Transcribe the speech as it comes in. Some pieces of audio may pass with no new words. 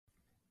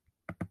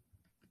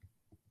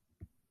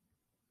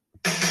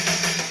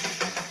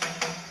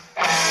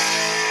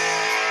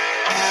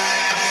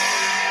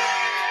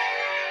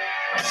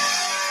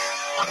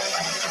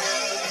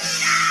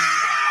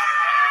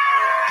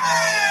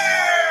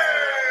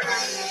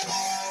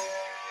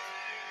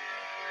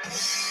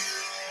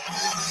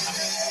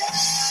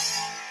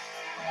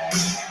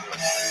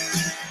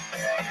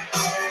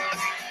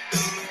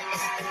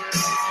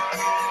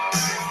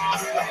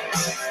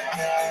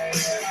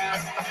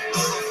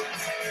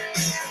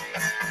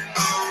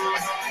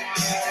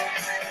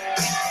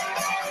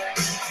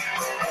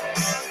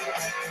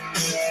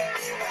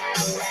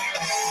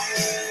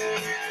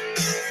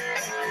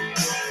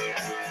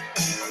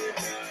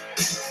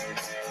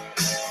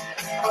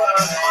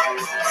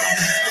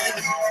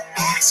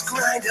Axe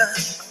grinder,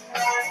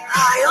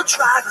 aisle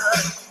driver.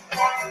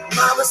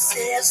 Mama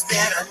says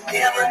that I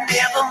never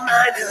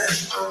mind her.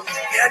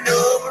 Got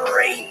no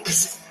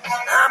brains,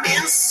 I'm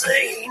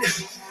insane.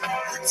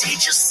 The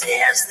teacher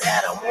says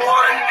that I'm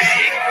one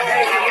big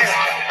pain.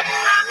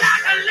 I'm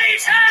like a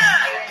laser,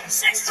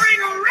 six-string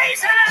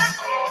razor.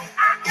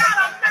 I got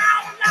a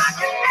mouth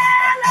like an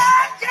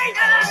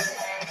alligator.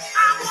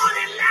 I'm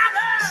wanting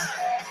lather,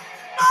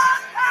 more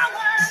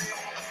power.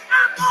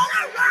 I'm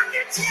gonna rock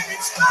it till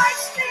it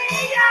strikes the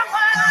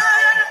hour.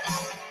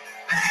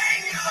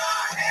 Bang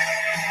your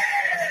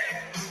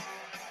head.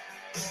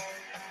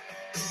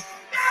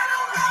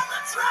 That'll help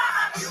the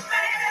drive you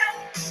mad.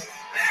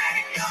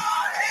 Bang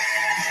your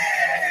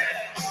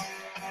head.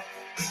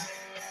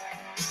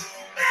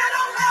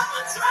 That'll help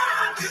the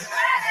drive you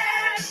mad.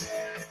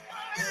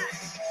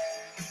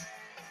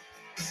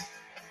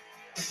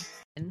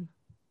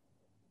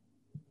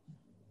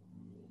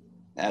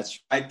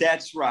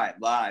 That's right.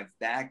 Live,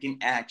 back in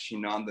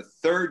action on the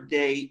third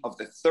day of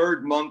the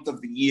third month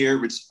of the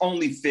year. It's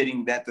only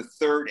fitting that the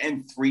Third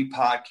and Three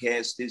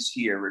podcast is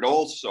here. It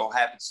also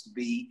happens to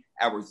be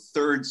our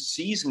third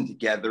season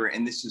together,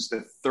 and this is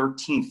the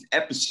 13th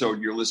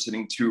episode you're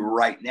listening to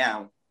right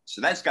now.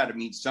 So that's got to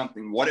mean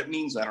something. What it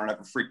means, I don't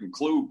have a freaking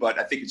clue, but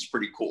I think it's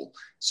pretty cool.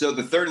 So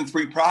the Third and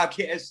Three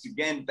podcast,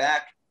 again,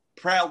 back,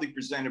 proudly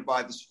presented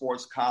by the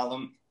Sports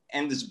Column,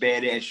 and this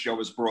badass show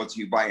is brought to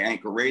you by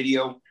Anchor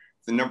Radio.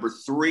 The number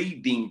 3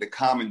 being the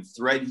common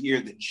thread here,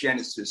 the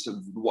genesis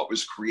of what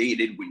was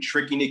created when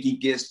Tricky Nicky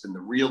Gist and the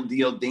real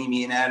deal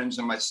Damian Adams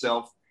and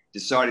myself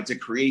decided to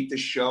create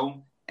this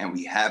show. And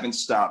we haven't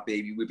stopped,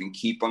 baby. We've been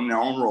keeping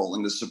on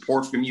rolling. The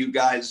support from you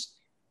guys,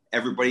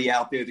 everybody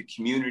out there, the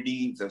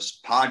community, the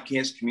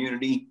podcast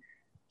community,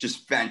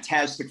 just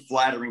fantastic,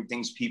 flattering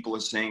things people are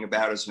saying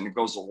about us. And it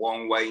goes a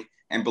long way.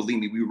 And believe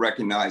me, we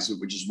recognize it,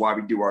 which is why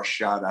we do our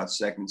shout out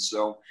segment.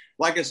 So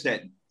like I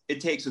said, it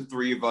takes the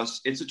three of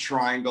us. It's a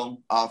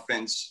triangle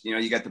offense. You know,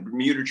 you got the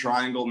Bermuda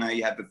Triangle. Now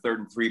you have the Third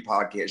and Three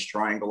podcast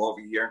triangle over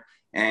here.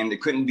 And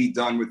it couldn't be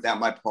done without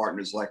my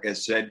partners, like I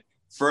said.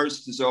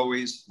 First, as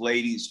always,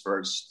 ladies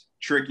first.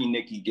 Tricky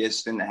Nicky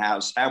Gist in the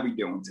house. How we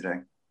doing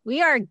today?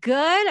 We are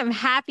good. I'm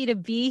happy to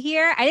be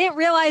here. I didn't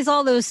realize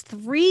all those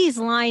threes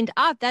lined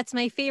up. That's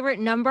my favorite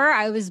number.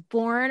 I was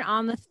born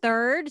on the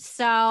 3rd.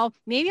 So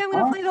maybe I'm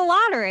going to play the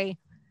lottery.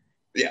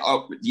 Yeah.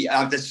 Oh,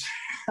 yeah. That's,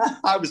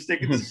 I was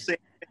thinking the same.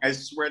 I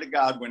swear to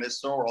God, when I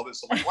saw all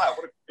this, I'm like, wow,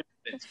 what a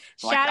coincidence.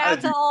 Shout out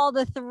to all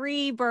the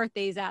 3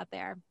 birthdays out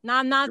there.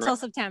 Not till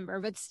September,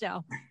 but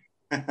still.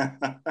 Yeah,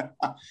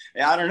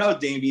 I don't know,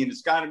 Damian.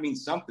 It's got to mean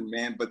something,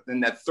 man. But then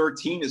that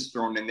 13 is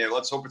thrown in there.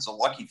 Let's hope it's a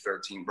lucky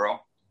 13, bro.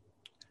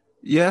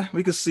 Yeah,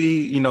 we could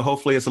see,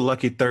 hopefully it's a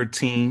lucky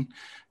 13.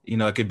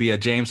 It could be a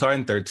James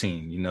Harden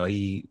 13.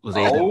 He was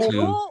able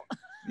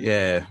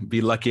to,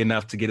 be lucky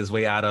enough to get his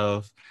way out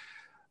of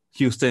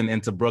Houston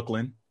into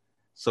Brooklyn.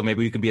 So maybe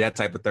we could be that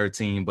type of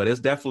 13, but it's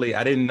definitely,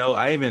 I didn't know.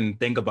 I even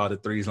think about the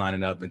threes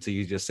lining up until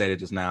you just said it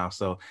just now.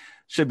 So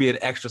should be an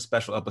extra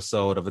special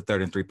episode of the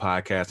Third and Three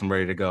podcast. I'm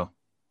ready to go.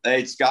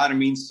 It's got to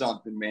mean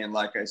something, man.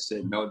 Like I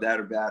said, no doubt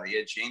about it.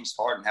 Yeah, James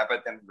Harden, how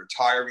about them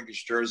retiring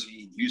his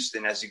jersey in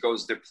Houston as he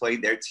goes to play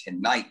there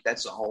tonight?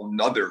 That's a whole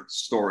nother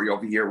story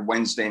over here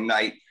Wednesday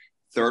night,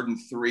 Third and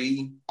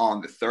Three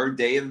on the third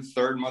day of the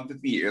third month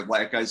of the year,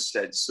 like I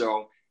said.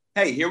 So,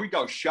 hey, here we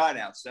go. Shout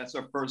outs. That's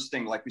our first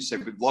thing. Like we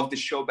said, we'd love to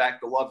show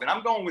back the love. And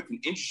I'm going with an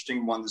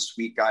interesting one this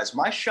week, guys.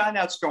 My shout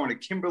out's going to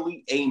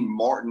Kimberly A.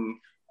 Martin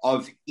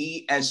of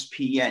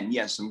ESPN.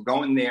 Yes, I'm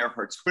going there.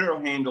 Her Twitter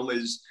handle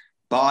is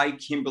by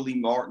Kimberly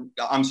Martin.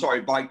 I'm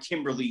sorry, by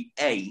Kimberly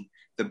A.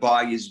 The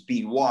by is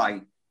BY.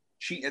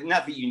 She,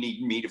 not that you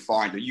need me to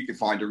find her. You can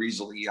find her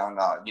easily on,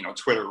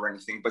 Twitter or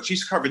anything. But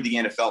she's covered the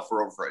NFL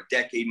for over a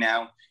decade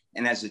now.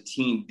 And as a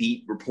team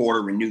beat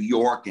reporter in New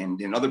York and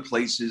in other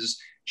places,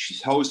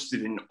 she's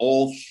hosted an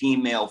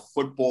all-female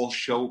football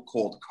show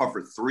called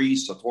Cover 3,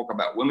 so talk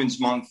about Women's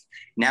Month.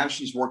 Now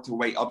she's worked her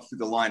way up through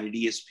the line at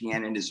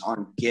ESPN and is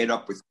on Get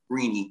Up with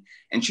Greeny.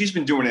 And she's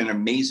been doing an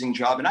amazing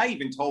job. And I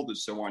even told her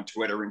so on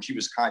Twitter, and she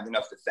was kind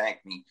enough to thank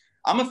me.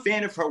 I'm a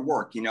fan of her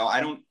work.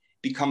 I don't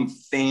become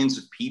fans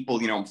of people,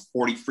 I'm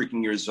 40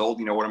 freaking years old.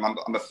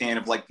 I'm a fan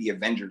of like the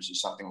Avengers or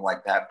something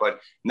like that, but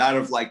not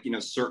of like,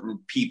 certain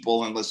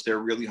people unless they're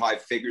really high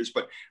figures.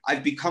 But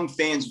I've become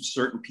fans of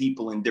certain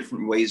people in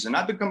different ways. And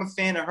I've become a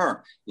fan of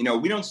her.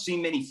 We don't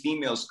see many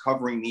females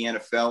covering the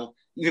NFL,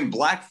 even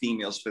black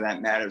females for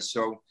that matter.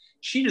 So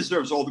she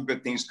deserves all the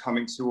good things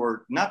coming to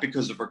her, not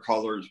because of her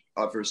color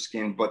of her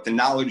skin, but the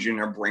knowledge in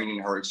her brain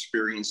and her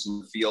experience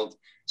in the field.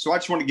 So I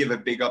just want to give a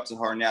big up to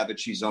her now that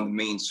she's on the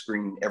main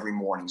screen every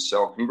morning.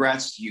 So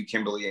congrats to you,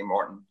 Kimberly A.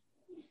 Martin.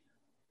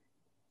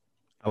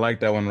 I like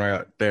that one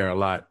right there a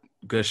lot.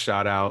 Good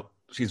shout out.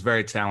 She's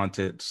very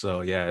talented. So,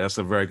 yeah, that's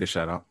a very good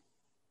shout out.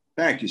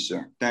 Thank you,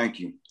 sir.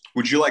 Thank you.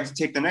 Would you like to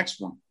take the next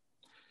one?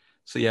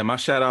 So, yeah, my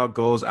shout out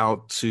goes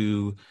out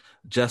to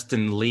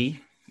Justin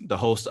Lee, the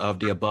host of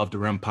the Above the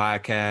Rim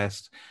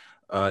podcast.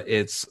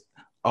 It's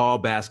all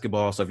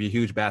basketball. So if you're a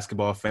huge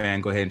basketball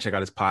fan, go ahead and check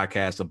out his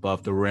podcast,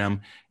 Above the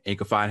Rim. And you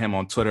can find him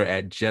on Twitter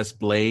at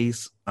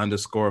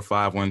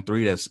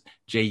JustBlaze_513. That's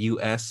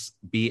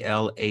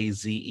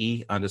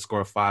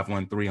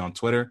JUSBLAZE_513 on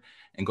Twitter.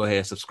 And go ahead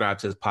and subscribe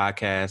to his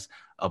podcast,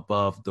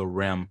 Above the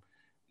Rim.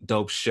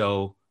 Dope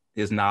show.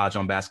 His knowledge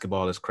on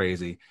basketball is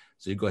crazy.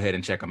 So you go ahead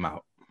and check him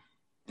out.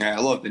 Yeah,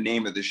 I love the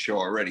name of the show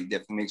already.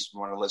 Definitely makes me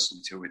want to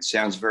listen to it.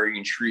 Sounds very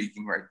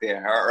intriguing right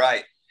there. All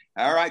right.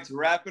 To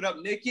wrap it up,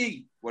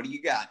 Nikki, what do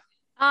you got?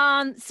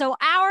 So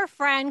our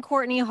friend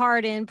Courtney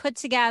Harden put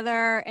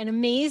together an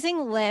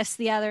amazing list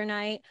the other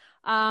night,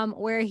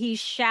 where he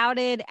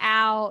shouted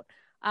out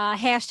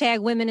hashtag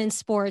women in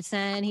sports.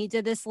 And he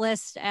did this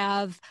list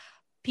of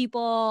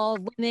people,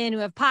 women who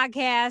have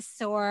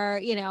podcasts or,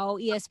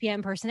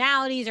 ESPN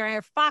personalities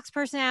or Fox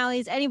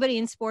personalities, anybody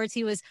in sports.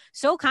 He was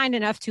so kind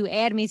enough to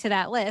add me to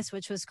that list,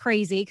 which was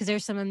crazy because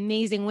there's some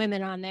amazing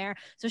women on there.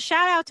 So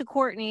shout out to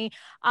Courtney.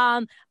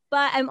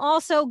 But I'm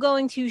also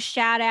going to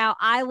shout out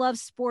I Love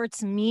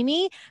Sports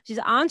Mimi. She's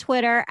on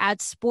Twitter at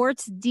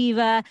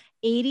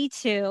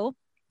SportsDiva82.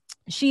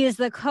 She is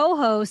the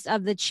co-host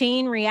of the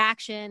Chain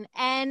Reaction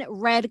and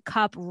Red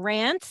Cup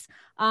Rants.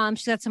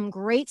 She's got some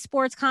great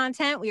sports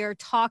content. We are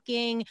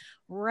talking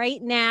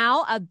right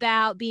now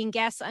about being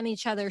guests on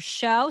each other's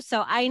show.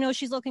 So I know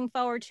she's looking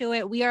forward to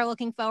it. We are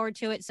looking forward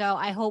to it. So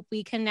I hope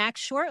we connect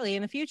shortly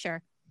in the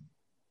future.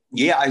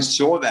 Yeah, I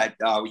saw that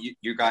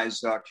you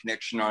guys'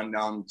 connection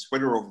on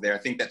Twitter over there. I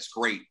think that's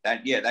great.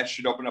 That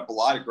should open up a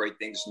lot of great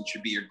things and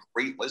should be a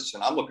great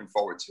listen. I'm looking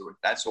forward to it.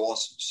 That's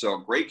awesome. So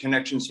great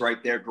connections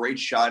right there. Great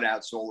shout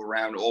outs all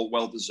around, all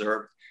well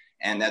deserved.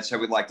 And that's how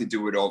we'd like to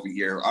do it over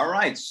here. All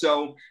right.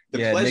 So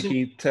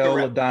Nikki, tell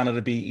LaDonna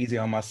to be easy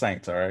on my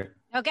Saints. All right.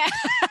 Okay.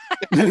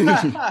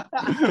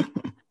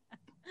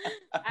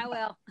 I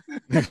will.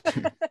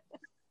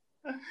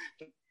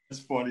 It's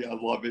funny. I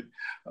love it.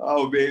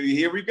 Oh, baby.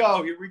 Here we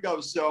go.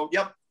 So,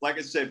 yep. Like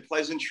I said,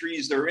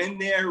 pleasantries are in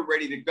there,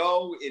 ready to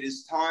go. It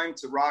is time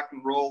to rock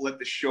and roll. Let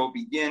the show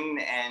begin.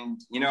 And,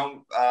 we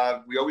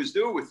always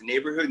do it with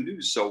neighborhood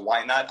news. So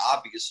why not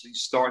obviously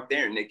start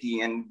there,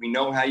 Nikki? And we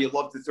know how you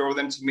love to throw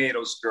them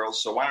tomatoes, girl.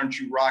 So why don't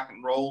you rock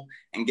and roll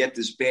and get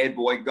this bad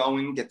boy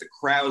going, get the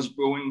crowds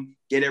booing,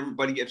 get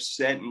everybody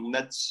upset, and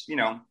let's,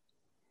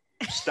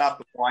 stop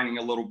the whining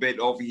a little bit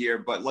over here.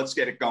 But let's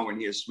get it going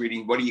here,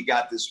 sweetie. What do you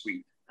got this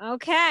week?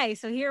 Okay,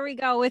 so here we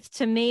go with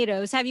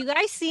tomatoes. Have you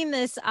guys seen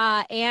this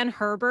Ann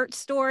Herbert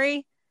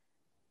story?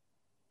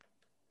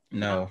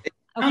 No.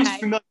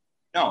 Okay.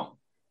 No.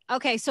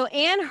 Okay, so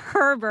Ann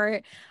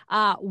Herbert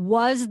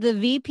was the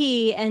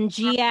VP and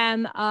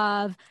GM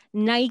of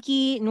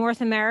Nike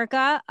North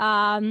America.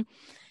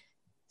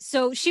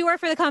 So she worked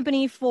for the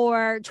company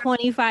for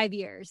 25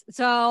 years.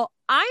 So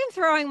I'm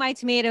throwing my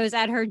tomatoes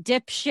at her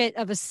dipshit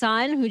of a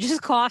son who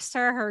just cost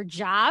her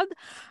job.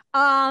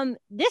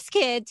 This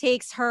kid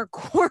takes her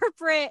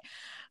corporate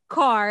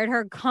card,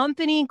 her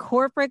company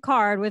corporate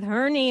card with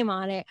her name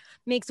on it,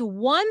 makes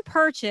one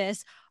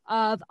purchase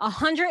of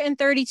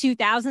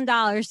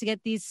 $132,000 to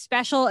get these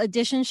special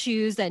edition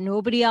shoes that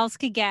nobody else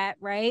could get,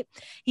 right?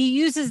 He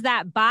uses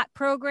that bot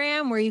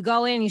program where you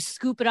go in, you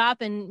scoop it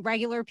up, and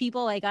regular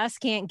people like us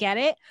can't get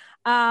it.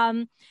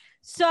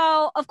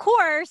 So, of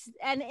course,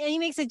 and he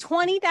makes a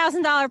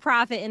 $20,000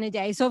 profit in a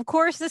day. So, of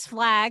course, this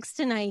flags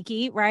to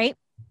Nike, right?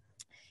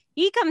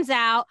 He comes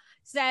out,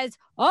 says,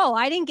 oh,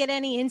 I didn't get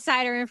any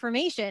insider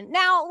information.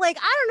 Now, I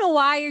don't know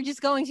why you're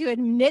just going to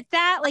admit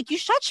that. You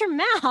shut your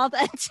mouth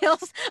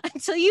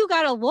until you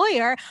got a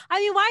lawyer. I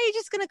mean, why are you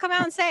just going to come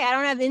out and say, I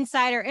don't have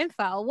insider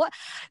info? What?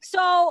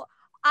 So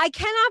I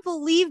cannot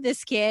believe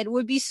this kid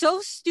would be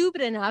so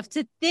stupid enough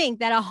to think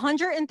that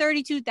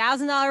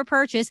 $132,000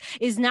 purchase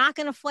is not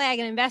going to flag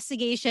an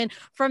investigation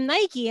from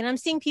Nike. And I'm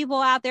seeing people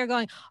out there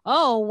going,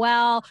 oh,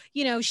 well,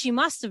 she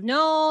must have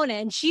known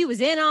and she was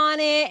in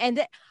on it.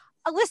 And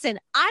listen,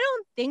 I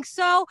don't think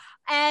so.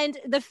 And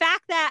the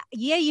fact that,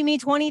 you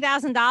made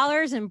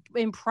 $20,000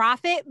 in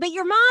profit, but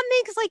your mom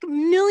makes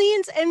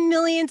millions and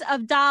millions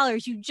of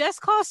dollars. You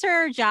just cost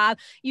her a job.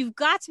 You've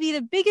got to be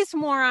the biggest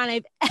moron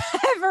I've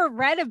ever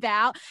read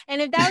about.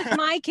 And if that was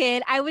my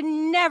kid, I would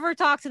never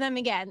talk to them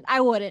again.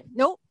 I wouldn't.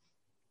 Nope.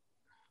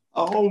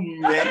 Oh,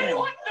 man. Does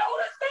anyone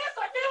notice this?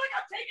 I feel like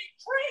I'm taking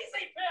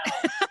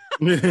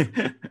crazy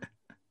pills.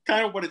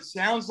 Kind of what it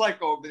sounds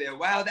like over there.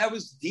 Wow, that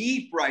was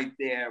deep right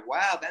there.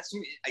 Wow,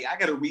 I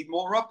got to read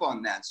more up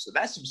on that. So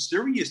that's some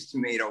serious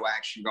tomato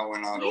action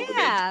going on over there.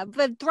 Yeah,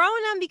 but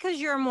throwing them because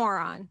you're a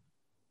moron.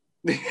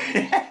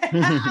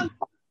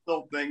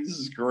 Whole thing. This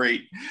is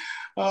great.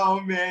 Oh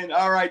man!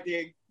 All right,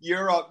 Dan,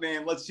 you're up,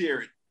 man. Let's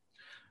hear it.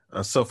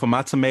 So for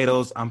my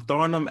tomatoes, I'm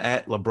throwing them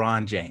at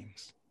LeBron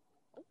James.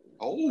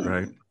 Oh,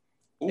 right.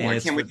 Oh, I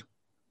can't wait.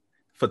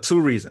 For two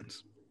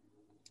reasons.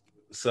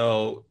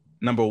 So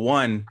number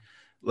one.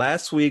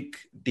 Last week,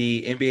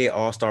 the NBA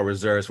All-Star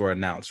reserves were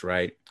announced,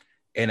 right?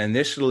 And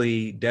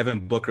initially,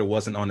 Devin Booker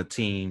wasn't on the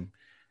team.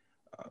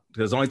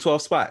 There's only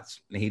 12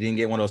 spots, and he didn't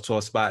get one of those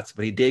 12 spots,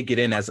 but he did get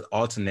in as an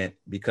alternate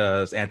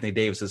because Anthony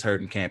Davis is hurt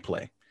and can't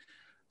play.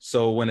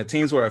 So when the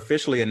teams were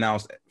officially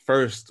announced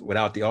first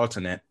without the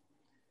alternate,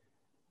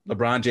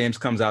 LeBron James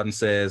comes out and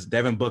says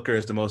Devin Booker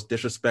is the most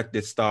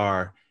disrespected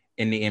star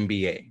in the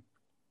NBA,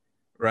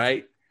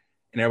 right?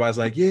 And everybody's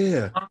like,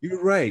 yeah,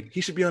 you're right.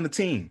 He should be on the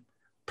team.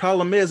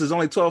 Problem is, there's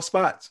only 12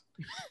 spots.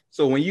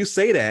 So when you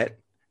say that,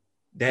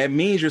 that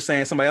means you're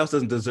saying somebody else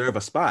doesn't deserve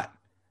a spot.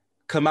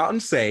 Come out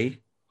and say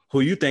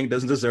who you think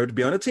doesn't deserve to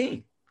be on the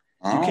team.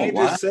 You can't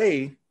just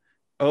say,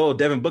 oh,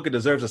 Devin Booker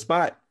deserves a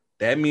spot.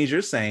 That means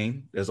you're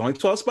saying there's only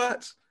 12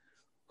 spots.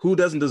 Who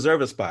doesn't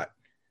deserve a spot?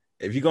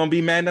 If you're going to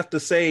be mad enough to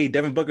say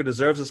Devin Booker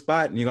deserves a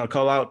spot and you're going to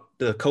call out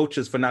the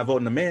coaches for not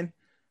voting them in,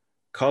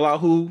 call out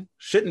who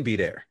shouldn't be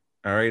there.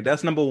 All right,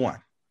 that's number one.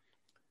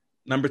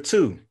 Number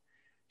two,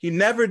 he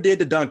never did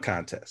the dunk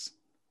contest,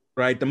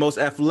 right? The most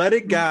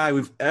athletic guy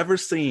we've ever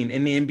seen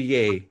in the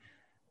NBA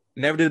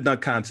never did a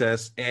dunk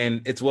contest,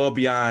 and it's well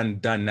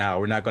beyond done now.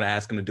 We're not going to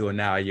ask him to do it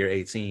now at year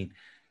 18.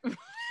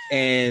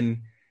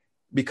 And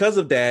because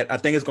of that, I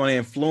think it's going to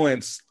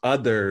influence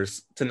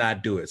others to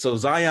not do it. So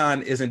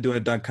Zion isn't doing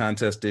a dunk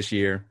contest this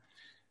year.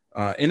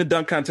 In the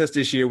dunk contest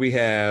this year, we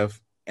have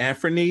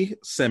Anthony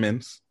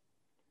Simmons,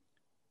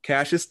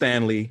 Cassius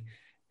Stanley,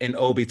 and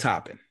Obi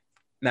Toppin.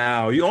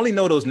 Now, you only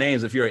know those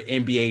names if you're an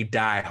NBA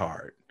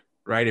diehard,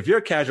 right? If you're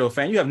a casual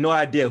fan, you have no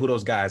idea who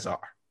those guys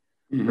are,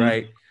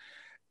 right?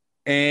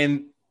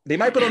 And they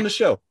might put on the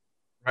show,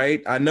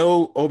 right? I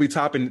know Obi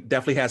Toppin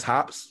definitely has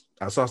hops.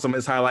 I saw some of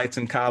his highlights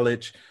in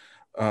college.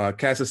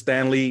 Cassius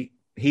Stanley,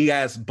 he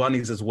has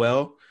bunnies as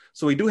well.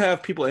 So we do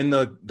have people in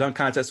the dunk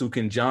contest who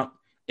can jump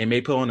and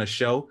may put on a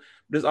show.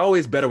 But it's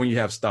always better when you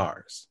have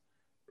stars,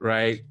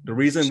 right? The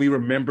reason we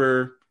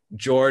remember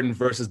Jordan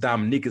versus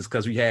Dominique is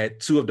because we had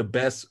two of the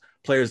best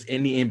players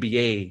in the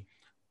NBA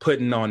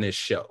putting on this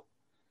show.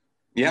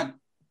 Yeah.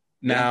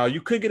 Now, you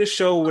could get a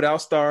show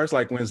without stars,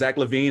 like when Zach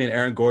LaVine and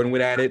Aaron Gordon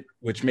went at it,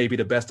 which may be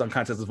the best dunk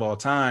contest of all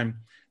time.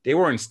 They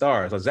weren't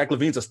stars. Like Zach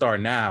LaVine's a star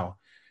now,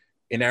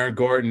 and Aaron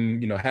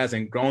Gordon,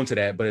 hasn't grown to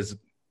that, but is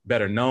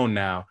better known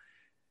now.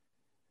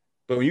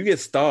 But when you get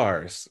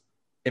stars,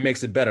 it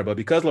makes it better. But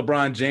because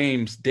LeBron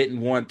James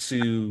didn't want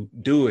to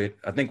do it,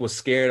 I think was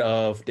scared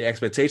of the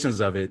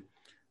expectations of it,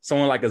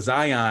 someone like a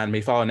Zion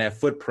may follow in that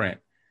footprint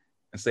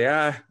and say,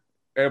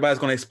 everybody's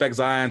going to expect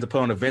Zion to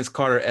put on a Vince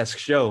Carter-esque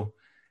show.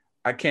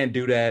 I can't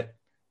do that.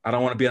 I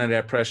don't want to be under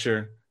that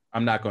pressure.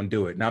 I'm not going to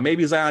do it. Now,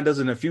 maybe Zion does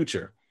it in the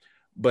future,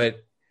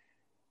 but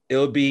it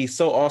would be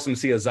so awesome to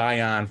see a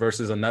Zion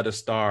versus another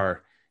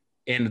star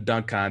in the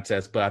dunk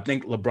contest. But I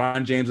think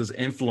LeBron James's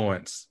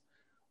influence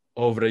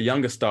over the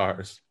younger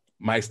stars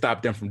might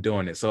stop them from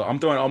doing it. So I'm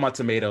throwing all my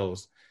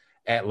tomatoes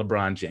at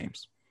LeBron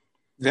James.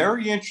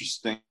 Very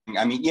interesting.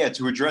 I mean,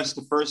 to address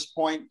the first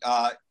point,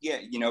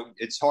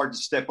 it's hard to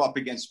step up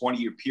against one of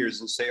your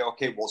peers and say,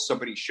 okay, well,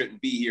 somebody shouldn't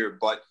be here,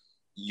 but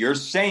you're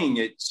saying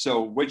it.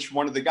 So which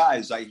one of the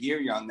guys? I hear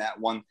you on that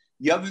one.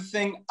 The other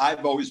thing,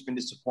 I've always been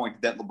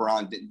disappointed that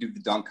LeBron didn't do the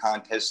dunk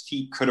contest.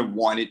 He could have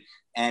won it.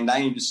 And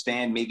I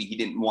understand maybe he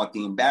didn't want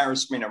the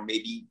embarrassment, or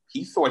maybe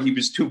he thought he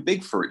was too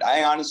big for it.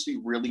 I honestly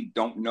really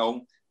don't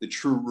know the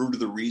true root of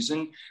the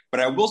reason.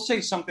 But I will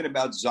say something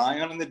about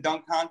Zion in the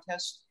dunk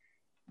contest.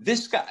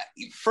 This guy,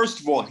 first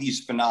of all,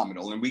 he's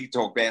phenomenal. And we can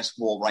talk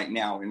basketball right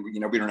now, and we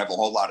don't have a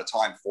whole lot of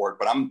time for it,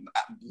 but I'm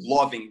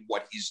loving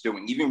what he's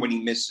doing. Even when he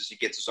misses, he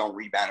gets his own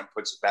rebound and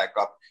puts it back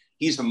up.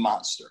 He's a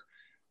monster.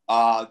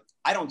 I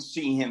don't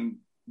see him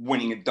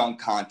winning a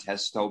dunk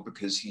contest, though,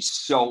 because he's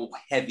so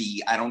heavy.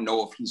 I don't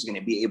know if he's going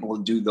to be able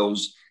to do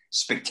those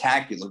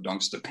spectacular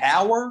dunks. The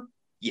power,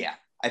 yeah.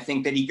 I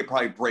think that he could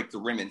probably break the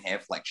rim in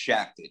half like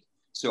Shaq did.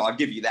 So I'll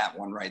give you that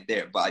one right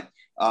there. But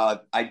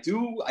I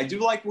do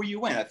like where you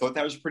went. I thought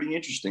that was pretty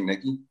interesting,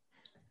 Nikki.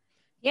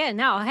 Yeah,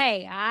 no,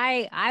 hey,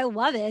 I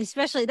love it.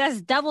 Especially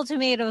that's double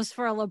tomatoes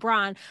for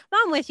LeBron. But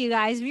I'm with you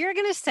guys. If you're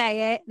going to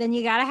say it, then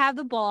you got to have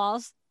the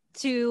balls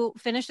to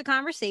finish the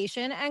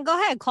conversation and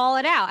go ahead, call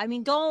it out. I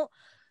mean,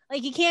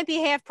 you can't be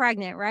half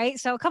pregnant, right?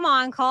 So come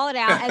on, call it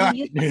out.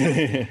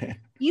 And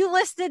you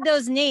listed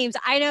those names.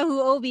 I know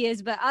who Obi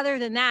is, but other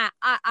than that,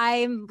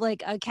 I'm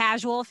like a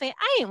casual fan.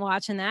 I ain't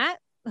watching that.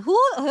 Who?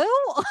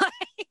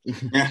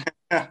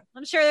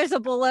 I'm sure there's a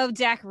Below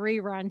Deck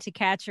rerun to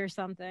catch or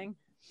something.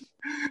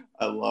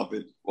 I love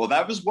it. Well,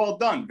 that was well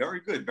done. Very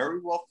good. Very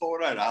well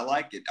thought out. I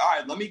like it. All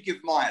right, let me give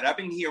mine. I've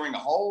been hearing a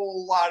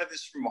whole lot of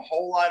this from a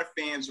whole lot of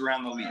fans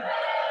around the league.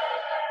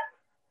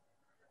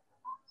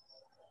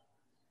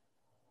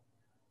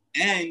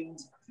 And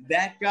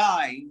that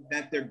guy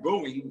that they're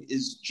booing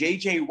is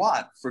J.J.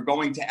 Watt for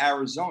going to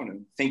Arizona,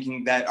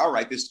 thinking that, all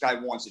right, this guy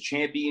wants a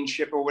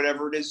championship or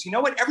whatever it is. You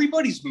know what?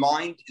 Everybody's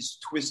mind is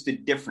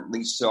twisted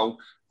differently. So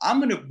I'm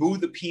going to boo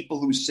the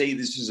people who say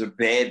this is a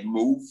bad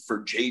move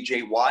for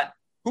J.J. Watt.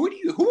 Who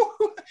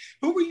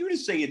are you to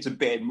say it's a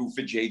bad move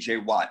for J.J.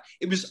 Watt?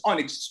 It was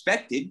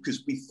unexpected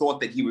because we thought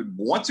that he would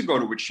want to go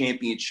to a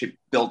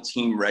championship-built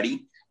team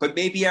ready. But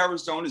maybe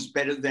Arizona is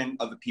better than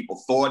other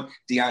people thought.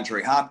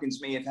 DeAndre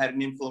Hopkins may have had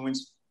an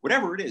influence.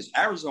 Whatever it is,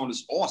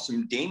 Arizona's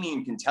awesome.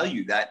 Damian can tell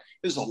you that.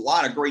 There's a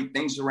lot of great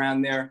things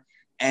around there.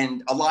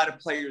 And a lot of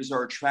players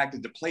are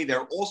attracted to play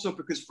there also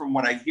because from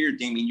what I hear,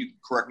 Damien, you can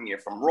correct me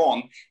if I'm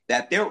wrong,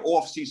 that their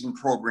off-season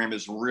program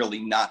is really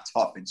not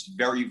tough. It's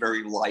very,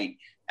 very light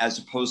as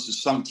opposed to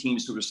some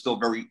teams who are still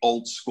very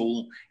old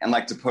school and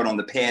like to put on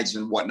the pads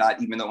and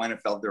whatnot, even though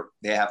NFL,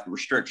 they have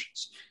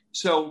restrictions.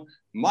 So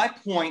my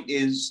point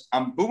is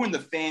I'm booing the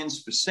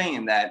fans for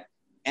saying that,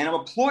 and I'm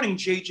applauding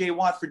J.J.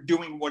 Watt for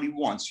doing what he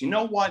wants. You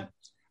know what?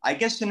 I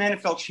guess an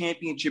NFL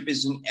championship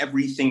isn't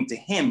everything to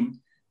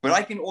him, but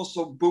I can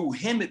also boo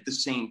him at the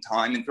same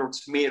time and throw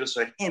tomatoes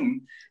at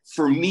him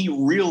for me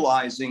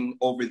realizing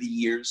over the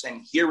years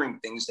and hearing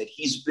things that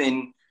he's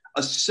been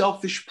a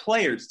selfish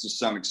player to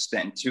some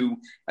extent, to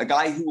a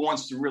guy who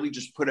wants to really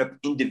just put up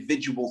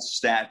individual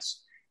stats.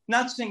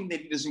 Not saying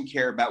that he doesn't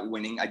care about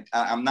winning.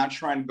 I'm not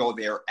trying to go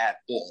there at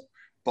all,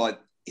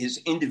 but his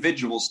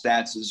individual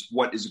stats is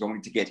what is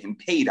going to get him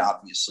paid,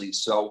 obviously.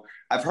 So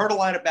I've heard a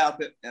lot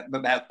about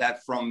that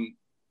from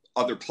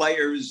other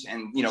players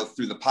and, you know,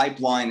 through the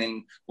pipeline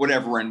and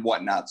whatever and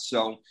whatnot.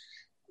 So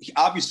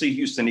obviously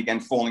Houston, again,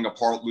 falling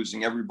apart,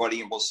 losing everybody,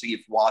 and we'll see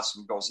if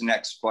Watson goes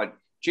next. But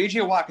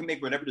J.J. Watt can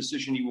make whatever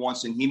decision he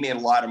wants, and he made a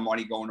lot of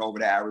money going over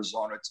to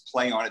Arizona to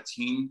play on a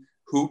team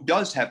who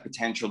does have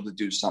potential to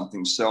do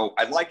something. So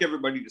I'd like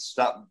everybody to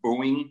stop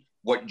booing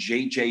what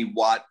J.J.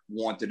 Watt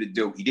wanted to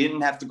do. He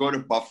didn't have to go to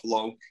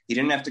Buffalo. He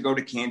didn't have to go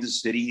to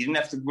Kansas City. He didn't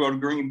have to go to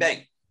Green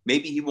Bay.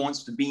 Maybe he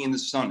wants to be in the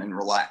sun and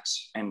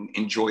relax and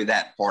enjoy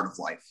that part of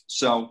life.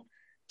 So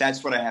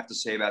that's what I have to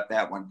say about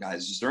that one,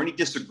 guys. Is there any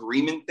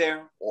disagreement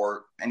there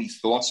or any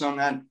thoughts on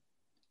that?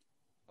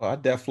 Well, I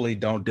definitely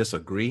don't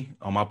disagree.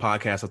 On my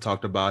podcast, I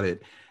talked about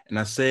it. And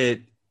I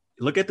said,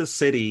 look at the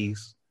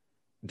cities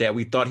that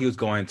we thought he was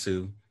going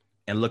to,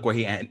 and look where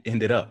he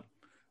ended up.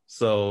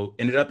 So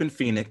ended up in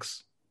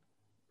Phoenix,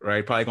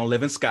 right? Probably going to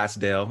live in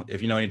Scottsdale.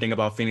 If you know anything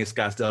about Phoenix,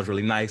 Scottsdale is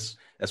really nice.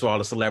 That's where all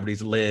the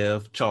celebrities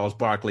live. Charles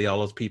Barkley, all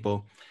those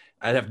people.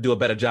 I'd have to do a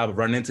better job of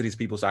running into these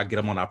people so I can get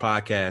them on our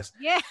podcast.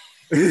 Yeah.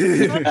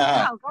 Come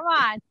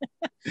on.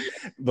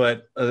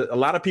 But a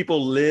lot of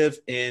people live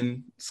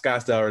in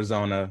Scottsdale,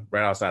 Arizona,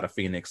 right outside of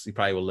Phoenix. You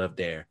probably will live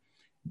there.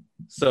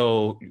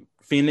 So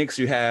Phoenix,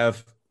 you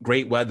have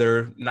great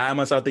weather 9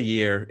 months out the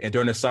year. And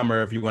during the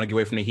summer, if you want to get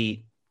away from the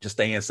heat, just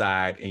stay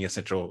inside in your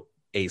central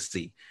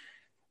AC.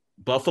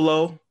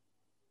 Buffalo,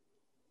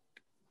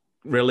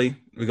 really?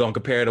 We're going to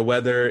compare the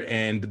weather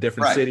and the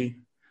different city.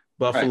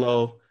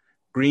 Buffalo, right.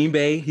 Green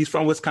Bay. He's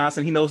from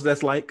Wisconsin. He knows what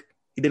that's like.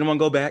 He didn't want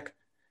to go back.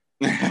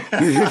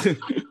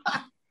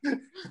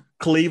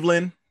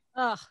 Cleveland.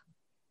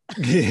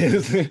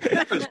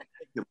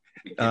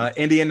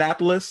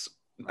 Indianapolis.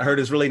 I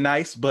heard it's really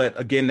nice, but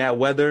again, that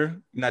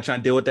weather, you're not trying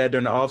to deal with that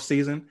during the off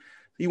season.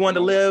 You want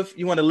to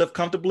live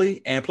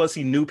comfortably, and plus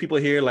he knew people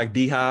here like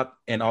D-Hop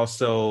and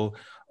also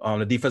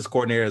the defensive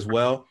coordinator as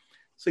well.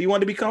 So you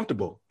want to be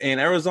comfortable. And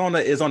Arizona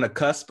is on the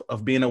cusp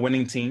of being a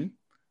winning team.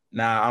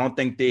 Now, I don't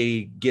think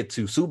they get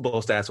to Super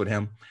Bowl stats with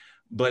him,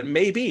 but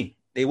maybe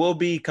they will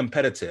be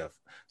competitive.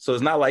 So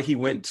it's not like he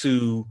went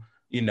to,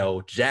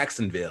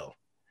 Jacksonville.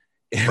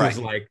 It was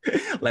like,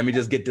 let me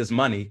just get this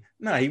money.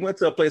 No, he went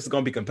to a place that's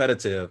going to be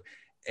competitive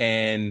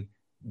and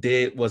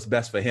did what's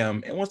best for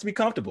him and wants to be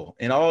comfortable.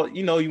 And when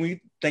you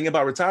think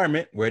about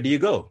retirement, where do you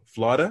go?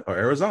 Florida or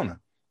Arizona?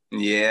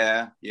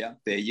 Yeah.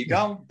 There you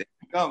go.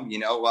 He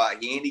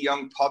ain't a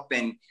young pup.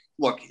 And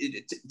look,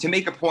 to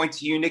make a point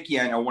to you, Nikki,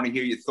 and I want to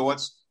hear your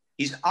thoughts.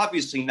 He's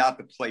obviously not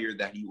the player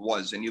that he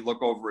was. And you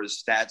look over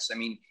his stats. I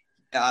mean,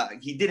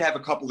 he did have a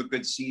couple of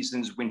good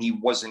seasons when he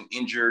wasn't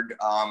injured,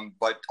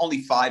 but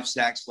only 5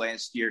 sacks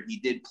last year. He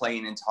did play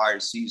an entire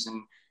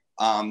season,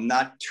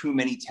 not too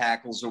many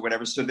tackles or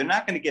whatever. So they're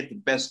not going to get the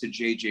best of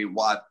J.J.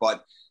 Watt,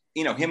 but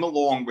him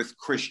along with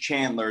Chris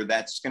Chandler,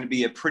 that's going to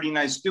be a pretty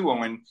nice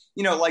duo. And,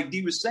 like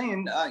Dee was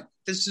saying,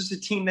 this is a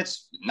team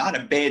that's not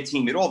a bad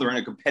team at all. They're in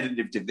a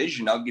competitive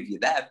division. I'll give you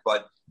that.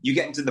 But you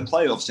get into the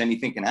playoffs,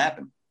 anything can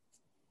happen.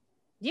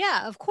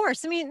 Yeah, of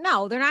course. I mean,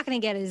 no, they're not going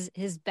to get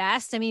his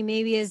best. I mean,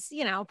 maybe his,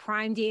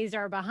 prime days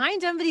are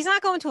behind him, but he's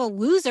not going to a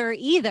loser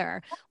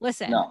either.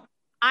 Listen, no.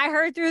 I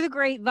heard through the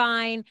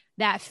grapevine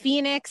that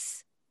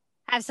Phoenix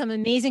have some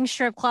amazing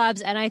strip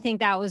clubs, and I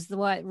think that was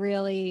what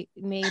really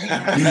made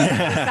him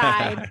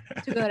decide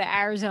to go to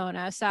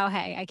Arizona. So,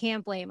 hey, I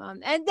can't blame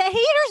him. And the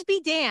haters be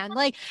damned.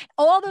 Like,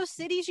 all those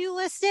cities you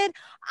listed,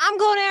 I'm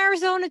going to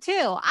Arizona too.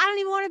 I don't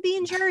even want to be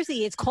in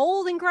Jersey. It's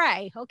cold and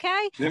gray,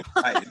 okay?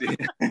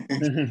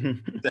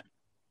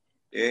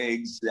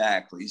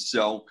 Exactly.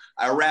 So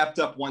I wrapped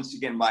up once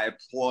again my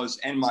applause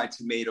and my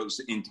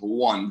tomatoes into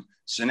one.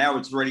 So now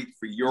it's ready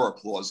for your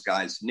applause,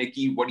 guys.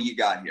 Nikki, what do you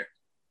got here?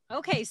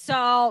 Okay,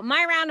 so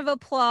my round of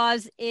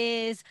applause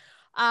is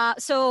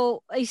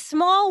so a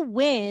small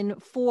win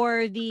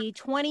for the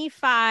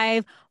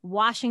 25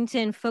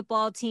 Washington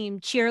football team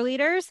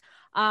cheerleaders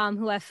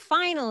who have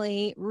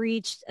finally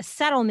reached a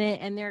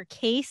settlement in their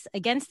case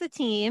against the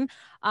team.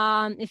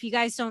 If you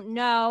guys don't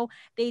know,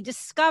 they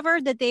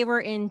discovered that they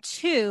were in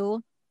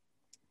 2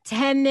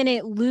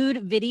 10-minute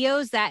lewd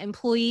videos that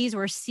employees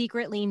were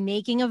secretly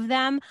making of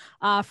them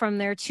from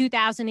their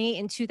 2008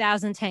 and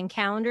 2010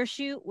 calendar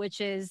shoot, which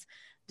is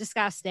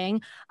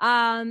disgusting.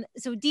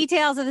 So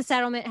details of the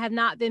settlement have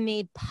not been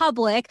made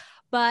public,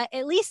 but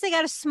at least they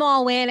got a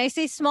small win. I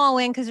say small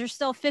win because there's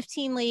still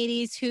 15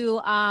 ladies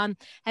who have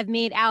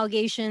made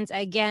allegations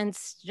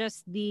against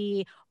just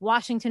the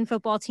Washington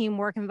football team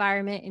work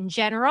environment in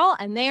general,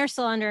 and they are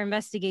still under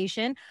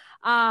investigation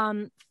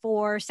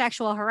for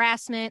sexual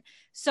harassment.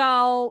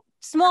 So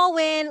small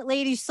win,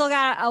 ladies, still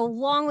got a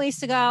long ways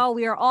to go.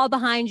 We are all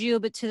behind you,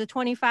 but to the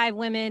 25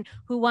 women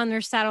who won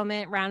their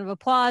settlement, round of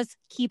applause.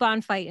 Keep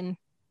on fighting.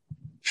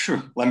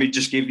 Sure. Let me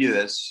just give you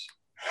this.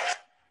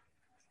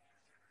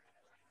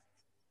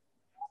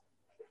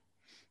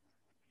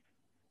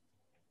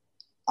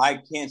 I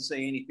can't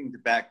say anything to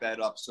back that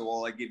up, so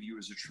all I give you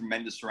is a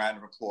tremendous round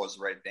of applause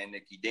right there,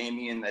 Nikki.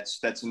 Damien,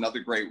 that's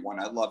another great one.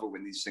 I love it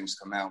when these things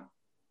come out.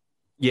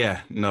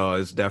 Yeah, no,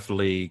 it's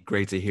definitely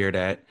great to hear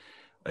that.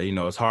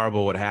 It's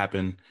horrible what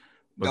happened,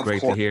 but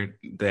great to hear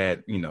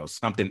that,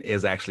 something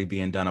is actually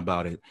being done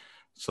about it.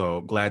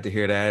 So glad to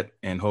hear that.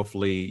 And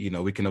hopefully,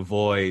 we can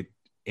avoid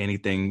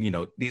anything,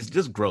 these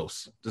just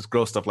gross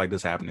stuff like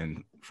this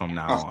happening from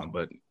now on.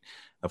 But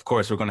of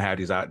course, we're going to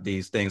have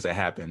these things that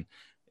happen,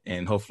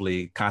 and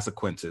hopefully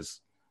consequences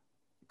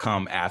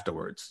come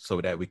afterwards so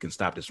that we can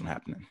stop this from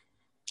happening.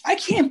 I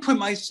can't put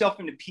myself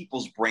into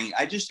people's brain.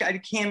 I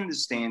can't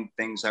understand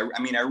things. I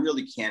mean, I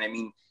really can't. I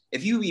mean,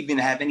 if you even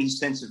have any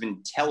sense of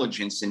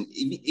intelligence, and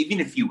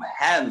even if you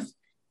have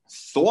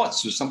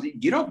thoughts or something,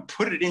 you don't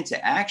put it into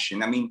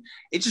action. I mean,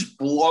 it just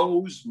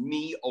blows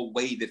me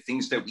away, the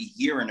things that we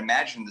hear, and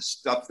imagine the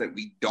stuff that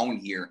we don't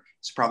hear.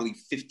 It's probably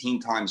 15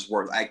 times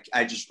worse.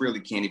 I just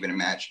really can't even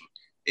imagine.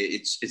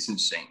 It's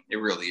insane. It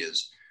really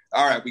is.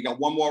 All right, we got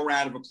one more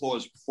round of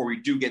applause before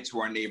we do get to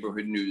our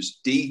neighborhood news.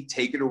 D,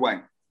 take it away.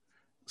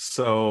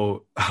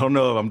 So I don't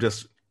know if I'm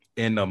just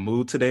in a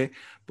mood today,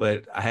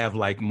 but I have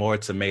more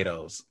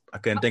tomatoes. I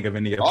couldn't think of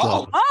any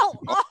applause.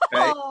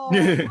 I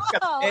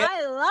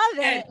love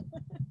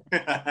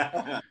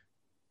it.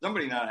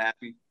 Somebody not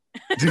happy.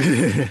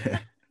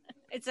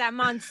 It's that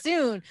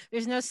monsoon.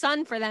 There's no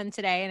sun for them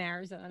today in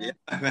Arizona. Yeah,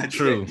 that's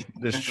true.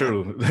 That's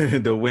true.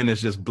 The wind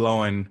is just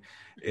blowing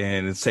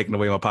and it's taking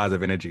away my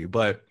positive energy.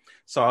 But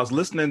so I was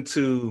listening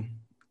to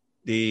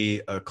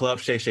the Club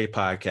Shay Shay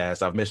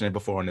podcast. I've mentioned it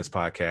before on this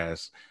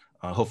podcast.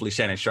 Hopefully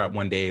Shannon Sharp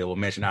one day will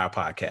mention our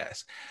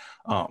podcast.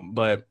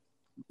 But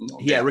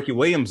he had Ricky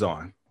Williams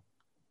on.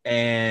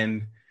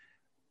 And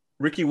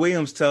Ricky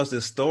Williams tells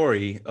this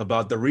story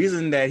about the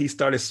reason that he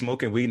started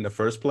smoking weed in the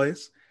first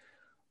place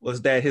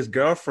was that his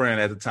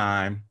girlfriend at the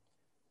time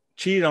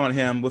cheated on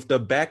him with the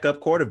backup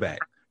quarterback.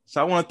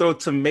 So I want to throw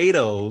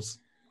tomatoes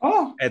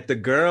at the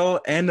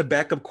girl and the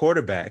backup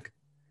quarterback.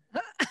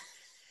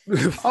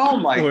 Oh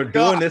my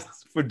God.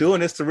 For doing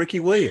this to Ricky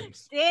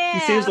Williams. Yeah. He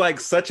seems like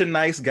such a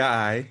nice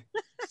guy,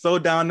 so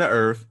down to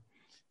earth.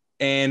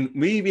 And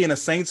me being a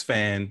Saints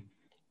fan,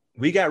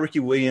 we got Ricky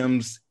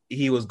Williams.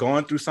 He was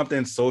going through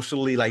something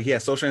socially, like he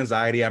had social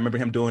anxiety. I remember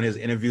him doing his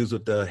interviews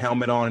with the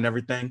helmet on and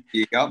everything.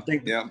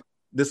 Yeah.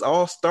 This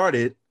all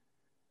started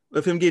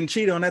with him getting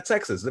cheated on at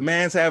Texas. The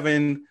man's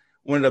having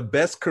one of the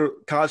best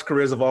college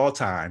careers of all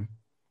time,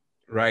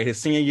 right? His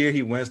senior year,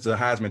 he wins the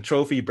Heisman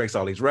Trophy, he breaks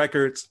all these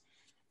records,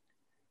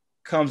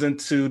 comes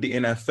into the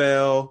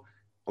NFL,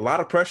 a lot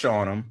of pressure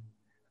on him.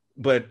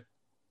 But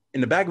in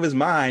the back of his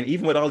mind,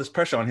 even with all this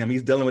pressure on him,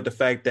 he's dealing with the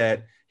fact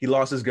that he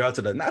lost his girl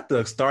to not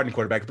the starting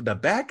quarterback, but the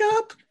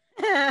backup.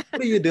 What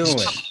are you doing?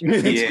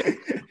 Yeah.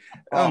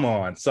 Come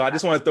on. So I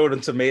just want to throw the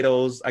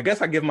tomatoes. I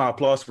guess I give my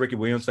applause to Ricky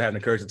Williams for having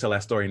the courage to tell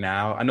that story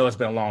now. I know it's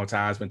been a long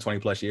time. It's been 20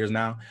 plus years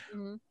now.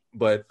 Mm-hmm.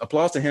 But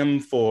applause to him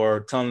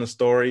for telling the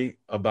story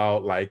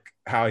about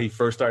how he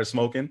first started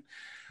smoking.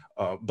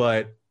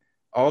 But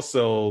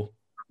also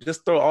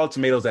just throw all the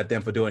tomatoes at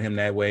them for doing him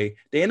that way.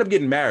 They end up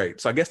getting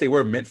married. So I guess they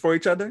were meant for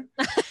each other.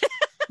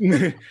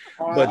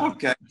 But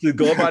to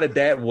go about it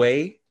that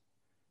way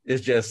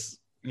is just,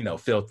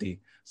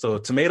 filthy. So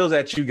tomatoes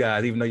at you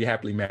guys, even though you're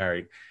happily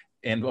married.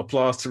 And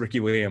applause to Ricky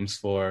Williams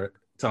for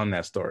telling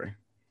that story.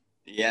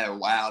 Yeah,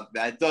 wow.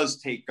 That does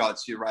take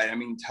guts. You're right. I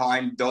mean,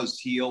 time does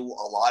heal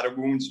a lot of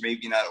wounds,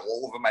 maybe not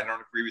all of them. I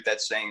don't agree with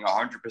that saying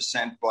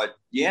 100%. But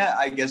yeah,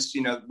 I guess,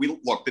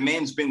 the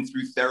man's been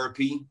through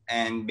therapy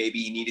and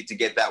maybe he needed to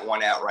get that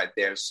one out right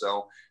there.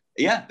 So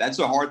yeah, that's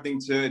a hard thing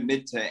to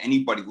admit to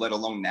anybody, let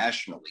alone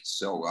nationally.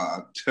 So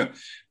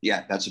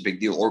yeah, that's a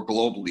big deal, or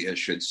globally, I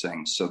should say.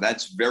 So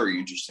that's very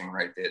interesting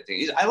right there.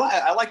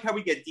 I like how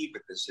we get deep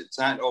with this. It's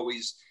not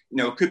always,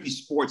 it could be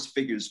sports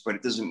figures, but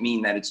it doesn't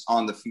mean that it's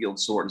on the field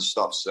sort of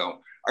stuff. So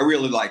I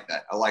really like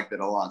that. I like that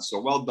a lot. So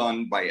well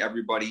done by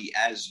everybody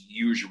as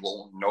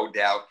usual, no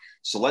doubt.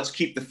 So let's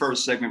keep the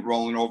first segment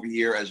rolling over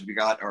here as we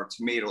got our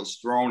tomatoes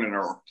thrown and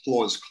our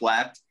applause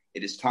clapped.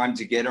 It is time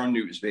to get our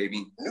news,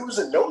 baby. News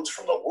and notes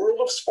from the world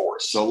of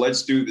sports. So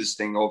let's do this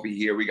thing over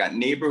here. We got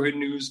neighborhood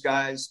news,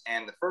 guys.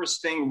 And the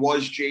first thing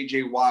was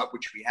J.J. Watt,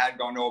 which we had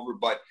gone over.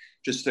 But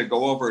just to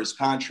go over his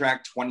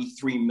contract,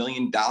 $23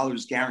 million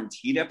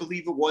guaranteed, I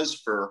believe it was,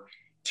 for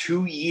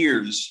 2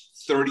 years,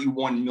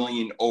 $31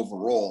 million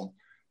overall.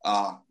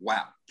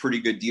 Wow, pretty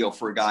good deal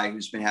for a guy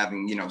who's been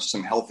having,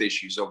 some health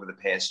issues over the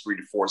past 3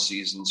 to 4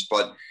 seasons.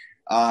 But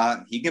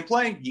he can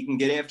play. He can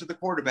get after the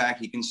quarterback.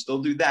 He can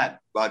still do that.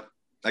 But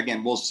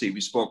again, we'll see.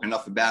 We spoke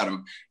enough about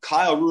him.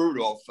 Kyle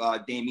Rudolph,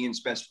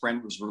 Damien's best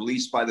friend, was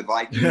released by the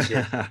Vikings.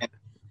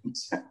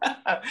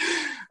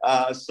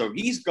 So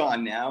he's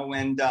gone now.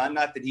 And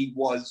not that he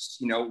was,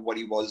 what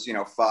he was,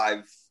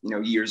 5,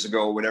 years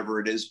ago,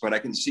 whatever it is, but I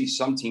can see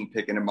some team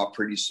picking him up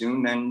pretty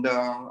soon. And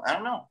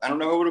I don't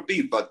know who it'll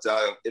be, but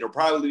it'll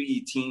probably be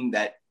a team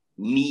that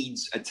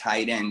needs a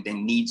tight end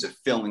and needs a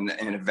fill-in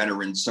and a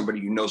veteran,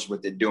 somebody who knows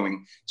what they're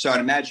doing. So I'd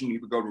imagine he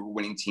would go to a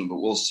winning team, but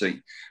we'll see.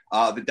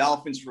 The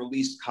Dolphins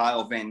released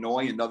Kyle Van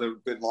Noy, another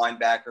good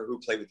linebacker who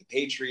played with the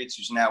Patriots,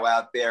 who's now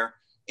out there.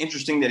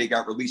 Interesting that he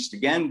got released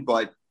again,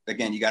 but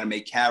again, you got to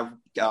make cap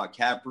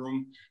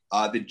room.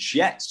 The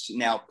Jets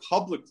now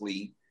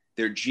publicly,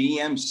 their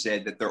GM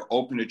said that they're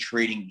open to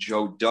trading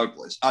Joe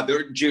Douglas.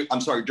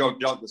 Joe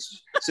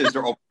Douglas says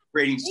they're open to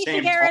trading you Sam.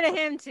 You get rid of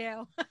him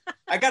too.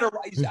 I got to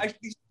write. This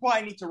is why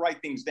I need to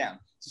write things down.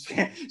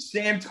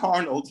 Sam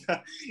Darnold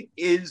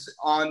is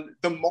on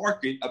the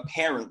market.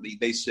 Apparently,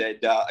 they said,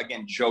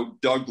 again, Joe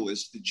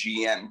Douglas, the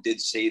GM, did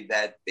say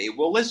that they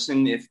will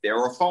listen if there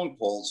are phone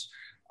calls.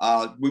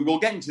 We will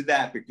get into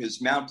that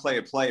because Mount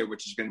Player,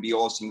 which is going to be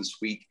awesome this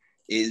week,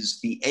 is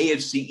the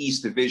AFC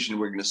East division.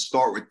 We're going to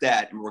start with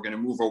that, and we're going to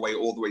move our way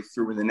all the way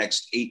through in the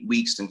next 8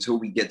 weeks until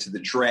we get to the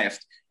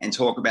draft and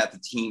talk about the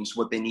teams,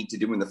 what they need to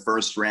do in the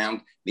first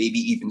round, maybe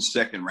even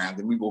second round.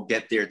 And we will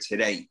get there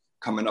today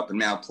coming up in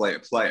Mount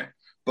Player.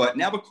 But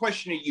now a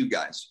question to you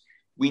guys.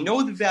 We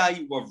know the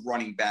value of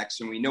running backs,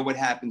 and we know what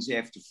happens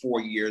after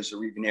 4 years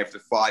or even after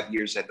 5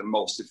 years at the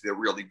most if they're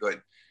really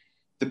good.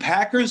 The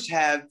Packers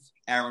have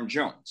Aaron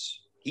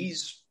Jones.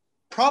 He's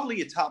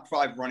probably a top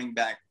 5 running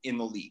back in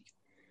the league.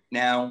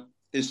 Now,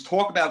 there's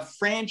talk about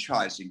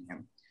franchising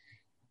him.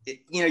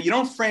 You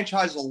don't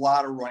franchise a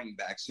lot of running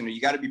backs. You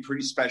got to be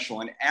pretty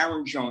special, and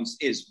Aaron Jones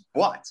is.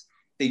 But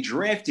they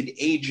drafted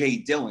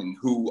A.J. Dillon,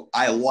 who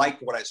I like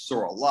what I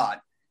saw a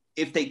lot.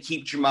 If they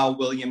keep Jamal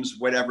Williams,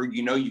 whatever,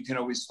 you can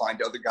always find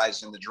other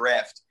guys in the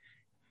draft.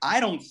 I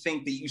don't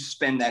think that you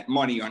spend that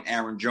money on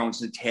Aaron Jones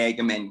to tag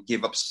him and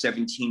give up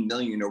 $17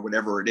 million or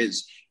whatever it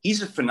is.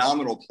 He's a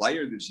phenomenal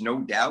player. There's no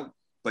doubt.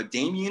 But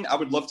Damien, I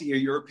would love to hear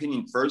your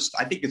opinion first.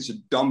 I think it's a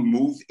dumb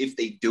move if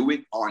they do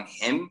it on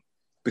him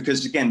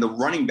because, again, the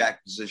running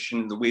back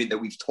position, the way that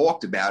we've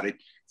talked about it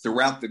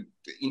throughout the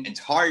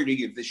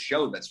entirety of this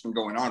show that's been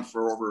going on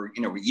for over,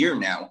 a year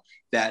now,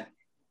 that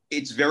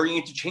it's very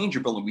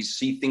interchangeable and we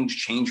see things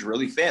change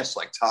really fast,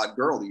 like Todd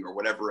Gurley or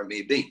whatever it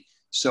may be.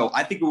 So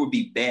I think it would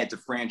be bad to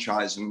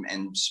franchise him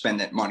and spend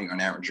that money on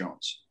Aaron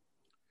Jones.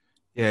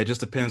 Yeah, it just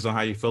depends on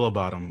how you feel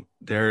about him.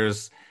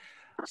 There's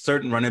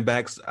certain running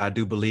backs I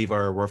do believe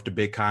are worth the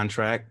big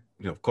contract.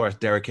 Of course,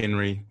 Derrick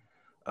Henry,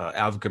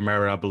 Alvin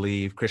Kamara, I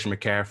believe, Christian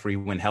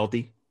McCaffrey when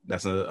healthy.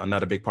 That's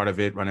another big part of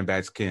it. Running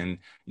backs can,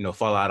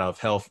 fall out of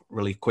health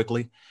really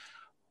quickly.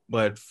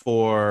 But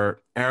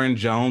for Aaron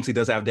Jones, he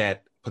does have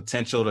that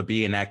potential to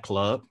be in that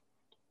club.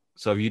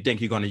 So if you think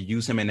you're going to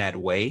use him in that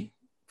way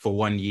for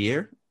 1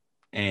 year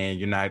and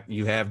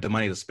you have the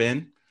money to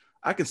spend,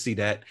 I can see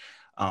that.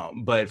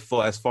 But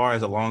as far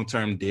as a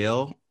long-term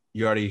deal,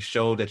 you already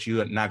showed that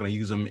you're not going to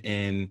use them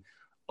in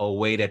a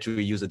way that you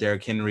would use a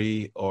Derrick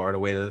Henry or the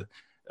way that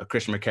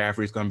Christian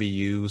McCaffrey is going to be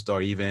used,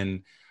 or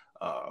even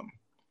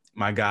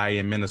my guy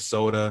in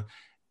Minnesota.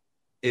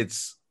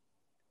 It's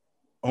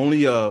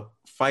only a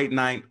fight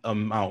night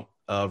amount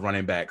of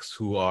running backs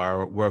who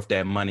are worth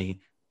that money.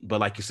 But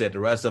like you said, the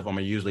rest of them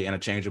are usually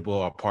interchangeable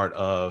or part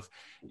of,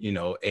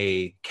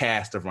 a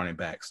cast of running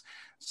backs.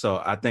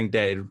 So I think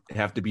that you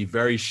have to be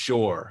very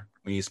sure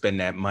when you spend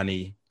that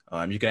money.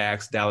 You can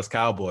ask Dallas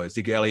Cowboys.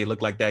 Zeke Elliott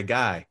looked like that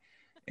guy.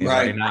 And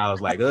right now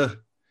it's like,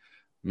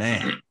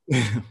 man.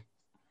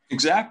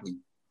 Exactly.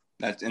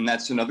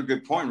 That's another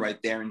good point right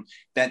there. And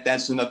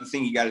that's another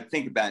thing you got to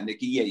think about,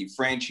 Nikki. Yeah, you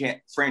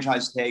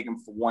franchise tag him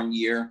for 1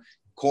 year,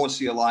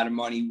 costs you a lot of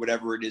money,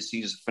 whatever it is.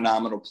 He's a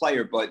phenomenal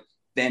player. But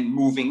then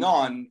moving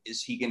on,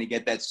 is he going to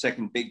get that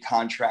second big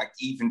contract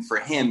even for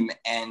him?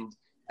 And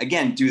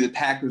again, do the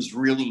Packers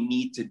really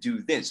need to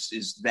do this?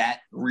 Is that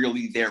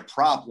really their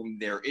problem,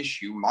 their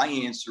issue? My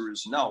answer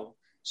is no.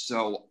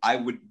 So I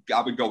would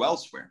go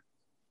elsewhere.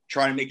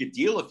 Try to make a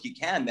deal if you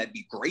can. That'd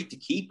be great to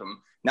keep him.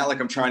 Not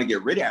like I'm trying to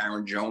get rid of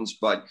Aaron Jones,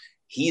 but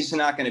he's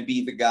not going to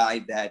be the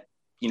guy that,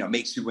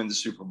 makes you win the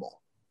Super Bowl.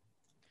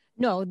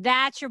 No,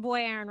 that's your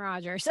boy Aaron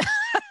Rodgers.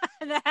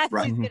 That's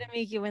Right. who's going to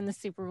make you win the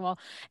Super Bowl.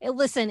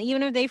 Listen,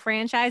 even if they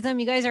franchise him,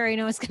 you guys already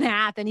know what's going to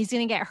happen. He's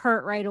going to get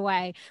hurt right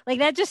away. Like,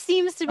 that just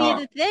seems to be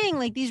the thing.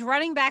 Like, these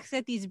running backs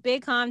get these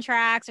big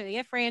contracts or they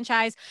get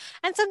franchised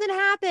and something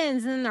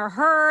happens and they're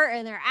hurt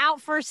and they're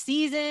out for a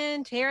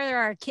season, tear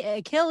their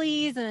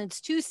Achilles, and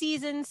it's 2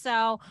 seasons.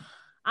 So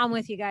I'm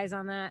with you guys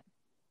on that.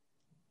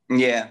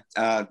 Yeah,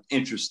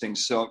 interesting.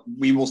 So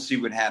we will see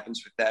what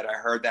happens with that. I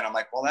heard that. I'm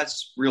like, well,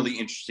 that's really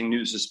interesting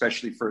news,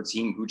 especially for a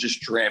team who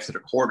just drafted a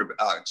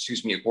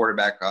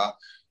quarterback, a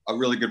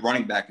really good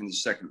running back in the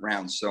second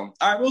round. So,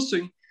 all right, we'll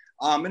see.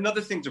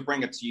 Another thing to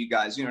bring up to you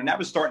guys, now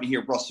we're starting to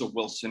hear Russell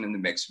Wilson in the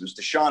mix. It was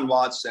Deshaun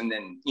Watson,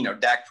 and then,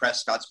 Dak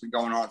Prescott's been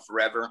going on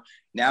forever.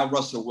 Now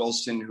Russell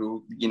Wilson,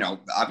 who,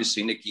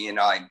 obviously Nikki and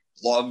I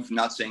love,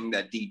 not saying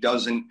that he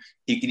doesn't.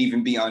 He could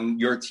even be on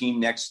your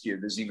team next year.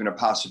 There's even a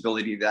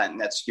possibility of that, and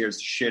that scares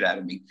the shit out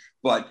of me.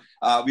 But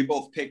we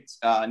both picked,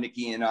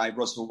 Nikki and I,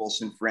 Russell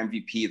Wilson for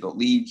MVP of the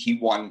league. He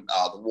won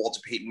the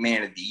Walter Payton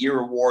Man of the Year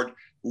award.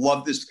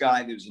 Love this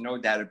guy. There's no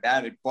doubt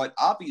about it. But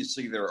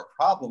obviously there are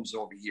problems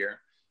over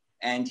here.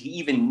 And he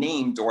even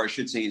named, or I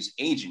should say his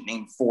agent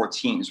named 4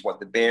 teams,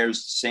 the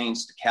Bears, the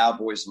Saints, the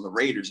Cowboys, and the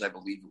Raiders, I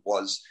believe it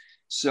was.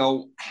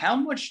 So how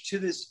much to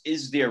this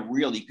is there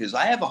really? Because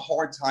I have a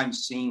hard time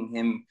seeing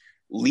him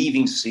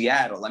leaving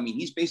Seattle. I mean,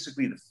 he's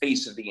basically the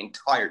face of the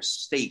entire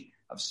state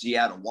of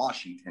Seattle,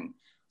 Washington.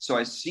 So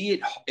I see it.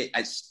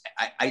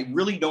 I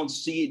really don't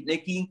see it,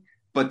 Nikki.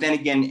 But then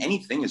again,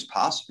 anything is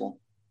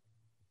possible.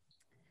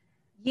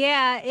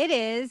 Yeah, it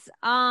is.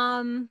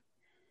 I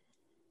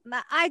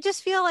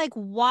just feel like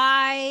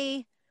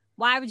why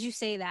would you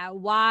say that?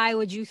 Why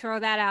would you throw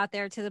that out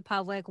there to the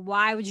public?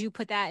 Why would you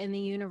put that in the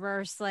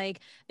universe? Like,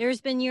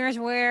 there's been years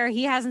where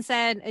he hasn't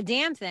said a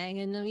damn thing.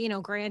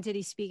 And, granted,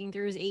 he's speaking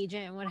through his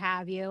agent and what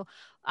have you.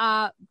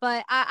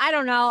 But I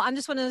don't know. I'm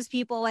just one of those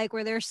people, like,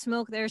 where there's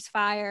smoke, there's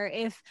fire.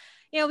 If,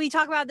 we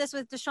talk about this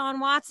with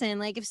Deshaun Watson,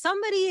 like, if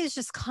somebody is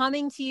just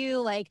coming to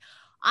you, like,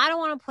 I don't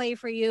want to play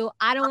for you,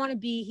 I don't want to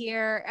be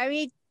here. I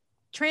mean,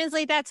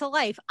 translate that to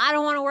life. I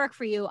don't want to work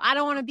for you. I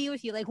don't want to be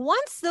with you. Like,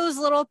 once those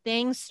little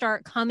things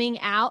start coming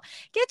out,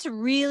 it gets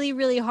really,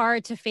 really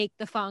hard to fake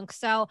the funk.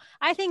 So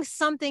I think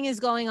something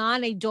is going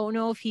on. I don't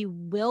know if he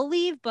will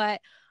leave,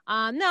 but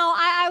no,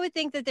 I would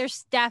think that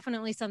there's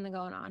definitely something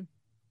going on.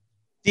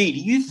 Dee, do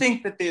you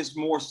think that there's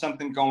more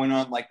something going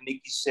on, like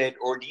Nikki said,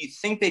 or do you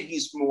think that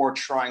he's more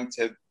trying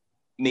to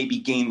maybe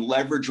gain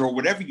leverage or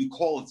whatever you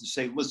call it to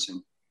say,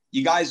 listen,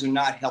 you guys are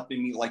not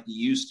helping me like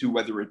you used to,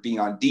 whether it be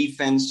on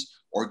defense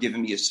or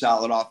giving me a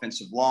solid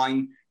offensive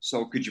line.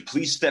 So could you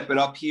please step it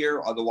up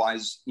here?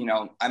 Otherwise,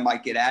 I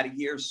might get out of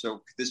here. So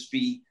could this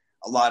be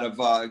a lot of,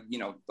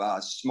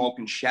 smoke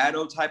and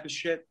shadow type of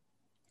shit?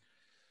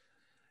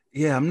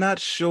 Yeah, I'm not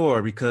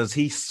sure because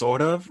he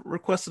sort of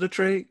requested a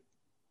trade.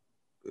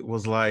 It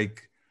was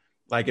like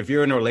if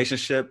you're in a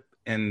relationship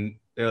and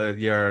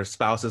your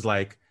spouse is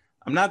like,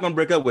 I'm not going to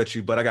break up with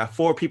you, but I got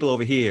 4 people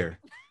over here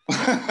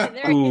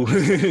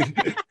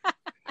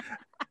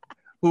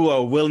who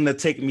are willing to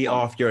take me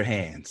off your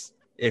hands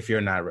if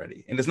you're not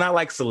ready. And it's not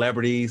like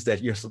celebrities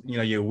that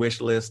your wish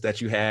list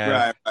that you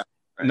have. Right.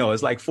 No,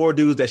 it's like 4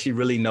 dudes that she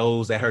really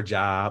knows at her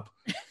job.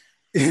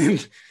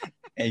 and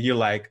you're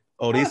like,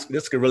 oh,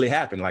 this could really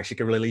happen. Like, she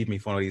could really leave me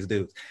for one of these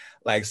dudes.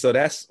 Like, so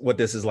that's what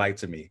this is like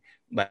to me.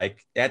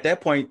 Like, at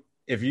that point,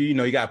 if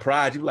you got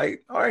pride, you're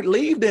like, all right,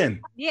 leave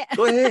then. Yeah.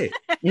 Go ahead.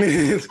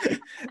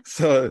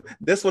 So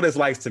that's what it's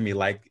like to me.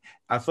 Like,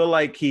 I feel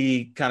like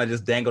he kind of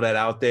just dangled that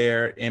out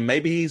there, and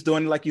maybe he's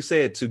doing it, like you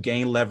said, to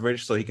gain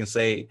leverage so he can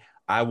say,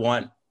 I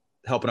want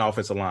help on the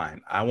offensive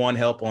line. I want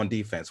help on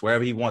defense,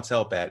 wherever he wants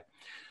help at.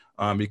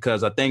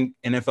 Because I think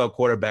NFL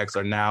quarterbacks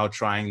are now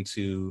trying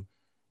to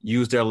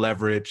use their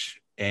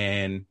leverage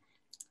and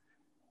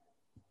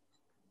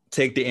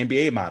take the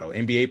NBA model.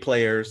 NBA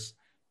players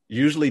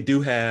usually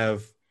do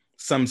have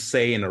some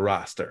say in the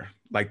roster,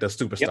 like the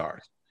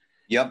superstars.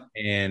 Yep.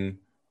 And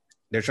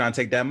they're trying to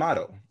take that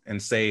model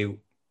and say,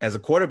 as a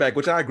quarterback,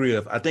 which I agree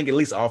with, I think at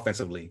least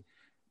offensively,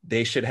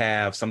 they should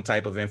have some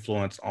type of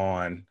influence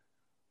on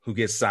who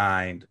gets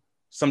signed,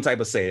 some type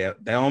of say.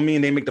 That don't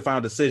mean they make the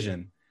final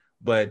decision,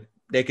 but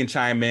they can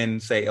chime in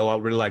and say, oh, I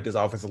really like this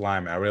offensive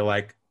lineman. I really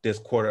like this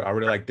quarter. I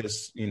really like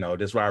this,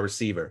 this wide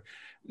receiver.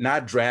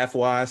 Not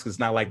draft-wise, because it's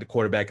not like the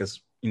quarterback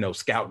is,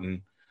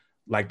 scouting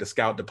like the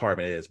scout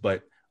department is,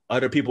 but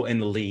other people in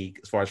the league,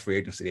 as far as free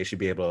agency, they should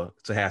be able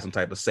to have some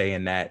type of say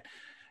in that.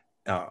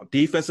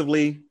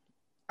 Defensively,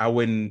 I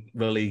wouldn't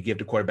really give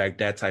the quarterback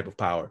that type of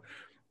power.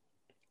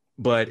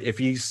 But if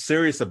he's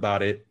serious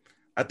about it,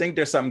 I think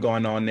there's something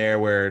going on there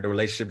where the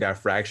relationship got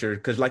fractured.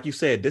 Because like you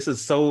said, this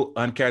is so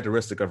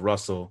uncharacteristic of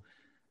Russell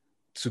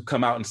to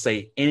come out and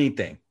say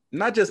anything,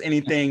 not just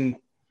anything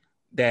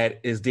that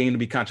is deemed to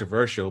be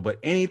controversial, but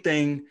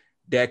anything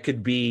that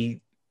could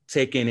be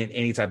taken in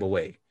any type of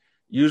way.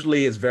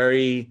 Usually it's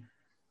very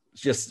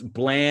just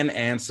bland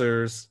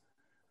answers.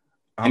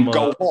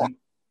 Go Hawks.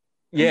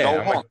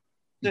 Yeah.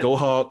 Go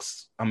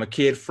Hawks. I'm a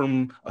kid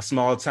from a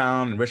small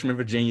town in Richmond,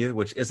 Virginia,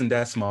 which isn't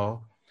that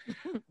small.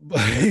 But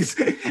he's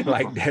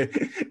like,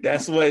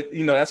 that's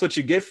what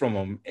you get from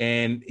him.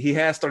 And he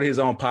has started his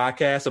own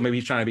podcast. So maybe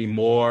he's trying to be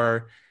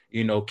more,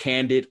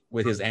 candid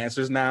with his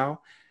answers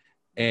now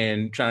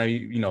and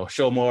trying to,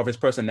 show more of his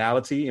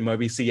personality. And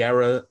maybe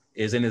Ciara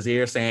is in his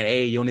ear saying,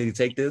 hey, you don't need to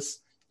take this.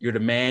 You're the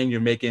man.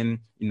 You're making,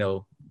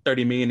 $30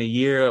 million a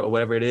year or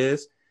whatever it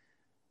is.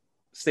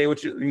 Say what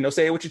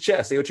say it with your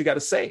chest. Say what you got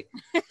to say.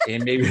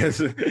 And maybe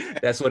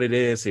that's what it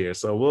is here.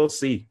 So we'll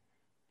see.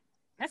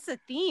 That's the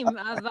theme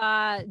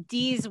of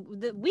D's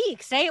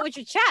week. Say it with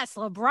your chest.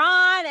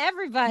 LeBron,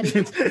 everybody.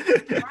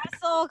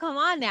 Russell, come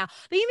on now.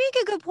 But you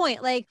make a good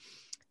point. Like,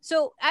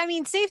 so, I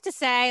mean, safe to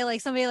say, like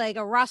somebody like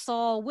a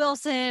Russell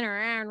Wilson or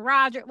Aaron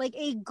Rodgers, like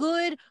a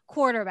good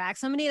quarterback,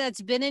 somebody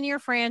that's been in your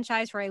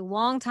franchise for a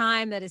long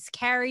time, that has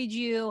carried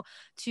you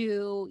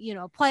to,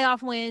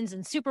 playoff wins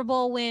and Super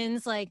Bowl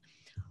wins. Like,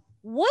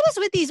 what is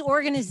with these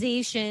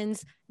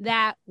organizations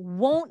that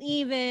won't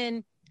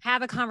even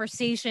have a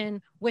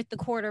conversation with the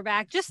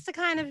quarterback just to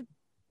kind of,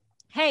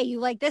 hey, you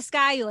like this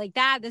guy, you like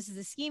that, this is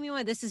the scheme you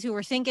want, this is who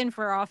we're thinking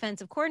for our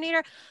offensive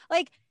coordinator.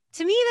 Like,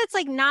 to me, that's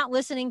like not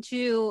listening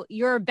to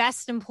your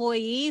best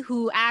employee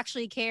who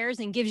actually cares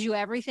and gives you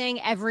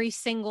everything every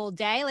single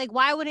day. Like,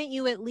 why wouldn't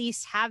you at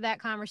least have that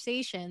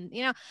conversation?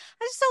 I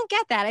just don't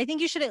get that. I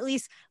think you should at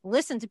least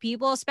listen to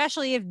people,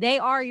 especially if they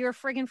are your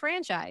friggin'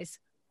 franchise.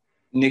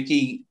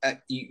 Nikki,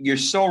 you're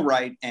so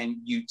right. And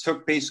you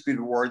took basically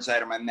the words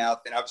out of my mouth.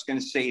 And I was going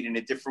to say it in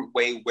a different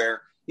way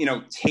where,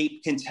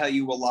 tape can tell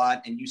you a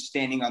lot and you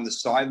standing on the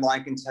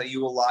sideline can tell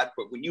you a lot.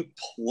 But when you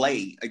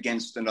play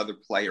against another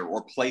player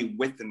or play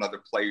with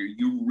another player,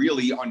 you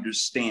really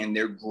understand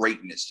their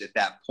greatness at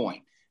that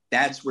point.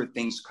 That's where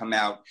things come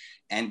out.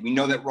 And we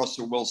know that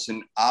Russell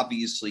Wilson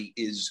obviously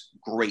is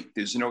great.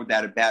 There's no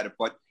doubt about it.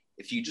 But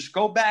if you just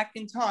go back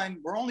in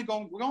time, we're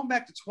going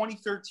back to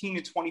 2013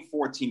 and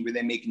 2014, where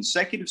they made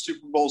consecutive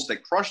Super Bowls. They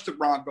crushed the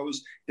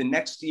Broncos. The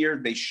next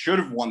year, they should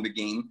have won the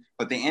game,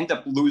 but they end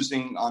up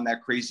losing on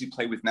that crazy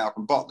play with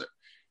Malcolm Butler.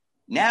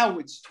 Now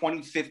it's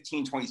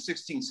 2015,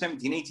 2016,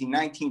 17, 18,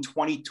 19,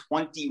 20,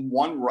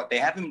 21. They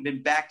haven't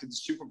been back to the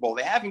Super Bowl.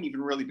 They haven't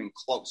even really been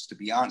close, to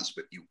be honest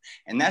with you.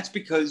 And that's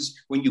because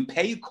when you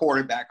pay a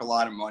quarterback a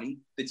lot of money,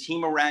 the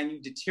team around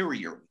you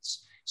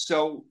deteriorates.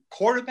 So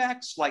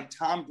quarterbacks like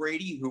Tom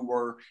Brady, who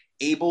were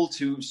able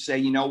to say,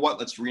 you know what,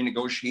 let's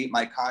renegotiate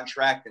my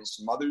contract, and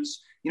some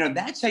others,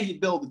 that's how you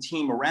build a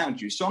team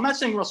around you. So I'm not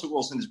saying Russell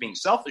Wilson is being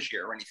selfish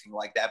here or anything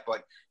like that,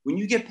 but when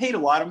you get paid a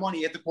lot of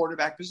money at the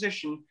quarterback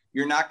position,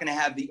 you're not going to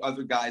have the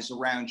other guys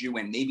around you.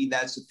 And maybe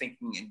that's the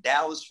thinking in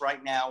Dallas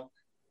right now.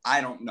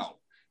 I don't know.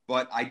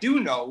 But I do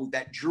know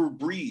that Drew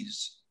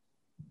Brees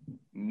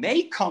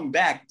may come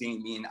back,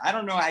 Damian. I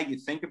don't know how you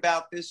think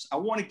about this. I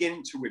want to get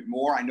into it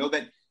more. I know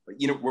that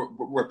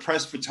we're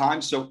pressed for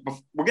time, so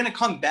we're going to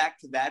come back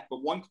to that.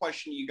 But one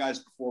question to you guys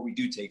before we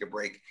do take a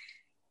break.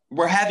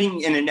 We're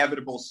having an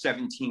inevitable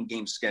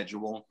 17-game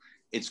schedule.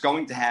 It's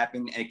going to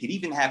happen, and it could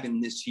even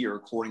happen this year,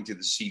 according to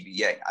the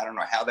CBA. I don't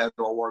know how that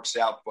all works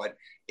out, but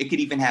it could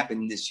even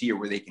happen this year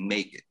where they can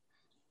make it.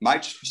 My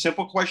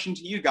simple question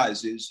to you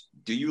guys is,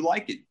 do you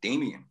like it,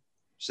 Damian?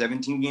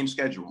 17-game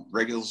schedule,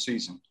 regular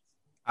season.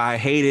 I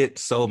hate it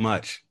so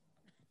much.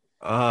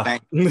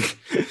 Like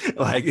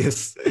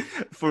it's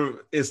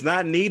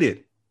not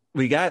needed.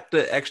 We got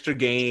the extra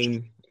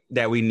game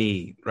that we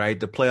need, right?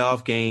 The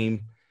playoff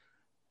game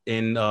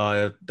in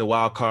the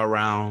wild card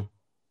round.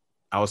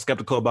 I was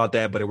skeptical about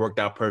that, but it worked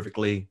out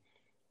perfectly.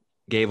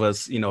 Gave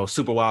us,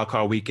 super wild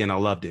card weekend. I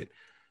loved it.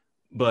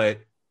 But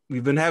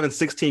we've been having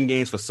 16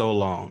 games for so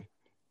long.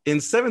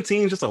 And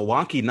 17 is just a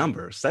wonky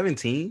number.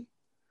 17?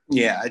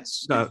 Yeah,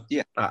 it's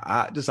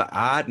just an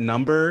odd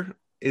number.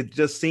 It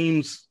just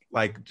seems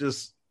like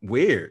just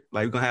weird.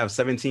 Like, we're gonna have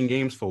 17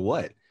 games for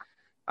what?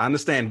 I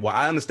understand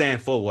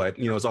for what,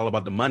 it's all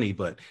about the money,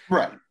 but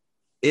right.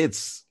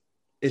 It's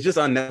just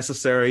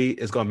unnecessary.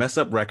 It's gonna mess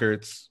up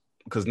records,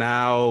 because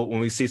now when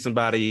we see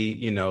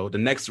somebody, the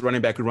next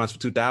running back who runs for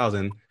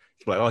 2,000,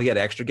 it's like, oh, he had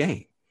an extra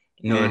game.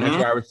 The next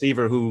wide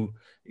receiver who,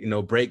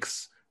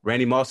 breaks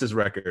Randy Moss's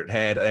record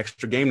had an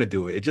extra game to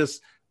do it. It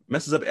just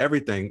messes up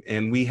everything.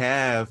 And we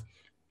have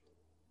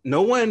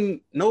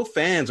no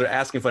fans are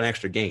asking for an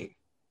extra game.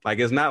 Like,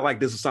 it's not like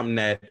this is something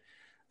that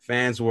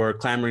fans were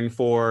clamoring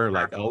for.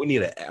 Like, oh, we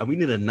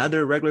need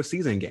another regular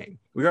season game.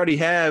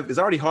 It's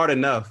already hard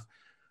enough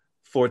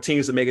for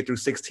teams to make it through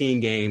 16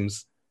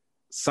 games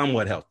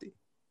somewhat healthy.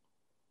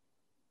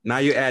 Now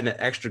you're adding an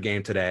extra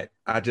game to that.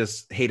 I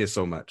just hate it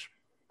so much.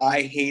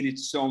 I hate it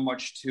so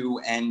much too.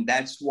 And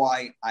that's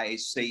why I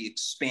say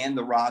expand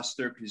the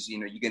roster, because,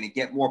 you're going to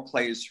get more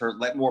players hurt,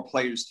 let more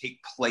players take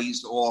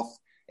plays off.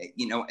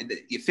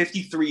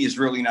 53 is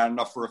really not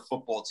enough for a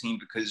football team,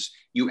 because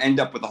you end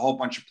up with a whole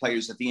bunch of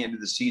players at the end of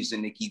the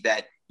season, Nikki,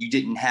 that you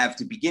didn't have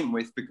to begin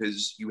with,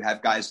 because you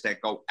have guys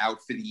that go out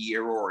for the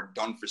year or are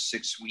done for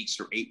 6 weeks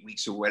or 8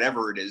 weeks or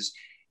whatever it is.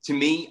 To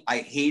me, I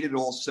hate it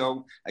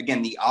also.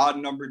 Again, the odd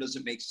number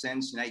doesn't make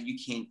sense. Now you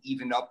can't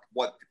even up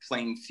what the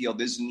playing field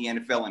is in the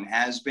NFL and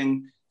has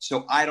been.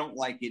 So I don't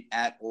like it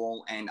at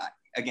all. And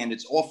Again,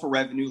 it's all for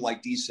revenue.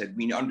 Like Dee said,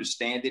 we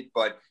understand it,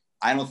 but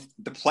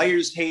the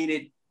players hate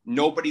it.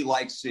 Nobody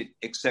likes it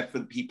except for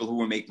the people who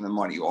are making the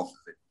money off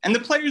of it. And the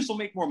players will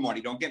make more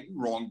money, don't get me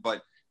wrong,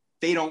 but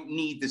they don't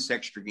need this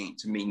extra game.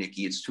 To me,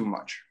 Nikki, it's too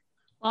much.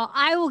 Well,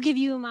 I will give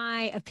you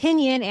my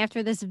opinion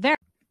after this very...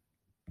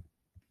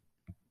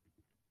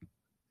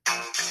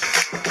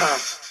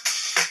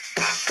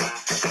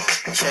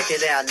 Check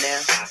it out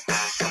now.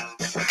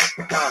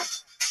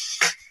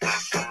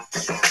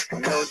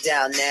 No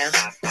doubt now.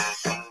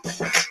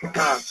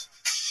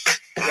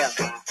 Yeah.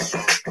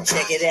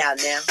 Check it out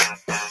now.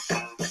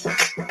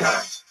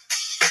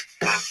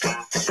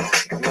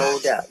 No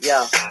doubt,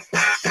 yeah.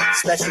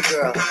 Special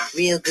girl,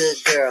 real good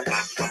girl.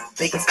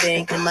 Biggest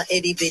thing in my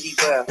itty bitty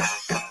world.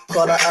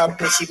 Call her up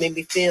and she made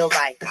me feel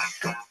right.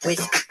 Wish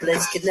the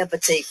bliss could never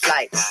take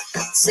flight.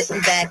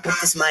 Sitting back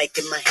with this mic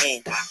in my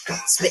hand.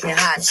 Spitting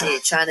hot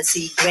shit, trying to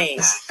see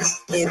grand.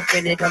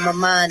 Imprinted on my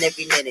mind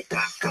every minute.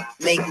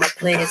 Make my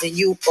plans and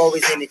you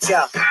always in it,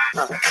 y'all.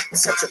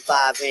 It's such a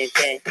vibrant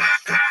thing.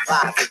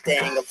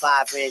 A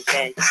vibrant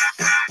thing.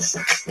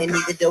 And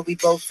even though we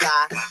both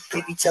fly,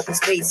 give each other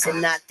space and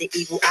not the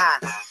evil eye.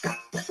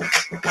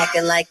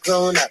 Acting like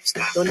grown-ups.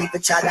 Don't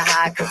even try to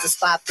hide cause the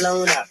spot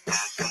blown up.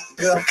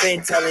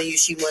 Girlfriend telling you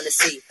she wanna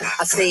see.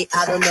 I say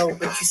I don't know,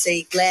 but you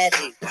say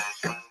gladly.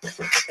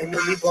 And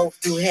when we both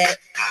do head,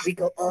 we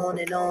go on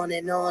and on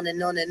and on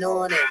and on and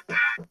on and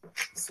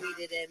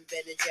sweeter than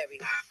Ben and Jerry.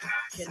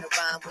 Can I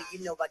rhyme? Well,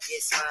 you know I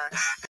guess mine.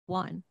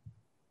 One.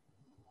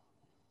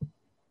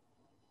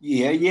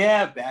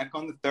 Yeah. Back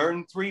on the 3rd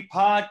and 3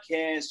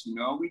 podcast. You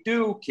know we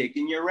do.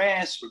 Kicking your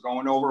ass. We're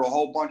going over a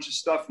whole bunch of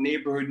stuff.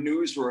 Neighborhood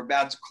news. We're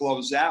about to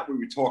close out. We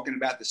were talking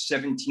about the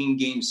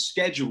 17-game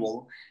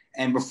schedule.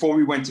 And before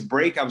we went to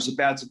break, I was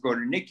about to go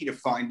to Nikki to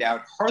find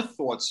out her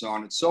thoughts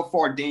on it. So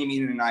far,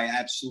 Damien and I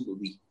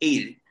absolutely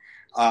hate it.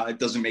 It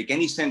doesn't make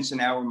any sense in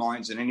our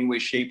minds in any way,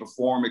 shape, or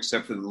form,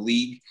 except for the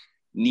league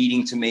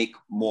needing to make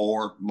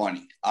more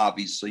money.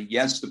 Obviously,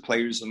 yes, the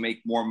players will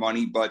make more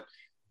money, but,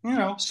 you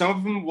know, some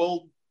of them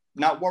will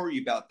not worry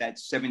about that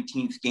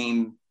 17th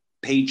game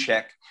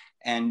paycheck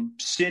and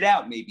sit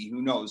out maybe,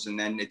 who knows? And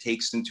then it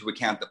takes into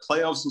account the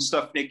playoffs and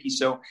stuff, Nikki.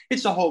 So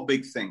it's a whole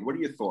big thing. What are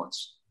your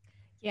thoughts?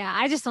 Yeah,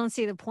 I just don't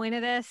see the point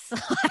of this.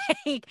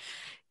 Like,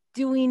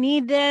 do we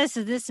need this?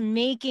 Is this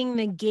making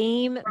the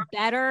game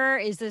better?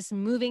 Is this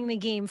moving the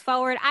game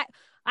forward?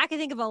 I can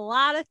think of a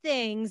lot of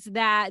things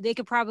that they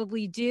could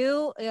probably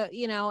do,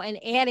 and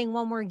adding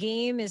one more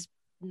game is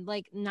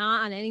like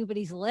not on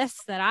anybody's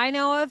list that I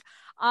know of.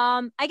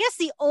 I guess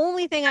the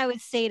only thing I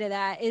would say to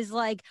that is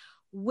like,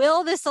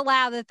 will this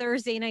allow the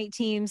Thursday night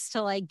teams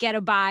to like get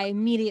a bye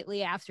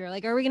immediately after?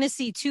 Like, are we going to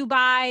see 2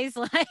 byes?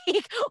 Like,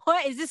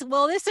 what is this?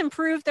 Will this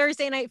improve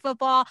Thursday night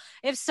football?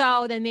 If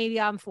so, then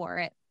maybe I'm for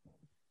it.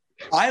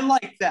 I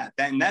like that.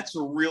 And that's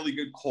a really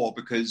good call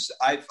because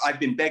I've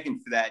been begging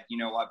for that. You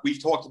know,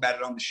 we've talked about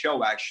it on the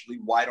show, actually.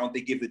 Why don't they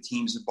give the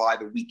teams a bye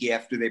the week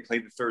after they play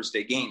the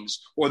Thursday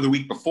games, or the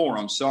week before,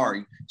 I'm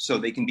sorry, so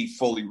they can be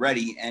fully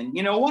ready? And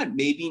you know what?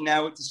 Maybe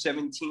now at the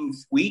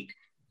 17th week,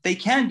 they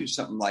can do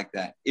something like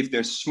that. If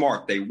they're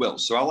smart, they will.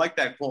 So I like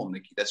that call,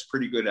 Nikki. That's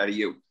pretty good out of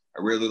you.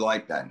 I really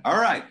like that. All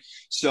right.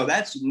 So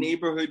that's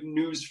neighborhood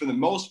news for the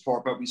most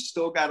part, but we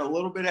still got a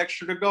little bit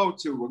extra to go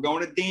to. We're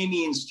going to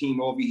Damien's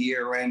team over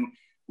here. And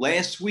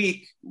last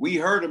week we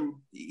heard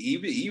him.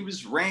 He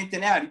was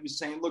ranting out. He was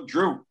saying, look,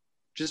 Drew,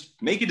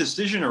 just make a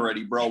decision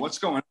already, bro. What's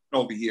going on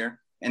over here?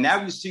 And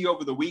now we see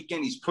over the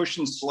weekend, he's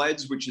pushing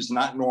sleds, which is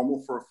not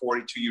normal for a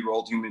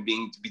 42-year-old human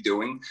being to be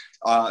doing,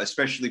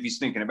 especially if he's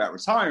thinking about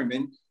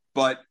retirement.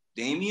 But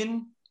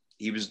Damien,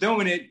 he was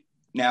doing it.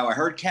 Now, I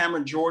heard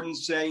Cameron Jordan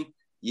say,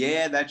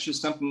 yeah, that's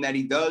just something that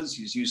he does.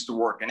 He's used to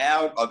working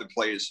out. Other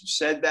players have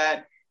said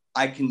that.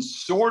 I can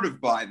sort of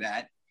buy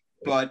that.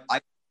 But I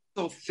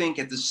also think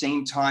at the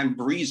same time,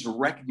 Breeze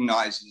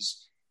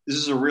recognizes this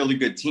is a really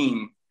good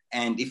team.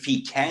 And if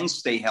he can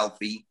stay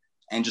healthy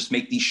and just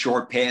make these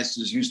short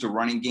passes, use the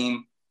running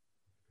game,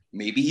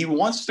 maybe he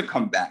wants to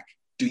come back.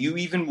 Do you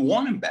even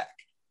want him back?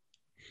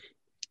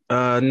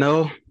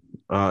 No.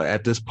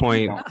 At this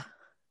point,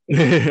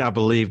 I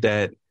believe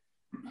that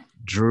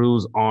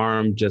Drew's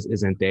arm just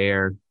isn't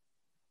there,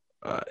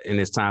 and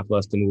it's time for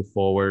us to move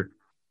forward.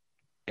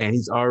 And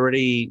he's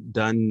already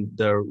done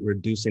the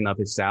reducing of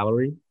his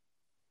salary.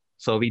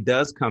 So if he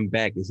does come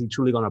back, is he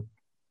truly going to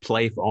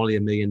play for only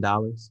 $1 million?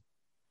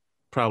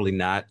 Probably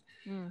not.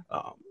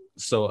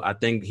 So I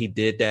think he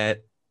did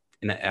that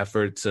in an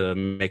effort to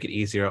make it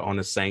easier on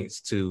the Saints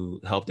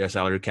to help their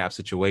salary cap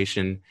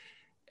situation.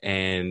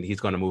 And he's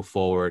going to move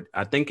forward.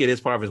 I think it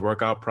is part of his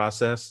workout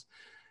process.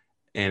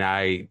 And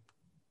I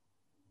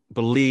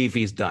believe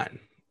he's done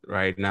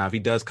right now. If he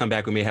does come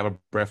back, we may have a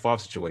Brett Favre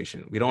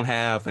situation. We don't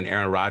have an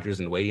Aaron Rodgers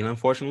in waiting,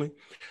 unfortunately,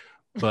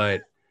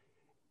 but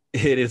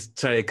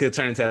it could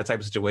turn into that type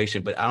of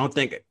situation. But I don't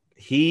think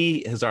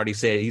he has already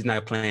said he's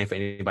not playing for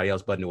anybody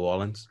else but New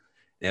Orleans.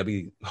 It'll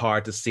be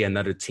hard to see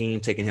another team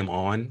taking him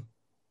on.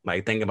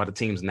 Like, thinking about the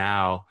teams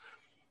now,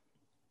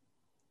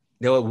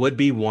 there would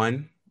be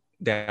one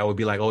that would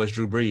be like, oh, it's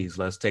Drew Brees,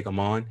 let's take him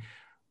on.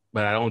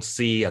 but I don't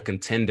see a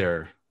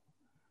contender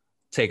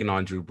taking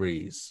on Drew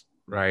Brees,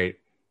 right?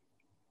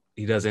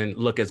 He doesn't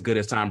look as good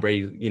as Tom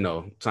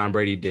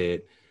Brady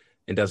did,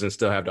 and doesn't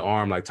still have the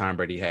arm like Tom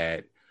Brady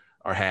had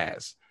or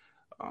has.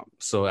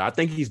 So I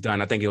think he's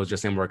done. I think it was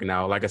just him working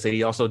out. Like I said,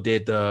 he also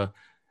did the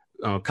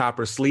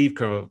copper sleeve,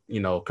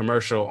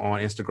 commercial on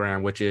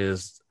Instagram, which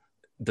is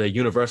the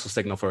universal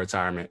signal for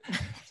retirement.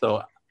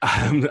 So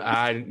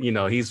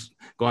he's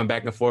going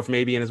back and forth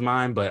maybe in his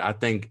mind, but I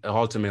think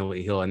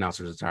ultimately he'll announce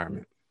his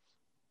retirement.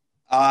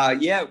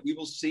 Yeah, we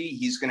will see.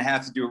 He's going to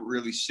have to do it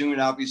really soon.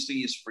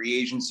 Obviously, his free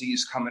agency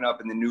is coming up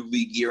in the new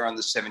league year on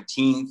the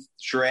 17th.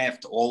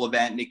 Draft, all of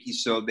that, Nikki.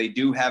 So they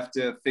do have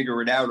to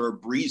figure it out, or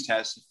Brees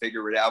has to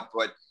figure it out.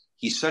 But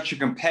he's such a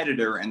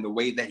competitor, and the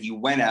way that he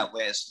went out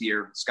last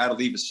year, it's got to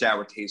leave a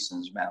sour taste in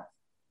his mouth.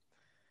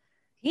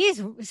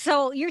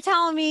 So you're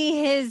telling me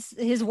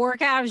his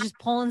workout is just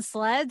pulling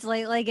sleds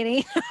like it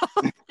ain't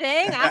no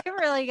thing? I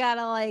really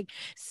gotta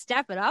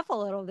step it up a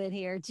little bit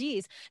here.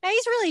 Jeez. Now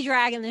he's really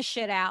dragging this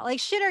shit out. Like,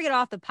 shit or get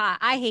off the pot.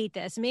 I hate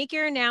this. Make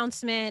your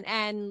announcement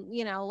and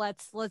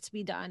let's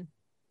be done.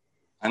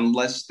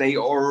 Unless they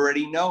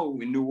already know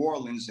in New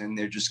Orleans and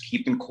they're just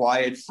keeping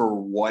quiet for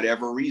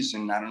whatever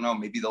reason. I don't know.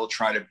 Maybe they'll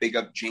try to big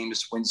up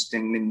Jameis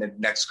Winston in the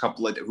next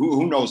couple of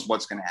who knows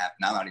what's going to happen.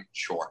 I'm not even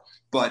sure.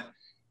 But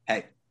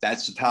hey,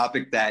 that's a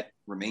topic that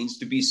remains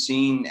to be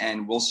seen,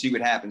 and we'll see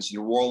what happens.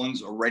 New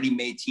Orleans already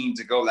made team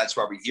to go. That's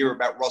why we hear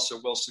about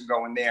Russell Wilson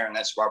going there, and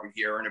that's why we're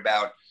hearing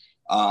about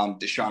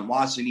Deshaun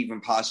Watson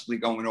even possibly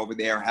going over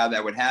there. How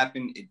that would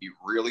happen, it'd be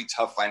really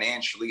tough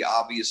financially,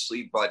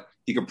 obviously, but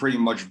he could pretty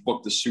much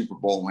book the Super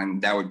Bowl,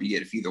 and that would be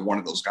it if either one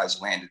of those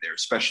guys landed there,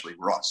 especially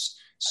Russ.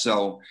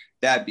 So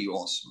that'd be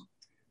awesome.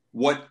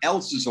 What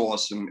else is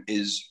awesome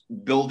is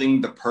building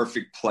the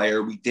perfect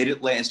player. We did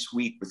it last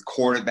week with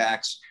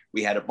quarterbacks.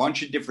 We had a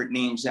bunch of different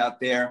names out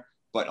there,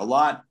 but a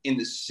lot in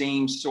the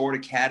same sort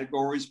of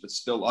categories, but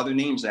still other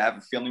names. I have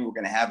a feeling we're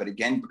going to have it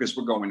again because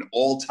we're going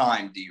all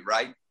time, D,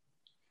 right?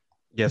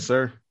 Yes,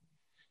 sir.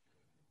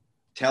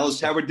 Tell us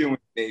how we're doing,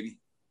 baby.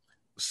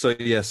 So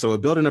we're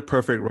building a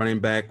perfect running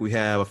back. We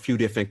have a few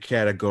different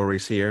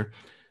categories here.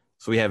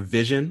 So we have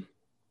vision,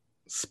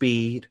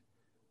 speed,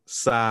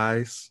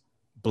 size,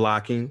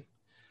 blocking,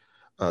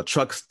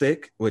 truck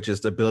stick, which is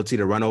the ability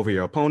to run over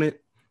your opponent,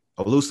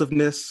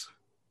 elusiveness,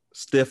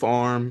 stiff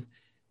arm,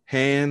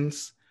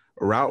 hands,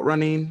 route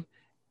running,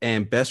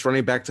 and best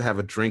running back to have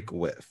a drink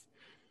with.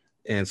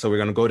 And so we're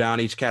going to go down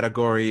each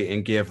category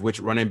and give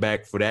which running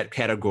back for that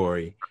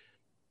category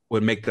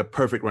would make the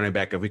perfect running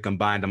back if we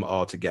combine them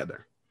all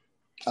together.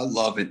 I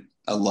love it.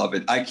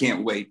 I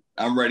can't wait.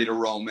 I'm ready to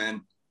roll,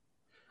 man.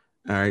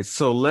 All right.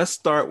 So let's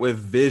start with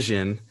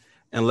vision,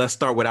 and let's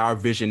start with our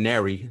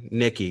visionary,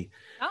 Nikki.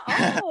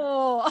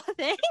 Oh,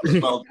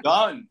 thanks. Well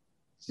done.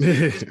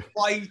 This is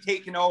why you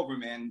taking over,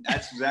 man.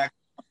 That's exactly.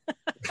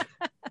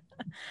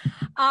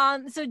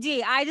 So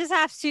D, I just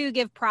have to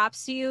give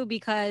props to you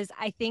because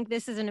I think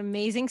this is an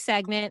amazing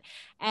segment,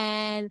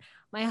 and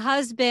my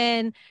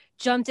husband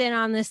jumped in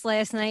on this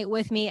last night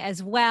with me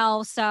as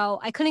well. So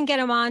I couldn't get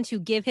him on to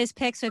give his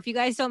pick. So if you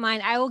guys don't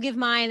mind, I will give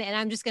mine, and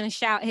I'm just going to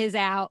shout his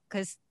out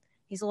because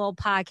he's a little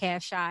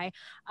podcast shy.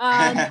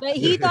 But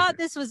he thought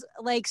this was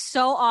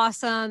so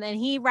awesome, and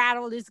he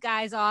rattled his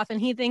guys off, and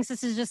he thinks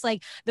this is just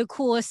the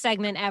coolest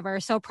segment ever.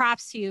 So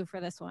props to you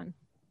for this one.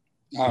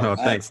 Oh,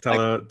 thanks.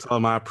 Tell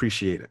him I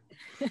appreciate it.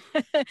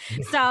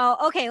 So,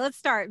 okay, let's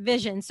start.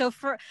 Vision. So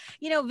for,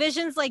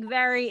 vision's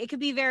it could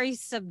be very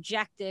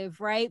subjective,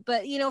 right?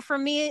 But, for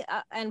me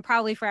and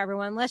probably for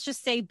everyone, let's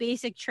just say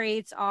basic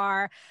traits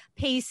are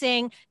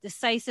pacing,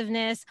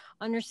 decisiveness,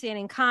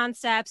 understanding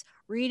concepts,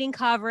 reading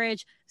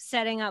coverage,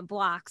 setting up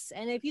blocks.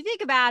 And if you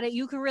think about it,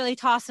 you can really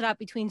toss it up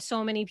between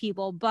so many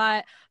people.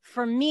 But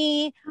for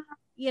me,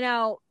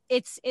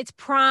 it's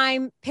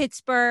prime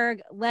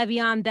Pittsburgh,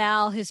 Le'Veon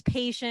Bell. His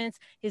patience,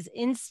 his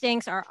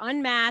instincts are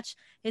unmatched.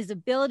 His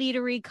ability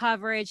to read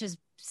coverage, his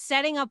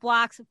setting up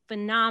blocks,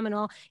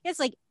 phenomenal.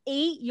 It's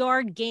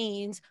 8-yard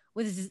gains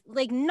with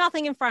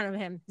nothing in front of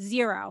him,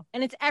 0.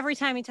 And it's every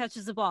time he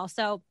touches the ball.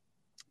 So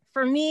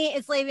for me,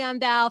 it's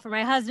Le'Veon Bell. For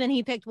my husband,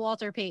 he picked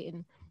Walter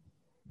Payton.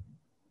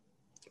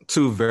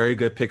 Two very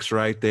good picks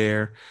right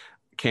there.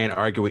 Can't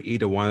argue with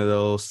either one of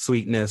those.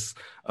 Sweetness,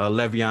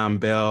 Le'Veon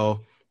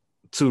Bell.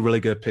 Two really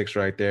good picks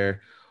right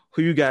there.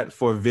 Who you got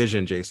for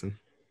vision, Jason?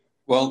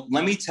 Well,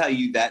 let me tell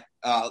you that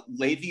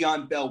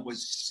Le'Veon Bell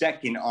was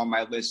second on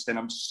my list, and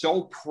I'm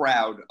so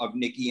proud of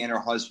Nikki and her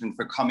husband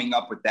for coming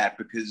up with that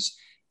because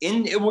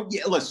it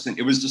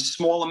was a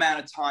small amount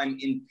of time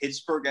in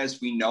Pittsburgh,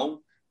 as we know,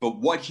 but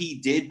what he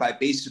did by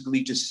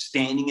basically just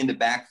standing in the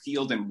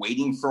backfield and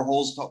waiting for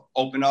holes to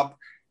open up,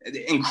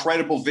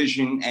 incredible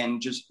vision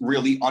and just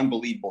really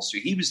unbelievable. So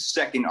he was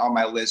second on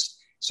my list.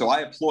 So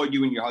I applaud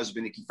you and your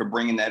husband, Nikki, for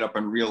bringing that up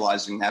and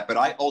realizing that. But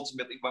I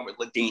ultimately went with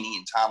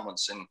LaDainian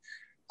Tomlinson.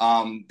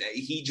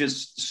 He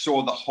just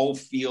saw the whole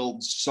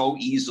field so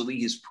easily.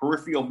 His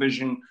peripheral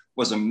vision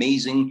was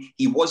amazing.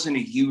 He wasn't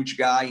a huge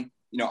guy,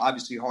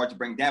 obviously hard to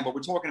bring down, but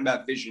we're talking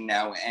about vision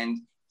now. And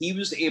he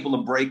was able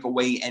to break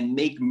away and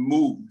make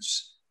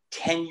moves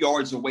 10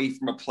 yards away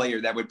from a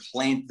player that would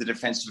plant the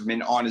defensive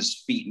man on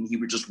his feet, and he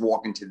would just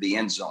walk into the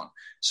end zone.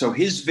 So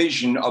his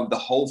vision of the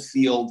whole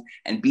field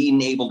and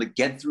being able to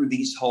get through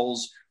these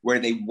holes where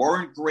they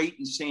weren't great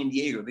in San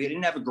Diego, they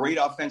didn't have a great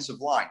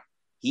offensive line.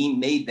 He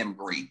made them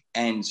great.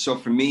 And so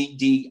for me,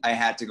 D, I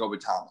had to go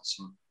with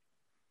Tomlinson.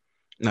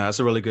 No, that's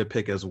a really good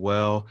pick as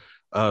well.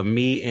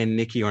 Me and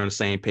Nikki are on the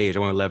same page. I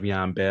went with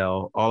Le'Veon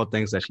Bell, all the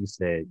things that she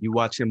said. You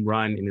watch him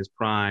run in his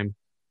prime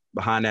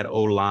behind that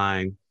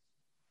O-line,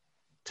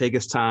 take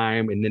his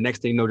time, and the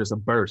next thing you know, just a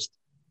burst.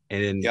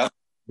 And then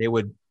they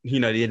would,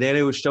 then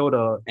they would show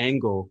the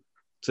angle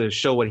to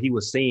show what he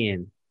was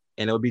seeing,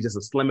 and it would be just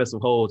the slimmest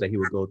of holes that he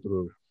would go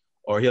through.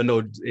 Or he'll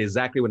know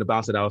exactly when to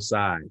bounce it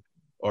outside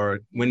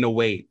or when to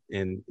wait.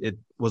 And it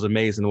was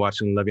amazing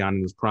watching Le'Veon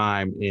in his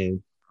prime.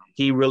 And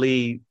he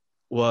really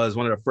was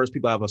one of the first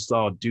people I ever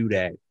saw do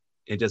that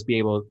and just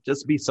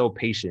be so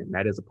patient.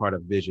 That is a part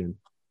of vision.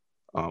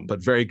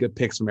 But very good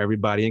picks from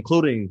everybody,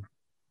 including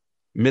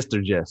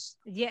Mr. Jess.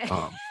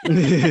 Yeah.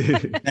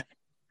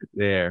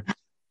 There.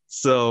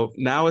 So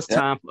now it's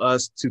time for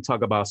us to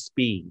talk about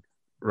speed,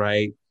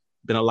 right?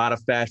 Been a lot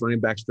of fast running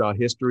backs throughout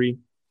history.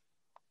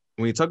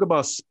 When you talk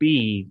about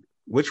speed,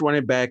 which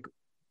running back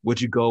would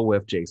you go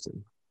with,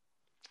 Jason?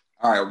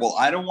 All right. Well,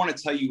 I don't want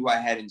to tell you who I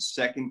had in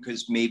second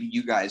because maybe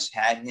you guys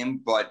had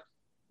him, but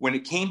when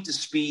it came to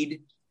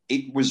speed,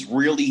 it was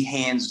really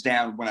hands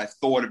down when I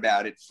thought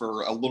about it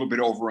for a little bit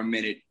over a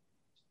minute,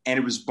 and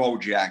it was Bo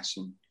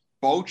Jackson.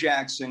 Bo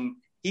Jackson,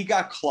 he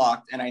got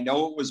clocked, and I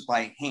know it was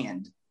by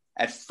hand,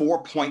 at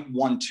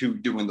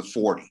 4.12 doing the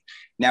 40.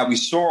 Now, we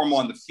saw him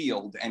on the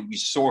field, and we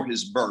saw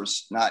his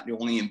burst, not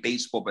only in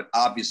baseball, but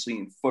obviously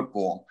in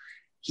football.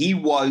 He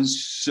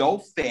was so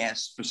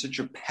fast for such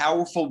a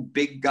powerful,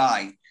 big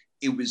guy.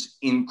 It was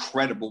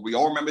incredible. We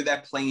all remember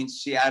that play in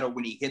Seattle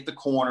when he hit the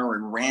corner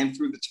and ran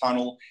through the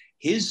tunnel.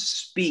 His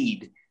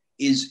speed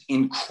is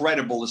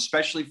incredible,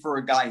 especially for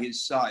a guy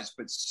his size,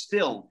 but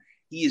still,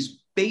 he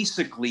is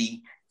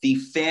basically the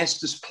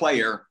fastest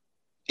player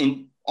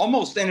in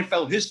almost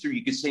NFL history.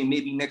 You could say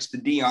maybe next to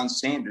Deion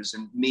Sanders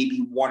and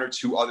maybe one or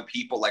two other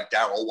people like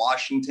Darrell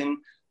Washington,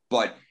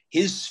 but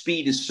his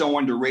speed is so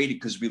underrated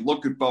because we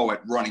look at Bo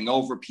at running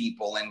over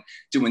people and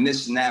doing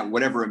this and that,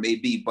 whatever it may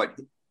be, but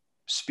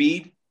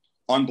speed,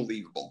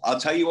 unbelievable. I'll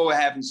tell you what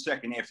I have in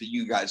second after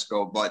you guys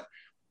go, but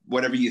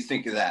whatever you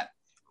think of that.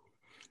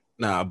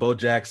 Nah, Bo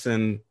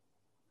Jackson,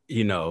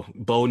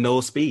 Bo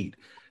knows speed,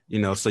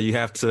 so you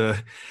have to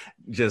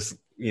just,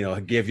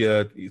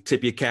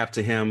 tip your cap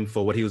to him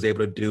for what he was able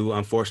to do.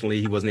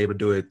 Unfortunately, he wasn't able to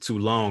do it too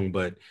long,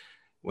 but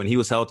when he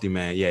was healthy,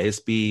 man, his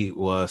speed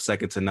was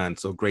second to none.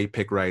 So great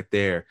pick right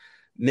there.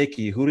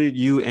 Nikki, who did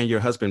you and your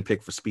husband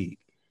pick for speed?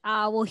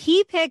 Well,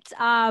 he picked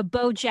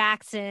Bo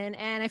Jackson,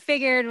 and I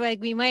figured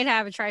we might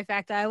have a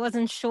trifecta. I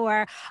wasn't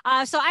sure.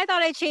 So I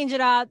thought I'd change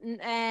it up,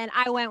 and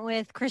I went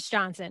with Chris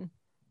Johnson.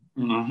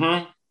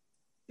 Mm-hmm.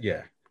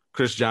 Yeah,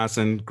 Chris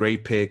Johnson,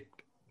 great pick.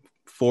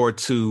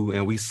 4.2,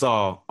 and we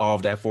saw all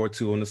of that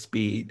 4.2 on the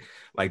speed.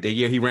 Like the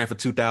year he ran for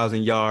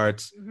 2,000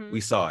 yards, we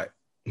saw it.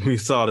 We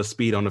saw the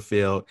speed on the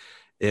field.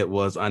 It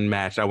was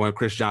unmatched. I went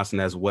Chris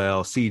Johnson as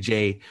well.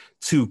 CJ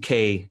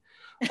 2K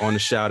on the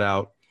shout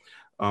out.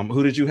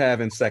 Who did you have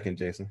in second,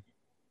 Jason?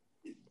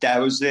 That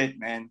was it,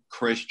 man.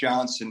 Chris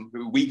Johnson.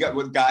 We got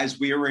with guys,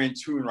 we are in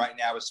tune right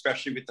now,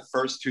 especially with the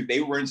first two.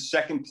 They were in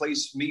second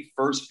place for me,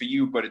 first for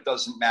you, but it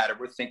doesn't matter.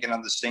 We're thinking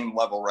on the same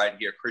level right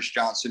here. Chris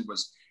Johnson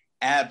was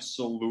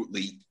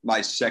absolutely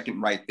my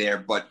second right there,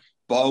 but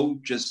Bo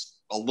just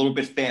a little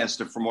bit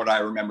faster from what I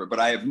remember, but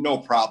I have no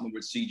problem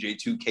with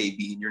CJ2K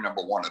being your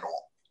number one at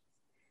all.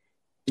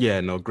 Yeah,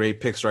 no,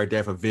 great picks right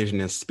there for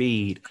vision and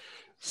speed.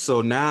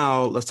 So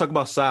now let's talk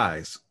about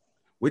size.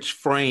 Which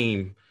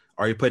frame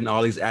are you putting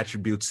all these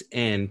attributes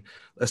in?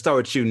 Let's start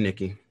with you,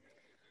 Nikki.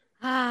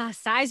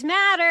 Size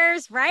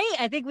matters, right?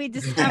 I think we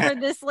discovered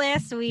this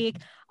last week.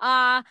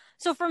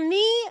 So for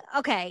me,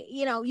 okay,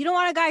 you don't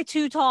want a guy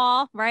too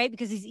tall, right?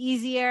 Because he's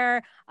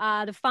easier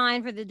to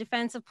find for the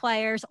defensive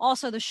players.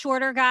 Also, the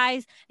shorter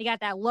guys, they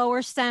got that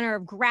lower center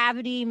of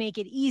gravity, make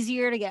it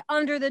easier to get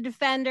under the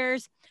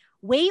defenders.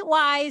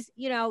 Weight-wise,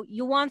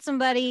 you want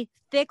somebody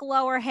thick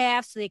lower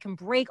half so they can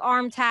break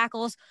arm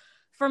tackles.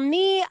 For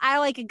me, I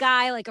like a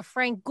guy like a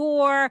Frank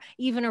Gore,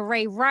 even a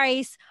Ray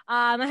Rice.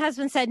 My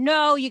husband said,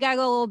 no, you got to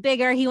go a little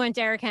bigger. He went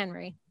Derrick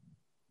Henry.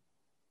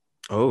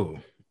 Oh,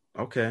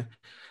 okay.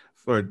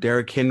 For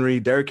Derrick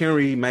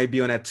Henry might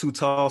be on that too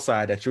tall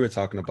side that you were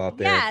talking about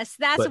there. Yes,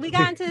 we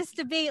got into this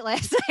debate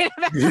last night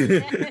about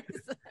this.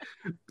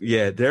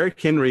 Yeah, Derrick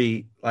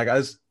Henry, I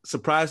was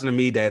surprising to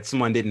me that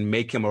someone didn't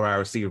make him a wide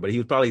receiver, but he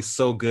was probably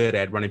so good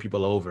at running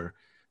people over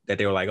that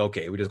they were like,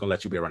 okay, we're just going to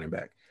let you be a running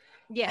back.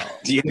 Yeah.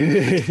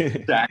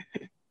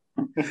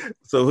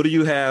 So who do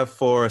you have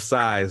for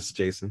size,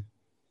 Jason?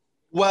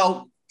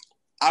 Well,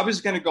 I was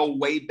going to go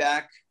way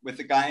back with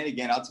the guy. And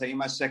again, I'll tell you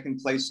my second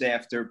place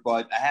after,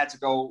 but I had to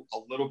go a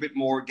little bit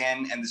more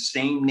again. And the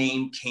same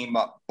name came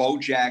up, Bo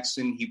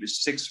Jackson. He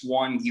was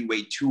 6'1". He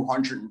weighed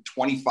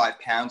 225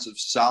 pounds of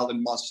solid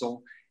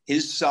muscle.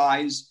 His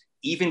size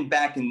even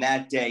back in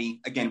that day,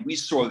 again, we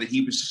saw that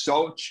he was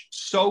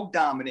so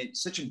dominant,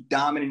 such a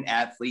dominant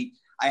athlete.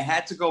 I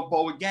had to go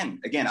Bo again.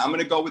 Again, I'm going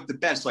to go with the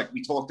best, like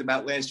we talked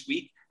about last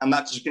week. I'm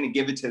not just going to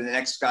give it to the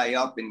next guy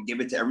up and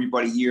give it to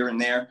everybody here and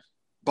there.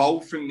 Bo,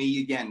 for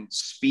me, again,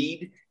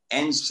 speed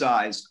and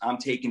size. I'm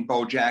taking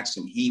Bo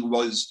Jackson. He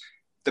was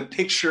the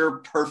picture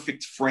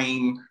perfect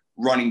frame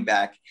running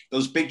back.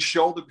 Those big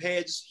shoulder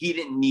pads, he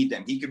didn't need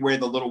them. He could wear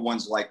the little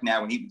ones like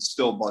now, and he would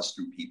still bust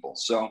through people.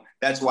 So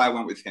that's why I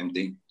went with him,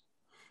 D.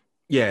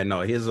 Yeah,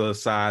 no,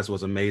 his size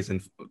was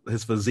amazing.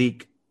 His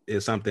physique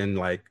is something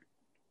like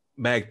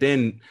back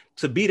then,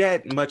 to be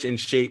that much in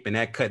shape and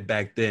that cut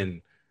back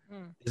then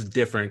is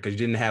different because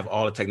you didn't have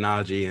all the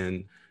technology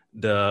and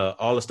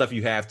all the stuff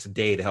you have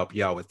today to help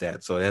you out with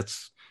that. So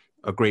that's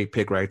a great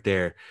pick right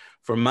there.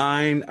 For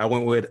mine, I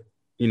went with,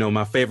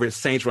 my favorite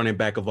Saints running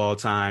back of all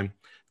time,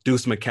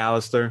 Deuce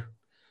McAllister,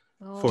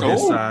 for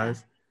his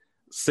size,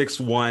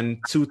 6'1",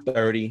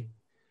 230.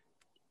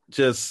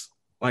 Just,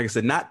 like I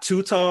said, not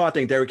too tall. I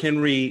think Derrick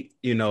Henry,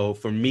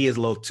 for me is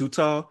a little too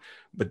tall,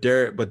 but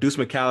Deuce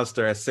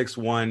McAllister at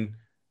 6'1",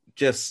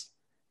 just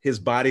his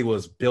body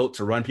was built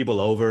to run people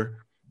over,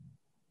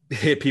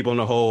 hit people in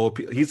the hole.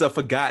 He's a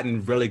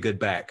forgotten, really good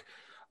back.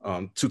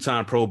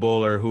 Two-time Pro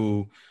Bowler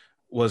who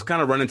was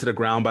kind of running to the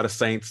ground by the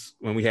Saints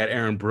when we had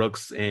Aaron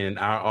Brooks, and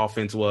our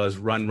offense was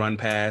run,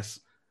 pass,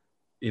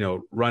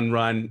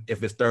 run.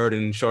 If it's third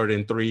and shorter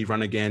than 3,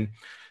 run again.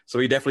 So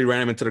he definitely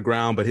ran him into the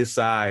ground, but his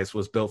size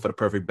was built for the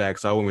perfect back.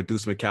 So I went with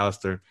Deuce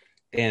McAllister.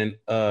 And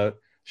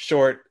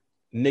short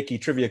Nikki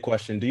trivia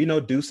question. Do you know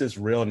Deuce's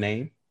real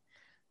name?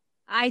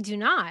 I do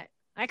not.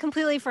 I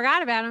completely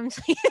forgot about him.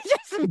 So you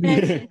just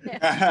mentioned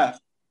it.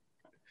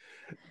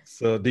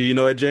 So do you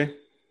know it, Jay?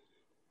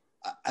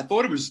 I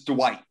thought it was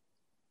Dwight.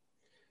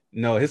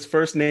 No, his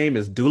first name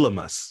is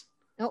Dulemus.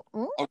 Oh,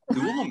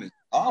 Dulemus.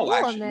 Oh,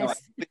 actually, no, I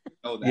didn't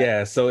know that.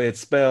 Yeah, so it's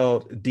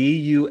spelled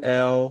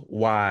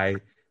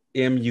Dullymus.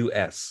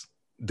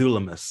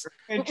 Dulemus.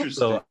 Interesting.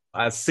 So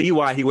I see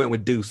why he went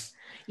with Deuce.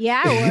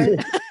 Yeah, I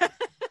would.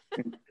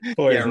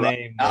 For his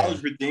name. I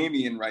was with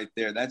Damien right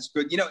there. That's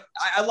good.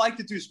 I like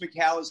the Deuce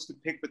McAllister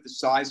pick, but the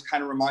size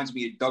kind of reminds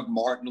me of Doug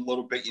Martin a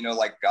little bit,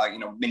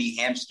 mini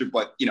hamster,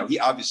 but, he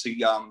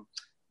obviously,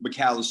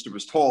 McAllister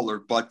was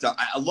taller, but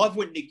I love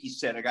what Nikki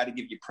said. I got to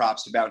give you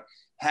props about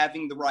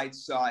having the right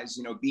size,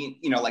 being,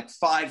 like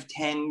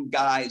 5'10"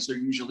 guys are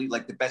usually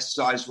like the best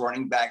size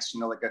running backs,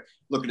 look at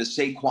a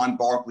Saquon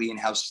Barkley and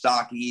how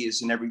stocky he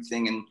is and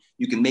everything. And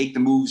you can make the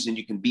moves and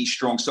you can be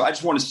strong. So I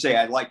just want to say,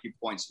 I like your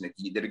points, Nikki.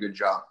 You did a good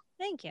job.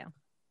 Thank you.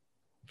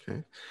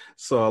 Okay.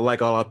 So I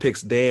like all our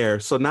picks there.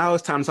 So now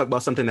it's time to talk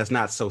about something that's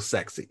not so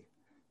sexy.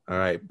 All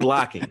right.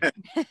 Blocking,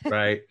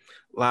 right?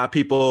 A lot of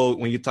people,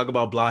 when you talk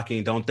about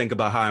blocking, don't think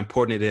about how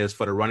important it is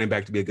for the running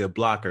back to be a good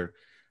blocker,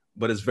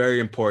 but it's very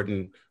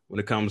important when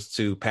it comes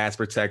to pass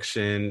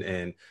protection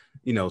and,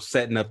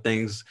 setting up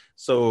things.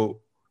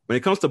 So when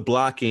it comes to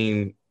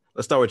blocking,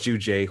 let's start with you,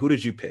 Jay. Who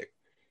did you pick?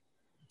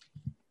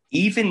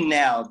 Even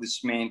now,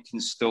 this man can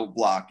still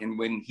block. And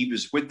when he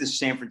was with the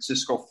San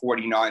Francisco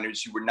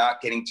 49ers, you were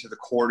not getting to the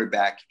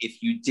quarterback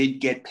if you did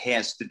get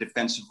past the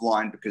defensive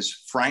line, because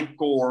Frank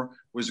Gore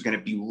was going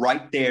to be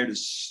right there to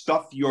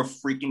stuff your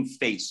freaking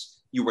face.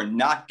 You were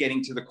not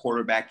getting to the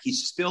quarterback. He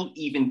still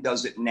even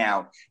does it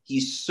now.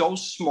 He's so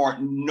smart,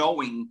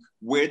 knowing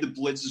where the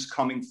blitz is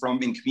coming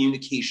from in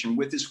communication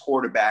with his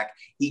quarterback.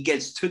 He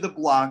gets to the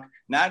block.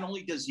 Not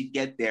only does he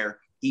get there,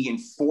 he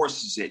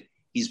enforces it.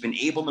 He's been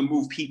able to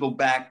move people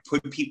back,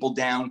 put people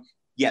down.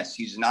 Yes,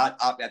 he's not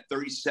up at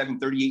 37,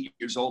 38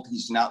 years old.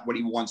 He's not what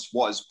he once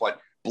was, but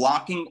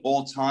blocking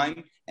all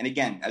time. And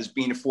again, as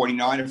being a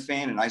 49er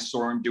fan, and I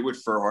saw him do it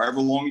for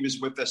however long he was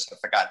with us, I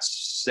forgot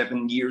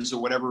 7 years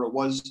or whatever it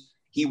was,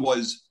 he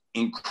was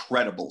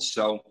incredible.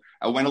 So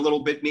I went a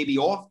little bit maybe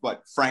off,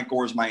 but Frank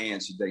Gore is my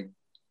answer, Dave.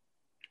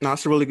 No,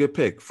 that's a really good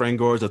pick. Frank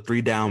Gore is a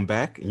 3-down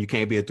back, and you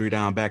can't be a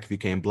 3-down back if you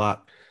can't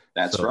block.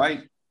 That's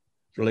right.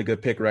 Really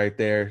good pick right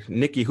there.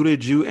 Nikki, who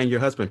did you and your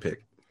husband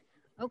pick?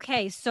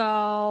 Okay,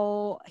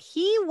 so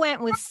he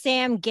went with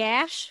Sam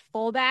Gash,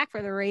 fullback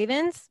for the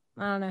Ravens.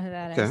 I don't know who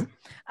that is.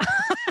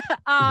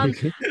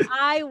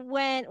 I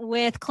went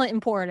with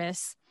Clinton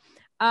Portis.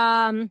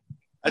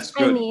 That's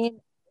good. I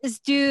mean, this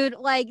dude,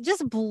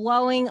 just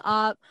blowing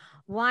up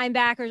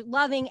linebackers,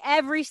 loving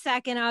every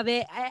second of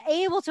it,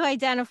 able to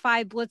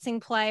identify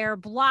blitzing player,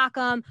 block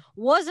them,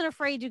 wasn't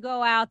afraid to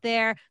go out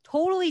there,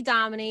 totally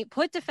dominate,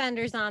 put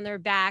defenders on their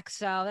back.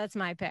 So that's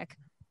my pick.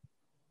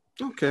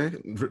 Okay.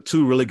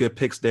 2 really good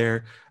picks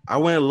there. I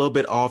went a little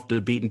bit off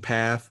the beaten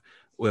path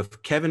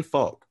with Kevin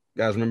Falk.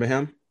 You guys remember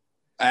him?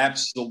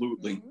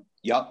 Absolutely.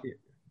 Yep.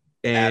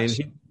 And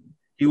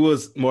he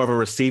was more of a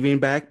receiving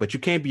back, but you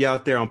can't be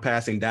out there on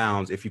passing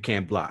downs if you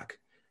can't block.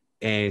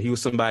 And he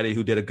was somebody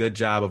who did a good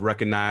job of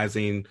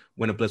recognizing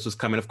when a blitz was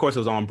coming. Of course, it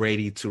was on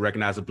Brady to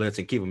recognize the blitz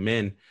and keep him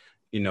in,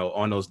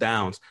 on those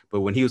downs.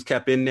 But when he was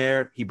kept in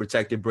there, he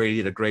protected Brady,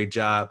 did a great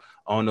job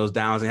on those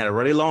downs, and had a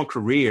really long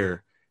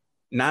career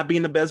not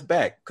being the best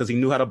back because he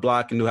knew how to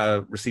block and knew how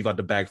to receive out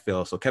the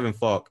backfield. So Kevin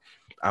Falk,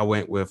 I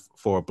went with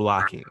for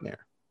blocking there.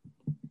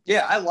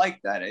 Yeah, I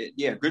like that.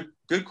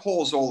 Good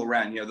calls all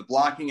around. The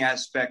blocking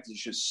aspect is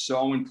just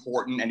so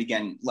important. And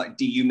again, like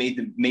D, you made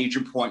the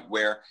major point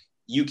where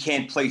you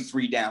can't play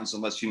 3 downs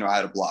unless you know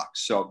how to block.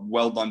 So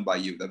well done by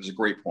you. That was a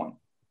great point.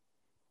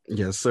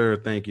 Yes, sir.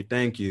 Thank you.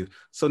 Thank you.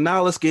 So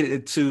now let's get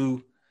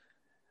into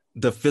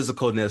the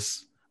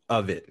physicalness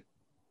of it.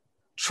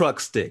 Truck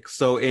stick.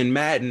 So in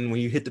Madden,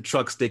 when you hit the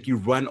truck stick, you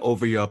run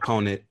over your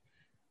opponent.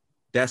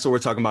 That's what we're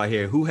talking about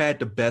here. Who had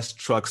the best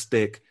truck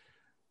stick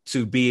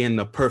to be in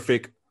the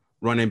perfect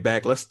running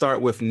back? Let's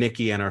start with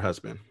Nikki and her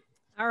husband.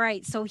 All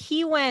right. So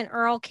he went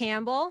Earl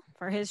Campbell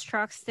for his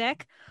truck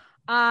stick.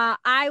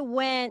 I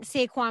went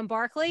Saquon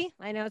Barkley.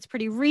 I know it's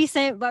pretty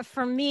recent, but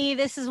for me,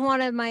 this is one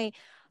of my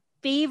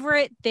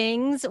favorite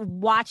things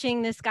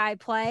watching this guy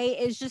play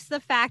is just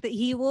the fact that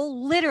he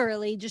will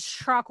literally just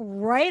truck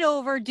right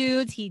over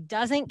dudes. He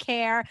doesn't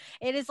care.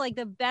 It is like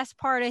the best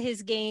part of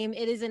his game.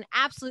 It is an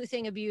absolute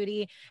thing of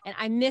beauty, and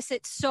I miss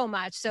it so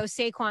much. So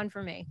Saquon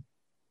for me.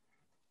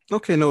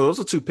 Okay, no, those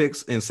are 2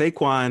 picks. And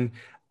Saquon,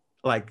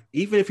 like,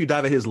 even if you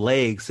dive at his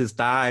legs, his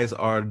thighs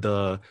are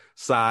the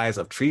size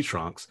of tree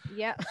trunks.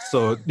 Yeah.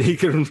 So he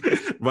can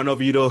run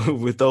over you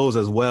with those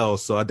as well.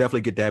 So I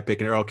definitely get that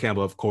pick. And Earl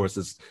Campbell, of course,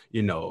 is,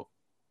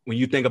 when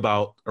you think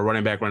about a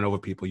running back running over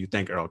people, you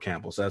think Earl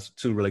Campbell. So that's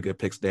 2 really good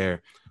picks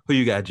there. Who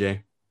you got,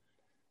 Jay?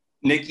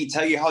 Nikki,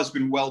 tell your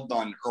husband, well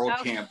done, Earl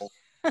Campbell.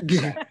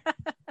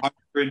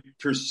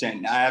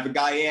 100%. I have a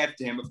guy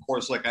after him, of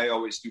course, like I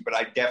always do, but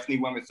I definitely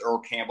went with Earl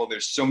Campbell.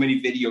 There's so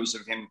many videos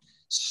of him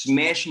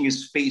smashing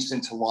his face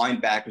into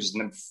linebackers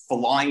and then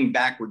flying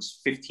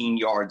backwards 15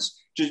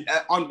 yards. Just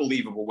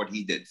unbelievable what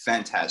he did.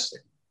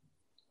 Fantastic.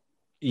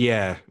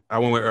 Yeah, I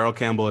went with Earl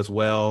Campbell as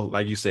well.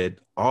 Like you said,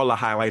 all the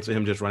highlights of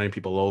him just running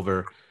people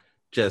over,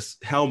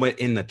 just helmet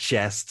in the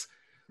chest.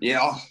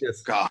 Yeah,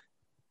 God.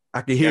 I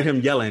could hear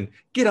him yelling,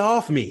 "Get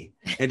off me!"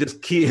 and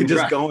just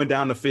going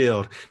down the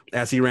field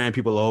as he ran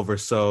people over.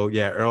 So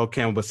yeah, Earl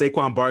Campbell. But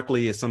Saquon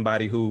Barkley is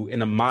somebody who, in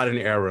the modern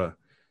era,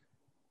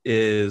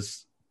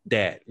 is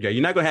that. Yeah,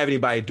 you're not gonna have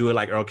anybody do it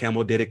like Earl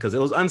Campbell did it because it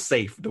was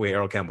unsafe the way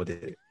Earl Campbell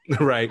did it,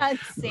 right?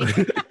 Unsafe.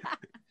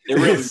 It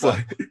really was.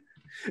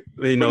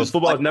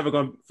 Football's never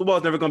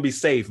gonna be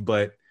safe,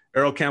 but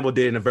Earl Campbell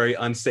did it in a very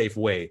unsafe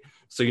way.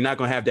 So you're not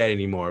gonna have that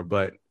anymore.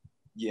 But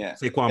yeah,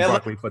 Saquon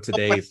Barkley for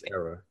today's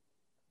era.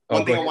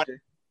 One thing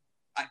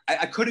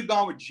I could have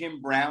gone with Jim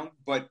Brown,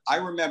 but I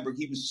remember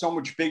he was so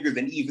much bigger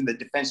than even the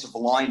defensive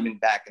lineman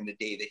back in the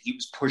day that he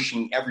was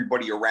pushing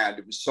everybody around.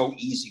 It was so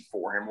easy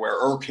for him, where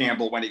Earl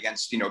Campbell went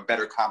against,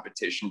 better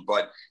competition.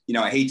 But,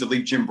 I hate to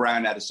leave Jim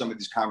Brown out of some of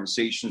these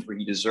conversations where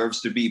he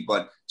deserves to be,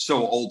 but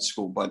so old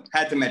school. But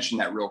had to mention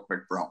that real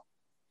quick, bro.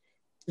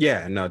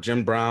 Yeah, no,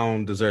 Jim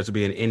Brown deserves to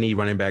be in any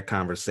running back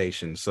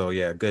conversation. So,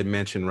 yeah, good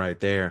mention right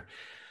there.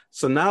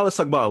 So now let's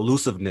talk about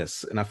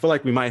elusiveness. And I feel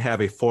like we might have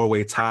a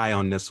 4-way tie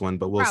on this one,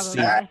 but we'll see.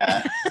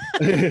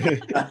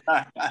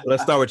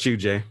 Let's start with you,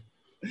 Jay.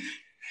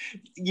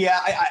 Yeah,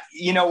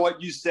 you know what?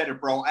 You said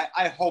it, bro.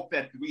 I hope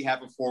that we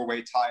have a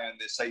 4-way tie on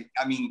this. I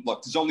mean,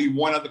 look, there's only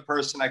one other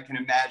person I can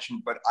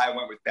imagine, but I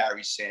went with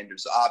Barry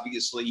Sanders.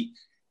 Obviously,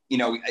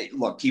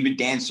 look, he would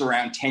dance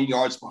around 10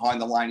 yards behind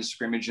the line of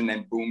scrimmage and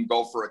then boom,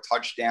 go for a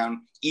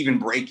touchdown, even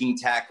breaking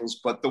tackles.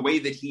 But the way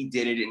that he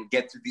did it and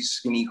get through these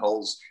skinny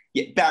holes,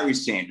 yeah, Barry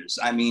Sanders.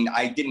 I mean,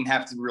 I didn't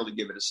have to really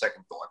give it a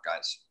second thought,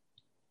 guys.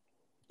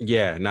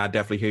 Yeah, no, I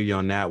definitely hear you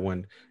on that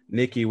one.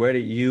 Nikki, where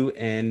did you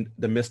and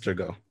the Mister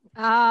go?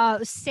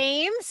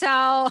 Same.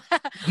 So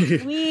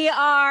we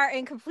are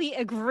in complete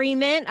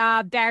agreement.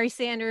 Barry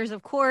Sanders,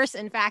 of course.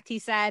 In fact, he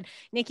said,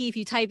 Nikki, if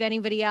you type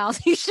anybody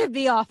else, you should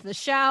be off the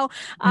show.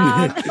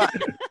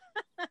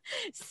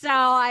 So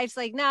I was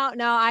like, no,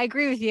 I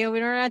agree with you. We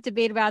don't have to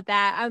debate about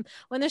that.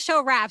 When the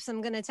show wraps, I'm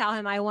going to tell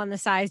him I won the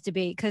size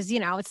debate because,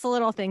 it's the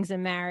little things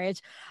in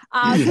marriage.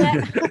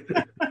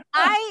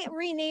 I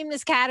renamed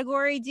this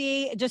category,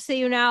 D, just so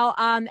you know,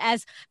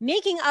 as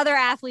making other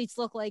athletes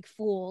look like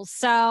fools.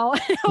 So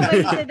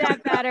nobody did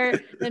that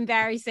better than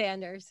Barry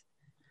Sanders.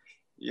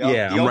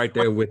 Yeah, I'm right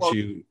there with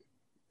you.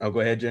 Oh, go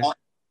ahead, Jay.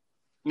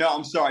 No,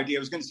 I'm sorry, D. I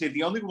was going to say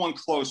the only one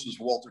close was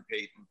Walter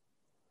Payton.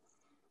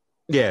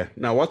 Yeah,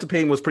 now Walter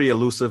Payton was pretty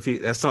elusive.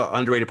 That's an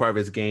underrated part of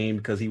his game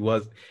because he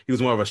was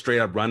more of a straight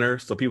up runner.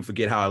 So people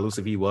forget how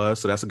elusive he was.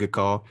 So that's a good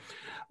call.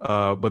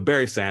 But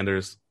Barry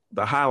Sanders,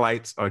 the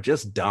highlights are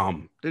just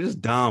dumb. They're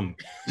just dumb.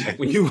 Like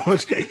when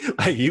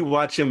you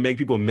watch him make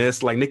people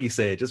miss, like Nikki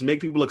said, just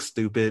make people look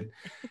stupid.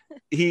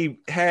 He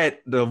had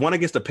the one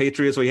against the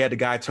Patriots where he had the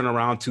guy turn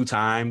around 2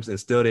 times and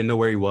still didn't know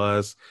where he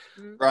was.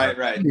 Right.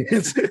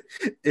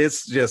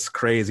 It's just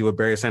crazy what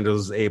Barry Sanders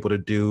was able to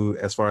do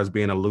as far as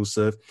being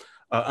elusive.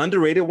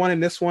 Underrated one in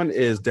this one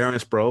is Darren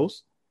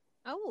Sproles.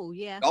 Oh,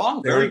 yeah.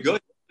 Oh, very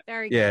good.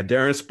 Very good. Yeah,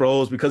 Darren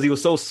Sproles, because he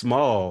was so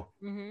small,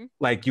 Mm-hmm.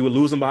 like you would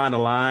lose him behind the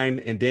line.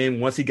 And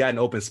then once he got in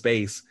open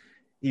space,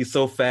 he's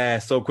so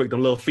fast, so quick.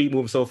 Them little feet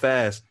move so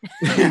fast.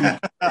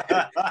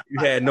 You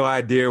had no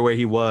idea where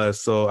he was.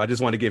 So I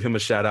just want to give him a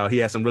shout out. He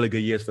had some really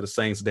good years for the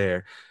Saints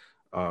there.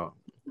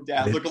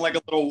 down, looking like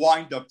a little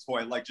wind-up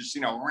toy, like just,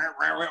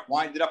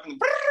 wind it up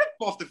and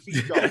off the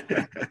feet go.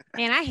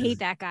 Man, I hate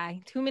that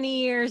guy. Too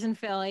many years in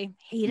Philly.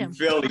 Hate him.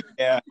 Philly,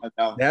 yeah. I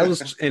know. That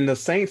was, and the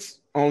Saints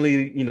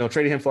only,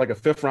 traded him for like a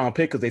 5th-round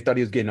pick because they thought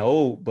he was getting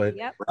old. But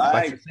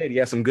like you said, he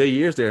had some good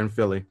years there in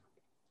Philly.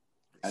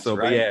 That's right.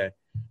 But yeah,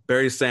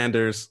 Barry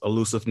Sanders,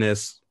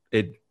 elusiveness,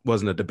 it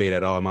wasn't a debate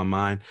at all in my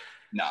mind.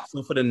 No.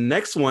 So for the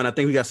next one, I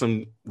think we got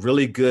some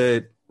really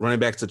good running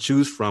backs to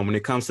choose from when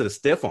it comes to the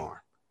stiff arm.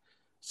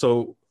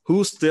 So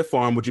whose stiff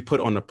arm would you put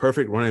on the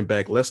perfect running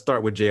back? Let's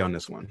start with Jay on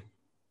this one.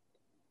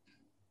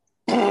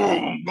 The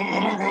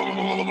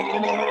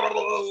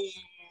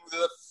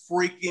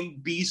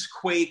freaking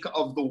beastquake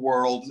of the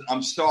world.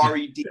 I'm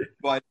sorry, D,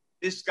 but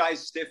this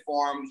guy's stiff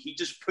arm, he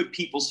just put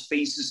people's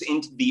faces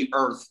into the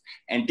earth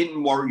and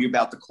didn't worry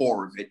about the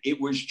core of it.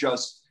 It was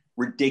just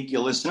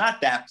ridiculous.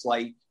 Not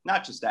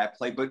just that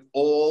play, but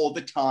all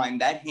the time.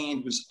 That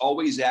hand was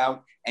always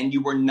out, and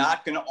you were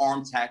not going to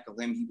arm tackle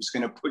him. He was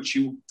going to put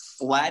you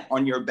flat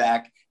on your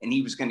back, and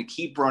he was going to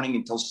keep running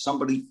until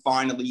somebody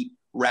finally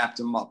wrapped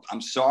him up.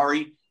 I'm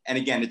sorry. And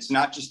again, it's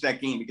not just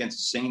that game against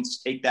the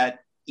Saints. Take that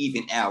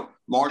even out.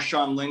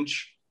 Marshawn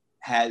Lynch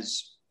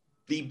has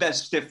the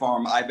best stiff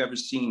arm I've ever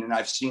seen, and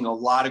I've seen a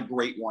lot of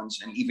great ones,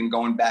 and even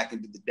going back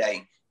into the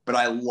day. But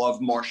I love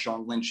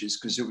Marshawn Lynch's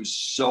because it was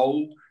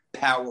so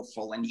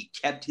powerful, and he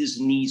kept his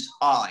knees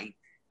high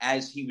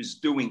as he was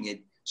doing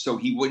it so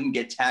he wouldn't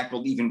get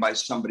tackled even by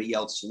somebody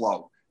else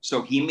low.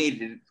 So he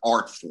made it an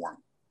art form.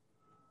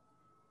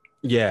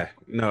 Yeah,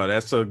 no,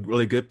 that's a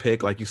really good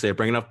pick. Like you said,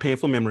 bringing up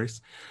painful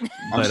memories.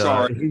 I'm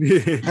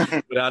sorry.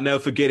 But I'll never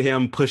forget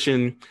him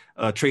pushing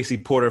Tracy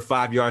Porter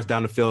 5 yards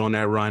down the field on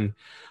that run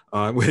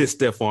with his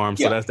stiff arm.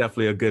 So that's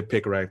definitely a good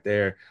pick right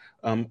there.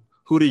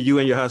 Who do you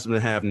and your husband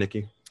have,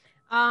 Nikki?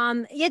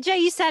 Jay,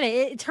 you said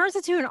it. It turns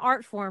into an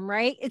art form,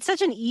 right? It's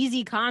such an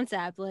easy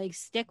concept. Like,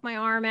 stick my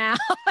arm out.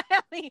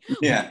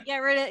 Get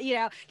rid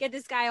of, get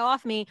this guy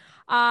off me.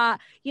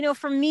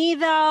 For me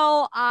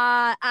though,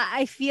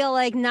 I feel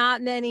like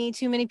not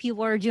too many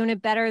people are doing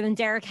it better than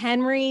Derrick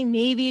Henry.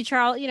 Maybe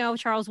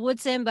Charles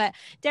Woodson, but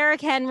Derrick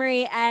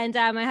Henry and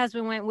my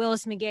husband went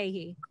Willis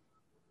McGahee.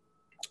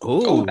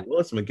 Oh,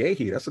 Willis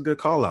McGahee. That's a good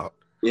call out.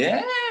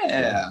 Yeah.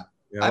 I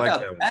like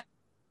that.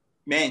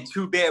 Man,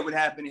 too bad what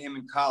happened to him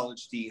in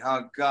college, D.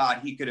 Oh,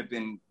 God, he could have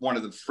been one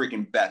of the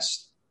freaking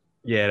best.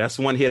 Yeah, that's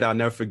one hit I'll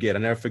never forget.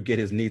 I'll never forget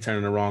his knee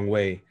turning the wrong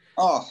way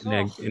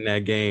in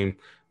that game.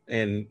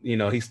 And,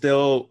 he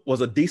still was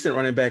a decent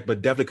running back,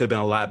 but definitely could have been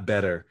a lot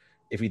better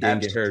if he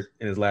didn't get hurt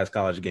in his last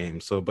college game.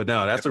 So, but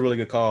no, that's a really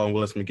good call on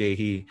Willis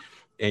McGahee,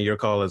 and your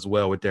call as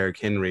well with Derrick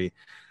Henry.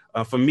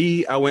 For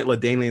me, I went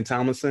LaDainian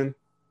Tomlinson.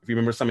 If you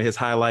remember some of his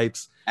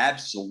highlights.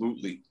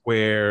 Absolutely.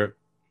 Where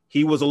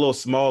he was a little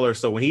smaller,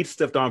 so when he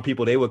stiffed arm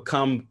people, they would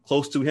come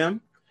close to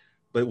him.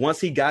 But once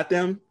he got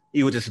them,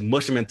 he would just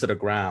mush them into the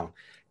ground.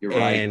 You're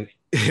right. And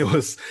it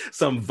was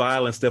some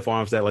violent stiff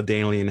arms that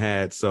LaDainian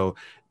had. So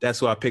that's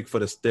who I picked for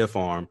the stiff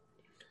arm.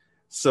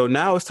 So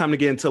now it's time to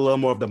get into a little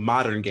more of the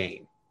modern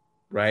game,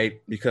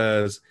 right?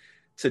 Because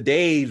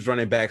today's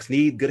running backs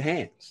need good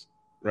hands,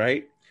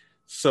 right?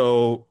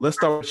 So let's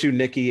start with you,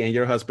 Nikki, and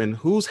your husband.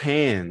 Whose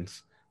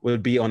hands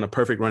would be on the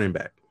perfect running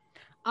back?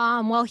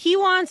 Well, he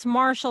wants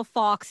Marshall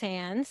Faulk's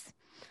hands.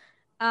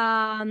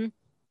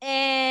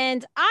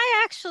 And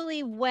I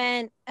actually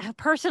went,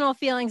 personal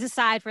feelings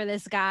aside for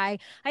this guy,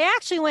 I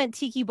actually went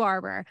Tiki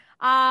Barber.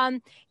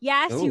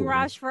 Yes, he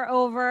rushed for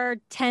over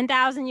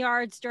 10,000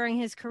 yards during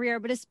his career,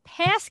 but his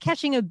pass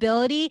catching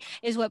ability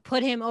is what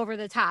put him over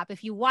the top.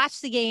 If you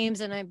watch the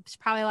games, and there's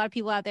probably a lot of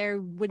people out there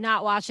who would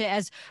not watch it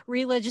as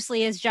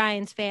religiously as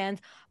Giants fans,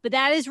 but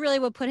that is really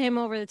what put him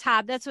over the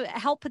top. That's what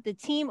helped put the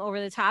team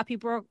over the top. He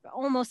broke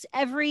almost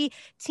every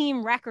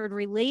team record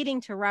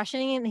relating to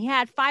rushing, and he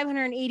had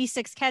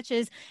 586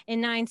 catches in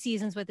 9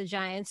 seasons with the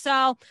Giants. So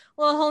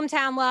a little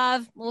hometown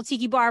love, a little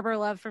Tiki Barber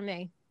love for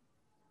me.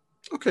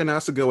 Okay, now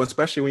that's a good one,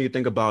 especially when you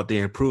think about the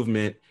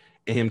improvement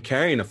in him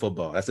carrying the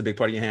football. That's a big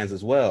part of your hands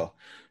as well.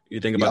 You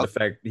think about the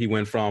fact he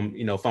went from,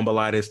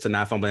 fumbleitis to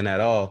not fumbling at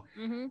all.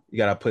 Mm-hmm. You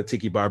got to put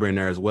Tiki Barber in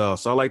there as well.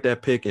 So I like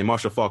that pick. And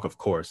Marshall Faulk, of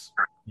course,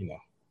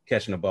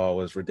 catching the ball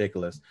was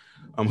ridiculous.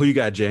 Who you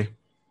got, Jay?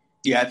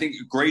 Yeah, I think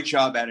great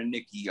job out of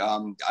Nikki.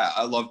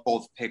 I love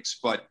both picks,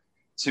 but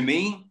to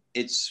me,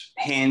 it's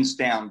hands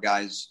down,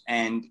 guys.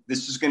 And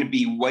this is going to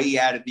be way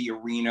out of the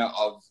arena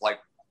of like,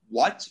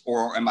 what?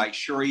 Or am I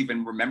sure I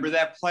even remember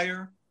that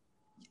player?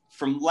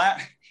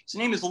 His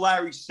name is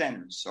Larry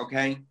Centers,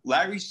 okay?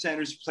 Larry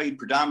Centers played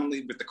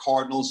predominantly with the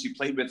Cardinals. He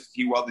played with a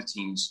few other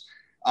teams.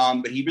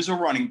 But he was a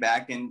running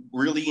back, and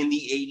really in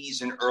the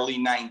 80s and early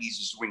 90s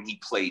is when he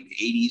played.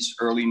 80s,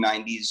 early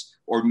 90s,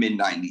 or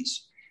mid-90s.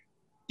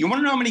 You want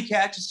to know how many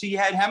catches he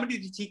had? How many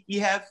did he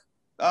have,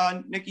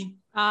 Nikki?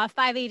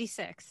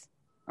 586.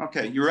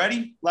 Okay, you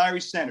ready?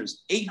 Larry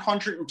Centers,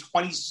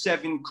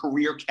 827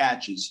 career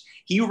catches.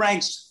 He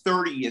ranks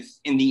 30th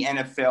in the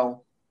NFL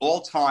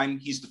all time.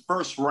 He's the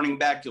first running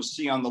back you'll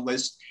see on the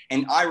list.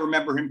 And I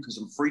remember him because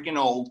I'm freaking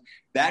old.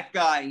 That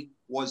guy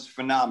was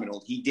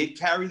phenomenal. He did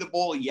carry the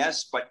ball,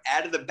 yes, but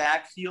out of the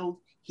backfield,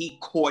 he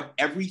caught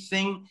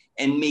everything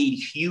and made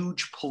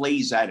huge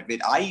plays out of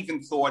it. I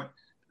even thought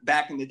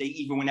back in the day,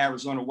 even when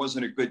Arizona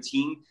wasn't a good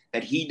team,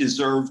 that he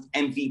deserved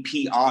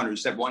MVP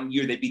honors. That one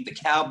year they beat the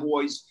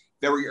Cowboys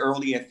very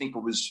early. I think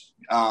it was,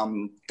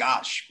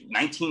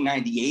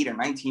 1998 or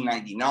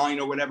 1999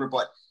 or whatever.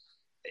 But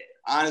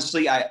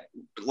honestly,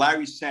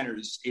 Larry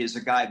Centers is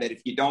a guy that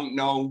if you don't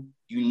know,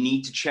 you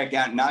need to check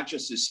out not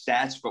just his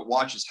stats, but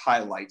watch his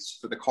highlights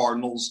for the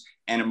Cardinals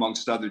and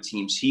amongst other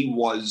teams. He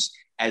was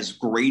as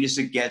great as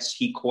it gets.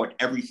 He caught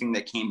everything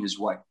that came his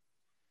way.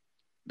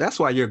 That's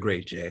why you're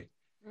great, Jay.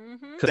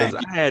 Because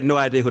I had no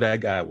idea who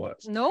that guy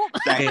was. Nope.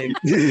 And,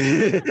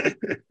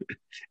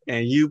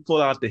 and you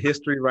pull out the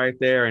history right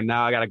there, and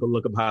now I got to go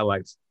look up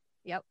highlights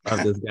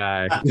of this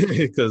guy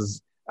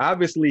because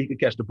obviously he can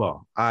catch the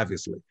ball,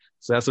 obviously.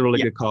 So that's a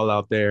really good call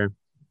out there.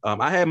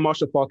 I had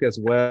Marshall Faulk as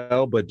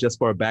well, but just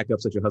for a backup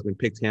since your husband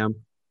picked him,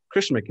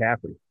 Christian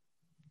McCaffrey.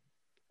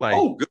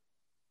 Good.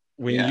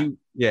 When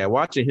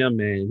watching him,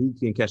 man, he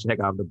can catch the heck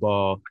out of the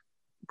ball.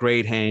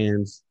 Great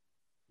hands.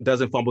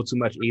 Doesn't fumble too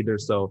much either.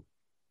 So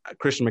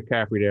Christian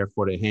McCaffrey there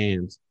for the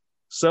hands.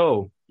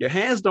 So your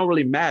hands don't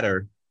really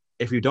matter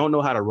if you don't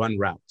know how to run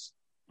routes.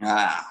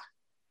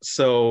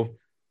 So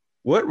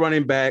what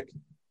running back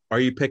are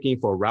you picking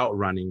for route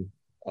running?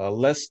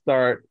 Let's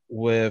start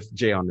with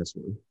Jay on this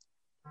one.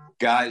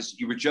 Guys,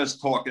 you were just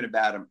talking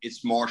about him.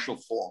 It's Marshall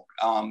Faulk.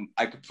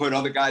 I could put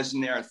other guys in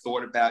there. I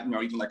thought about,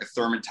 even like a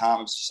Thurman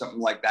Thomas or something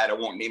like that. I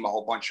won't name a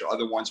whole bunch of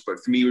other ones, but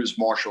for me, it was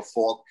Marshall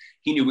Faulk.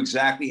 He knew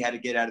exactly how to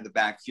get out of the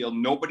backfield.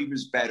 Nobody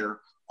was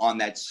better on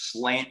that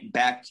slant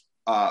back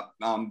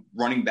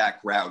running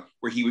back route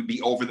where he would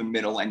be over the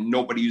middle and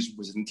nobody was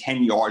within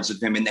 10 yards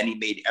of him. And then he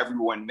made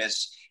everyone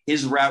miss.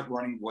 His route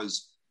running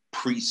was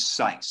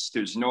precise.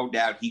 There's no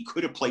doubt he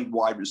could have played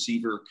wide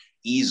receiver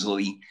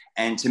easily.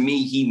 And to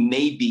me, he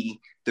may be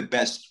the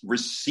best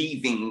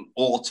receiving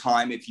all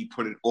time if you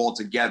put it all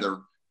together,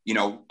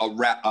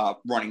 a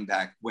running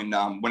back when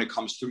it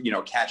comes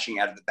to, catching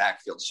out of the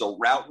backfield. So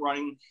route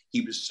running, he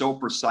was so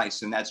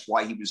precise, and that's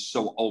why he was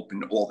so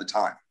open all the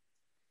time.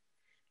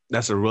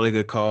 That's a really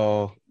good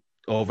call.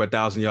 Over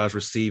 1,000 yards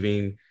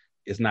receiving.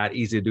 It's not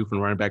easy to do from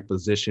the running back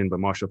position, but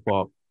Marshall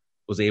Faulk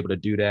was able to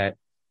do that.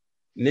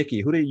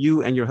 Nikki, who did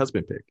you and your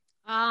husband pick?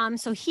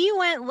 So he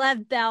went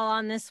Lev Bell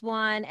on this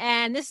one,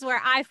 and this is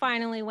where I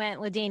finally went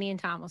LaDainian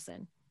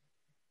Tomlinson.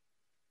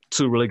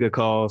 Two really good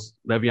calls.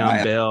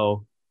 Le'Veon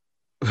Bell.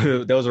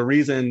 There was a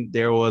reason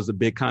there was a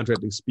big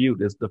contract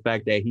dispute. It's the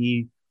fact that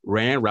he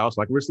ran routes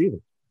like a receiver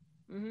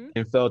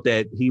and felt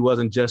that he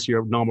wasn't just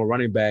your normal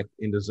running back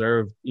and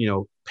deserved,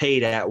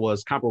 pay that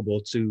was comparable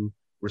to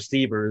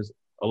receivers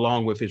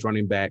along with his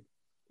running back,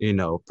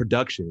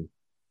 production.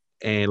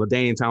 And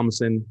LaDainian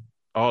Tomlinson,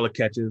 all the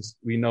catches.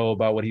 We know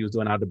about what he was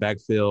doing out of the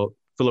backfield.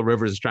 Phillip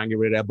Rivers is trying to get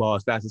rid of that ball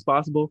as fast as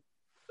possible.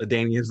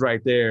 LaDainian is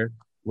right there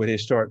with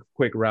his short,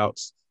 quick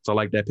routes. So I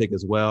like that pick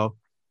as well.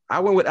 I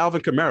went with Alvin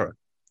Kamara.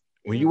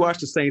 When you watch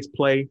the Saints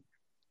play,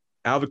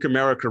 Alvin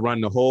Kamara could run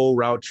the whole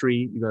route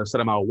tree. You're going to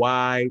set him out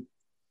wide.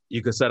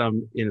 You could set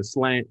him in a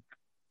slant.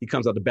 He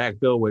comes out the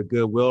backfield with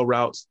good wheel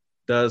routes,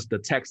 does the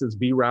Texas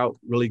V route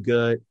really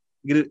good.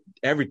 You get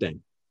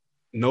everything.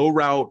 No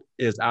route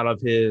is out of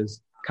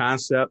his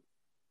concept.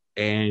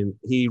 And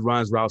he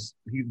runs routes.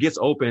 He gets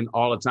open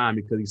all the time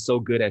because he's so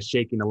good at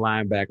shaking the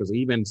linebackers,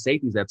 even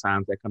safeties at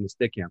times that come to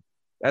stick him.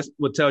 That's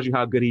what tells you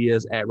how good he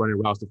is at running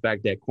routes, the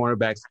fact that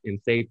cornerbacks and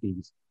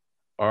safeties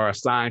are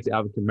assigned to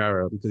Alvin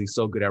Kamara because he's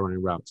so good at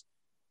running routes.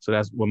 So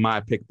that's what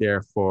my pick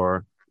there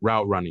for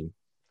route running.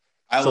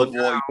 I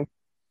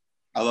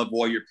love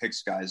all your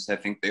picks, guys. I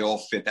think they all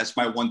fit. That's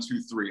my 1,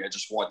 2, 3. I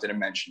just wanted to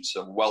mention.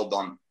 So well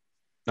done.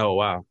 Oh,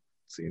 wow.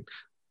 See,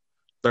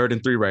 3rd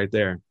and 3 right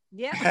there.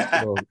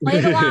 Yeah.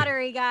 Play the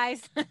lottery,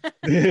 guys.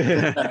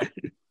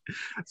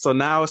 So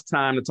now it's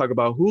time to talk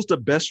about who's the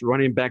best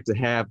running back to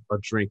have a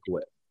drink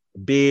with.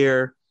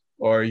 Beer,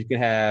 or you can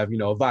have,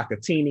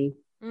 vodka-tini.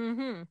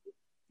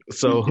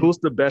 So who's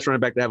the best running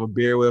back to have a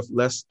beer with?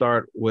 Let's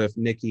start with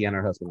Nikki and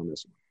her husband on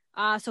this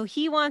one. So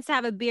he wants to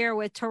have a beer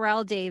with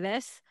Terrell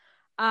Davis.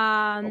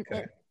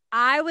 Okay.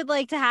 I would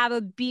like to have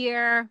a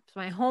beer, it's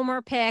my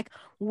homer pick,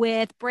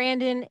 with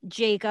Brandon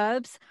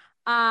Jacobs.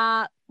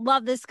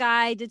 Love this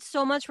guy, did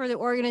so much for the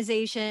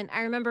organization.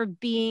 I remember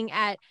being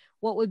at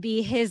what would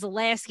be his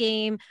last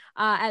game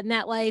at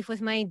MetLife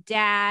with my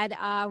dad.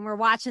 We're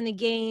watching the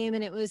game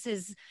and it was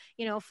his,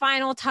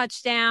 final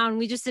touchdown.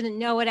 We just didn't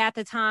know it at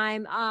the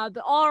time.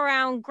 But all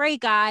around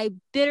great guy,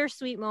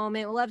 bittersweet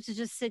moment. We'd love to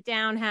just sit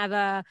down,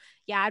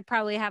 I'd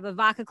probably have a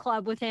vodka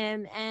club with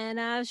him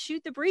and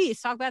shoot the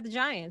breeze, talk about the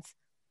Giants.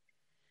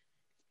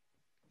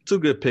 Two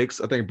good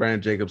picks. I think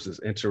Brandon Jacobs is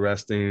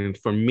interesting.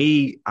 For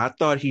me, I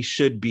thought he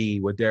should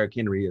be what Derrick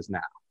Henry is now.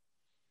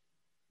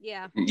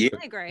 Yeah, I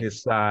agree.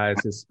 His size,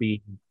 his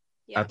speed.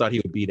 Yeah. I thought he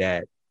would be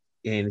that.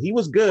 And he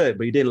was good,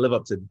 but he didn't live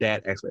up to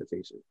that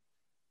expectation.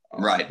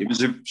 Right. It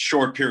was a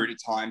short period of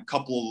time,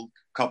 couple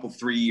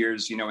 3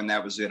 years, and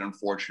that was it,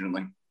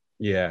 unfortunately.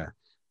 Yeah.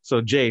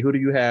 So, Jay, who do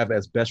you have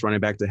as best running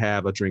back to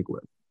have a drink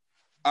with?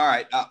 All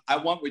right, I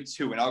went with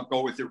two, and I'll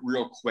go with it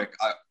real quick.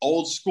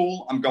 Old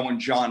school, I'm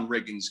going John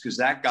Riggins, because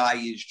that guy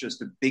is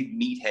just a big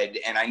meathead,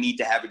 and I need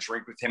to have a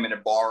drink with him in a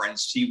bar and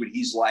see what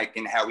he's like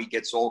and how he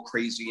gets all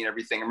crazy and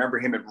everything. I remember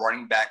him at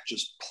running back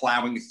just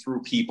plowing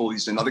through people.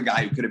 He's another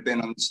guy who could have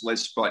been on this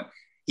list, but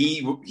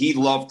he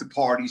loved to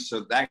party, so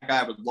that guy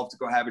I would love to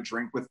go have a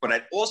drink with. But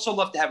I'd also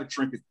love to have a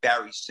drink with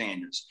Barry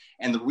Sanders,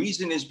 and the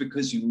reason is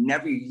because you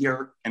never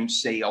hear him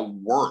say a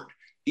word.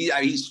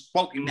 He's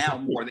spoken now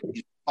more than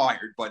he's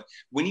tired, but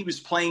when he was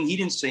playing, he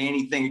didn't say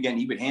anything. Again,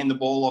 he would hand the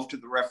ball off to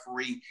the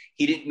referee.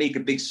 He didn't make a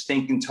big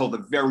stink until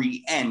the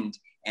very end,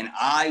 and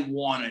I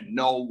want to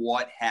know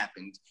what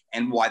happened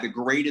and why the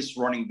greatest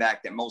running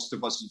back that most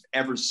of us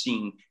have ever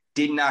seen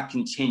did not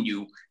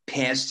continue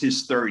past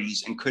his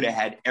 30s and could have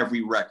had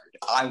every record.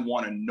 I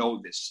want to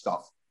know this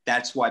stuff.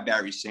 That's why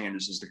Barry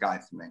Sanders is the guy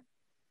for me.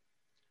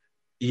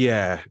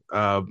 Yeah,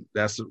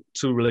 that's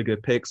two really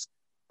good picks.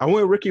 I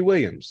went with Ricky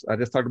Williams. I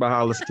just talked about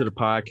how I listened to the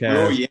podcast.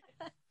 Oh, yeah.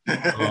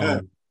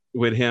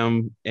 With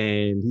him,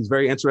 and he's a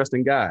very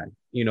interesting guy.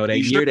 You know, that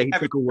year sure that he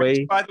took away.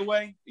 Drinks, by the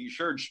way, are you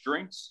sure it's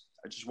drinks?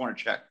 I just want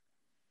to check.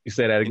 You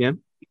say that again?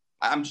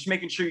 I'm just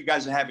making sure you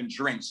guys are having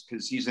drinks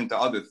because he's into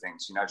other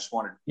things. You know, I just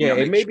wanted. Yeah,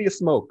 it may be a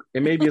smoke.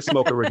 It may be a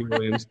smoke of Ricky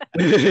Williams,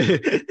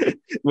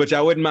 which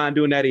I wouldn't mind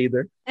doing that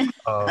either.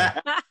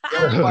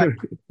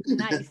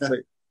 Nice.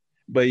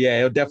 But yeah,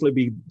 it'll definitely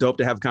be dope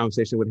to have a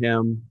conversation with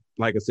him.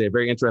 Like I said,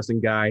 very interesting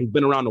guy. He's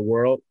been around the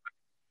world.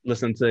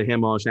 Listened to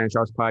him on Shannon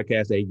Sharp's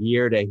podcast a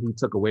year that he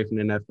took away from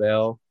the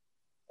NFL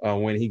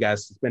when he got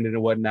suspended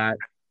and whatnot,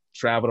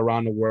 traveled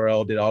around the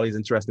world, did all these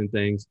interesting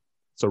things.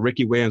 So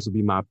Ricky Williams would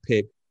be my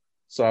pick.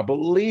 So I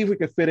believe we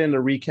could fit in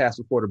the recast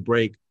before the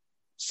break.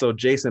 So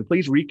Jason,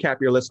 please recap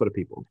your list for the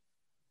people.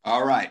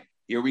 All right,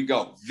 here we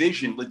go.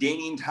 Vision,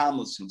 LaDainian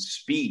Tomlinson.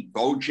 Speed,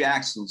 Bo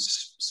Jackson.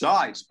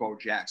 Size, Bo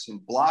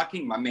Jackson.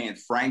 Blocking, my man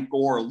Frank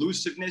Gore.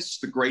 Elusiveness,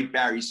 the great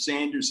Barry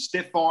Sanders.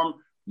 Stiff arm,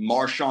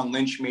 Marshawn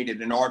Lynch made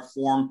it an art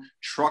form.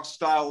 Truck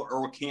style,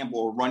 Earl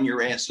Campbell will run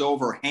your ass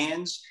over.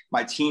 Hands,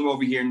 my team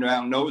over here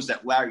now knows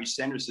that Larry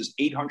Sanders has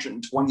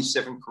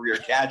 827 career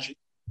catches,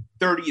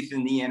 30th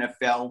in the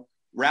NFL.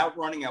 Route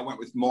running, I went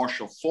with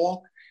Marshall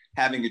Faulk.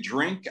 Having a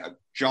drink,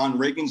 John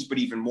Riggins, but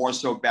even more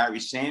so Barry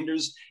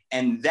Sanders.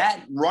 And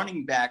that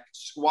running back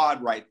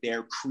squad right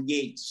there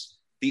creates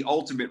the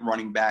ultimate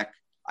running back,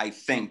 I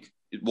think,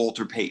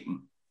 Walter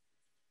Payton.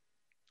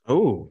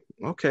 Oh,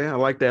 okay. I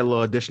like that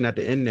little addition at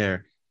the end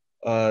there.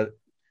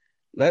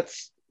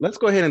 Let's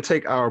go ahead and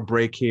take our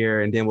break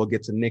here, and then we'll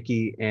get to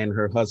Nikki and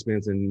her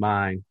husband's and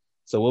mine.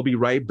 So we'll be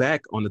right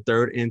back on the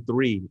 3rd and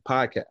 3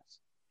 podcast.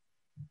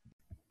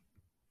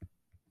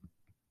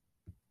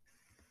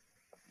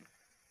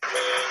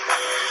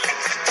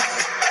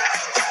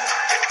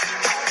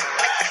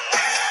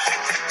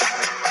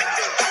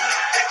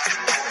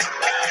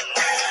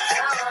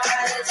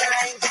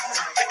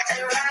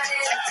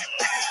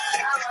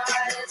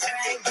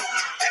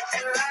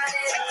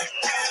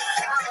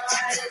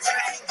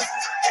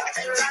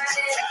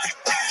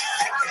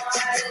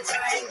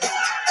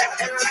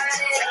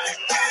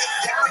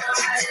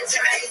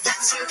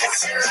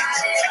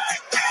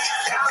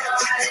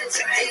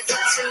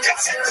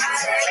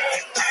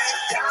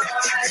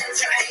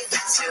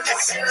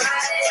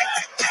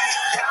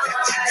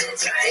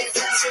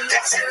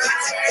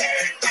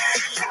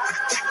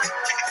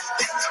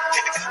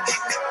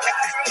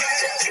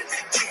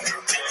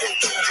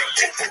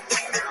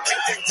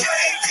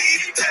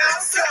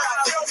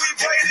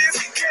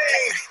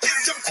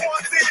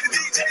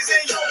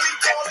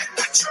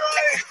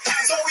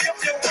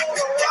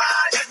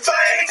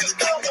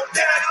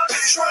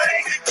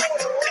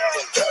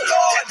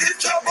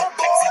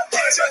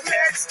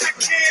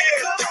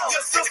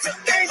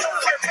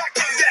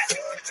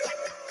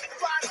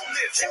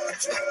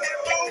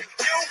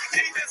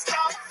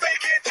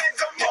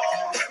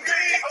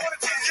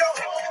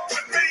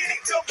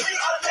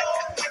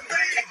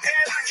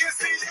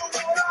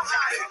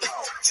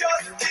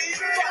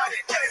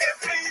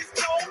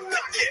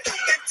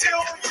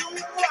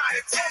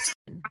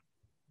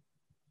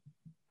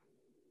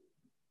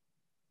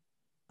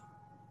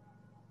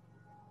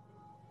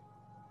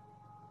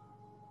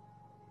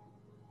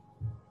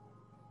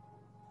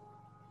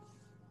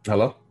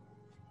 Hello?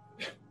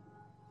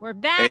 We're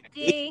back,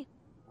 D.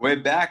 We're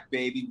back,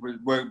 baby.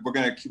 We're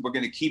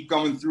gonna keep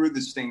going through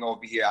this thing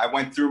over here. I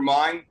went through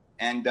mine,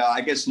 and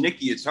I guess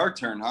Nikki, it's her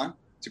turn, huh?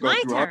 To go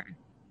My through turn.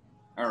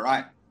 Her. All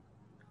right.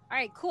 All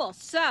right, cool.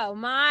 So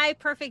my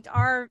perfect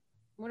R.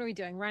 What are we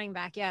doing? Running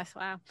back. Yes.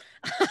 Wow.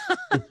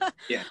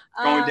 Yeah.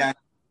 Going down.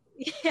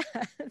 Yes.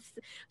 It's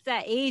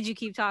that age you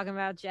keep talking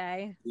about,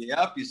 Jay.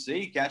 Yep. You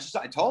see, catch us.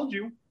 I told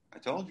you.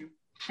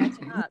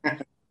 Catching up.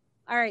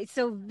 All right.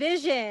 So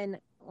Vision.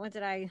 What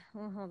did I?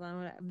 Oh, hold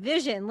on.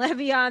 Vision,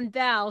 Le'Veon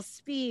Bell,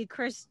 speed,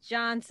 Chris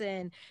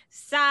Johnson,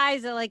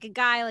 size, like a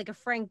guy like a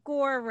Frank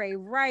Gore, Ray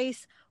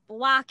Rice,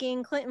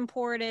 blocking, Clinton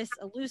Portis,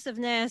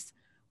 elusiveness,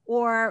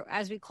 or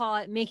as we call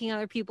it, making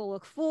other people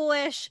look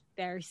foolish,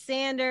 Barry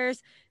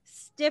Sanders,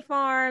 stiff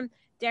arm,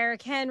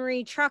 Derrick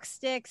Henry, Truck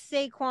Stick,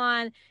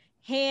 Saquon,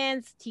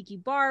 Hands, Tiki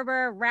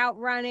Barber, Route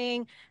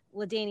Running,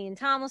 LaDainian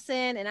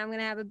Tomlinson, and I'm going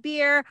to have a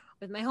beer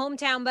with my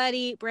hometown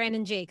buddy,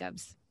 Brandon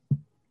Jacobs.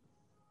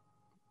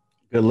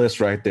 Good list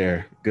right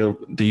there. Good.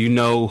 Do you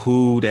know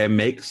who that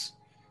makes?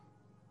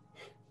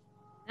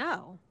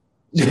 No.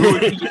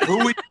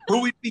 Who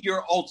would be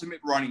your ultimate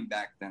running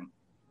back then?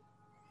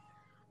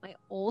 My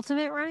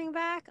ultimate running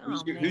back?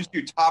 Who's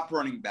your top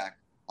running back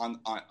on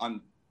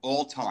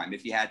all time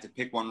if you had to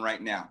pick one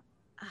right now?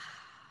 Oh,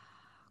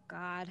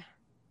 God.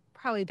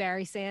 Probably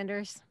Barry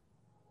Sanders.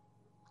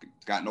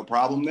 Got no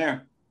problem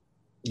there.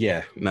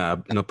 Yeah,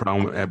 no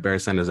problem at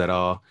Barry Sanders at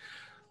all.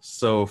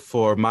 So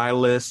for my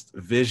list,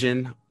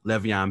 vision,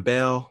 Le'Veon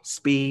Bell,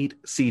 speed,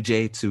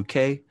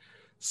 CJ2K,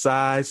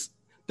 size,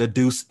 the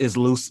deuce is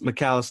loose,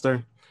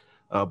 McAllister,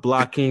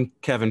 blocking,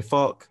 Kevin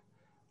Falk,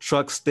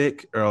 truck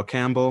stick, Earl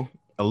Campbell,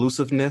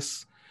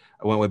 elusiveness,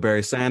 I went with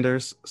Barry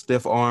Sanders,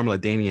 stiff arm,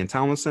 LaDainian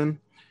Tomlinson,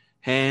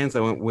 hands, I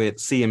went with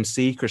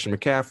CMC, Christian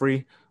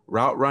McCaffrey,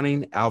 route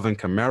running, Alvin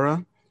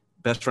Kamara,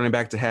 best running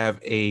back to have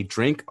a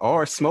drink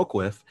or smoke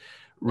with,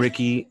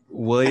 Ricky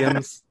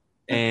Williams,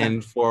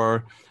 and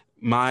for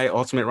my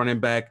ultimate running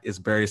back is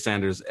Barry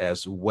Sanders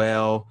as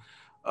well.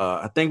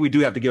 I think we do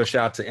have to give a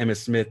shout out to Emmitt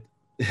Smith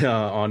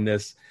on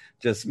this,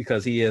 just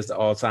because he is the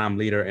all-time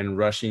leader in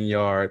rushing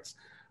yards.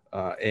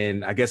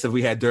 And I guess if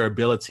we had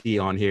durability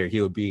on here,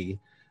 he would be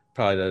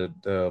probably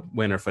the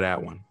winner for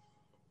that one.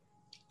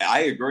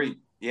 I agree.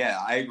 Yeah,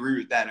 I agree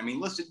with that. I mean,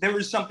 listen, there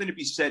is something to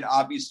be said.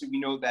 Obviously, we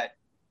know that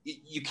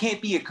you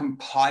can't be a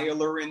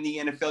compiler in the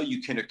NFL.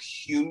 You can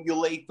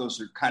accumulate. Those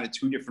are kind of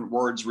two different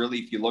words, really,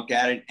 if you look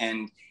at it.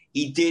 And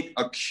he did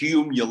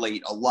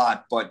accumulate a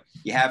lot, but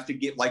you have to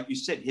get, like you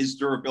said, his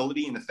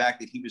durability and the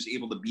fact that he was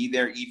able to be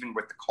there even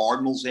with the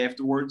Cardinals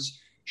afterwards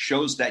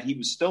shows that he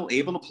was still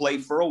able to play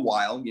for a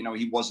while. You know,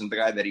 he wasn't the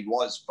guy that he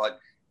was, but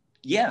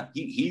yeah,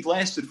 he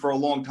lasted for a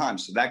long time.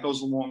 So that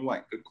goes a long way.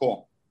 Good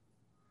call.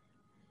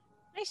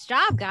 Nice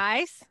job,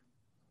 guys.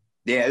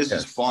 Yeah, this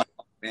is fun,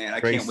 man.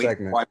 Great can't wait.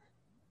 segment.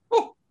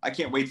 I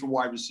can't wait for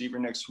wide receiver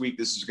next week.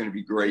 This is going to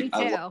be great.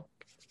 Me too.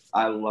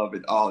 I love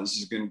it. Oh, this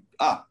is going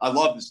to, I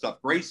love this stuff.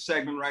 Great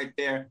segment right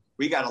there.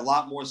 We got a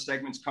lot more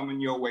segments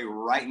coming your way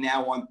right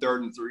now on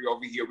 3rd and 3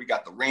 over here. We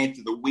got the rant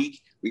of the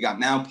week. We got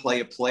now play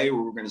a play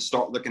where we're going to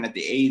start looking at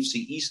the AFC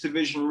East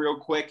division real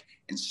quick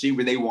and see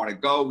where they want to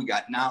go. We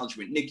got knowledge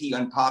with Nikki,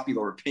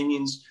 unpopular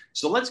opinions.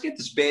 So let's get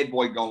this bad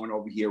boy going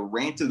over here.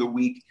 Rant of the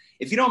week.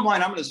 If you don't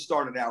mind, I'm going to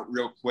start it out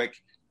real quick.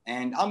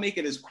 And I'll make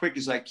it as quick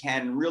as I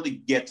can and really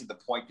get to the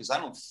point because I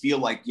don't feel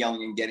like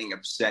yelling and getting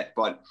upset.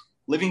 But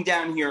living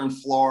down here in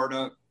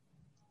Florida,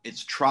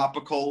 it's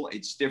tropical.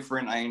 It's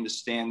different. I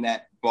understand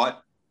that.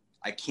 But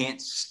I can't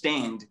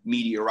stand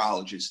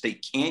meteorologists. They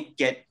can't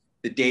get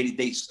the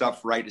day-to-day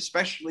stuff right,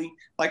 especially,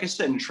 like I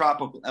said, in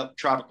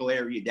tropical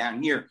area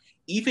down here.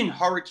 Even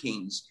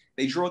hurricanes,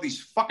 they draw these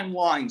fucking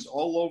lines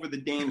all over the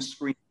damn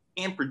screen.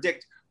 You can't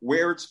predict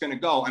where it's going to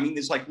go. I mean,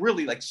 there's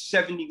really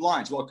 70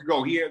 lines. Well, it could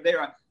go here,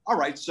 there. All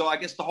right, so I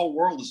guess the whole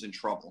world is in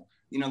trouble.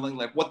 You know,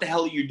 like what the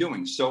hell are you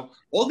doing? So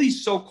all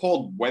these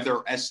so-called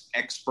weather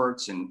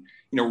experts and,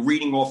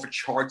 reading off of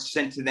charts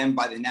sent to them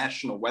by the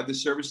National Weather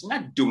Service, they're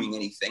not doing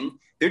anything.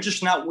 They're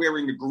just not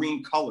wearing a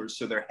green color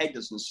so their head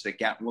doesn't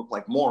stick out and look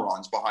like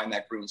morons behind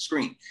that green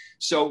screen.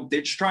 So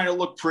they're just trying to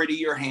look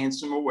pretty or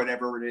handsome or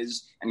whatever it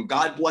is. And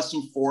God bless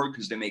them for it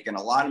because they're making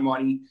a lot of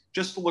money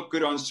just to look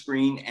good on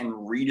screen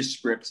and read a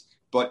script.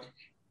 But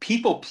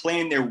people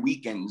plan their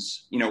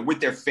weekends, with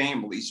their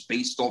families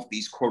based off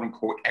these quote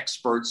unquote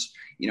experts,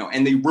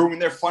 and they ruin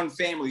their fun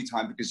family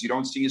time because you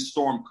don't see a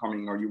storm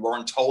coming or you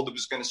weren't told it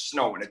was going to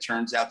snow and it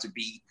turns out to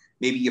be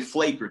maybe a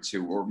flake or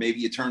two, or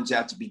maybe it turns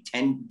out to be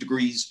 10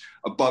 degrees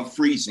above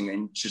freezing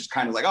and it's just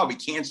kind of like, oh, we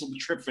canceled the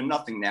trip for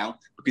nothing now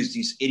because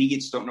these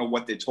idiots don't know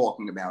what they're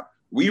talking about.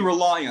 We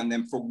rely on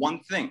them for one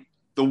thing,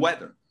 the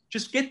weather.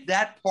 Just get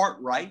that part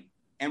right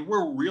and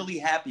we're really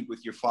happy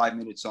with your 5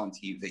 minutes on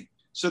TV.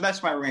 So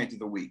that's my rant of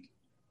the week.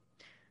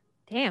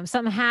 Damn,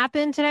 something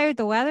happened today with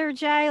the weather,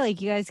 Jay?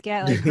 Like you guys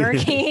get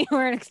hurricane you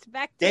weren't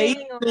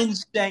expecting?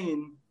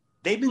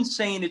 They've been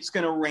saying it's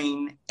going to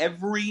rain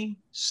every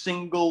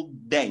single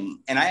day.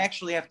 And I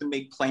actually have to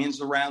make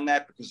plans around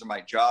that because of my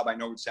job. I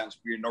know it sounds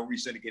weird. No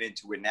reason to get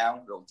into it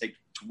now. It'll take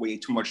way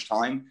too much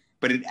time.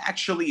 But it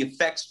actually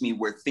affects me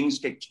where things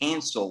get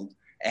canceled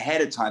ahead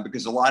of time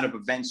because a lot of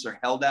events are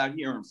held out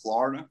here in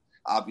Florida,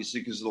 obviously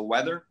because of the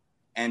weather.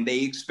 And they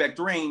expect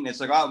rain. It's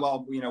like, oh,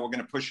 well, we're going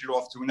to push it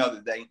off to another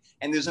day.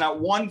 And there's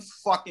not one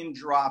fucking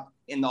drop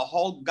in the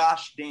whole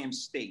gosh damn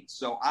state.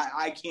 So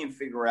I can't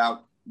figure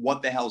out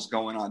what the hell's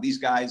going on. These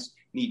guys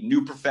need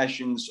new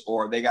professions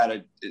or they got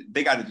to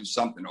do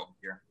something over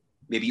here.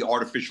 Maybe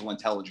artificial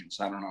intelligence.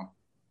 I don't know.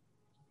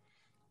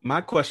 My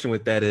question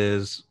with that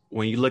is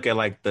when you look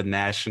at the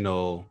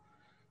national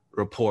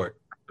report,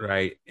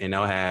 right? And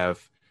they'll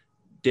have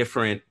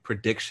different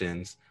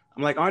predictions.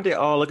 I'm like, aren't they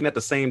all looking at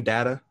the same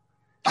data?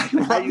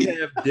 How do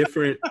you have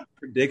different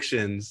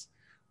predictions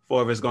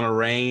for if it's going to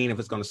rain, if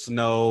it's going to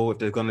snow, if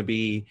there's going to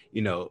be,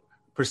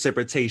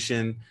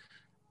 precipitation?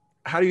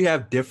 how do you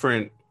have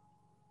different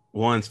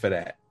ones for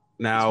that?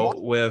 Now,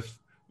 with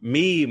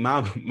me,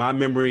 my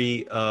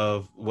memory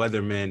of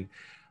weathermen,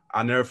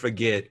 I'll never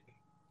forget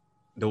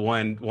the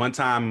one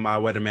time my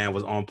weatherman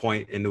was on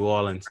point in New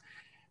Orleans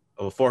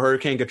for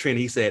Hurricane Katrina.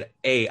 He said,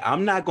 "Hey,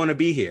 I'm not going to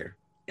be here,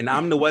 and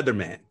I'm the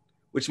weatherman,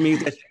 which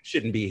means that you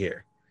shouldn't be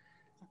here."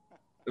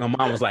 My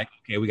mom was like,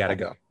 "Okay, we got to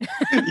go."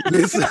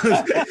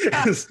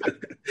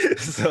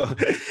 So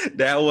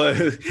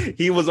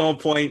he was on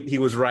point. He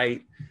was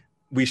right.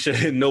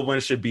 No one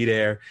should be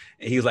there.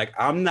 And he was like,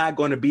 "I'm not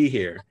going to be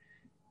here."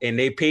 And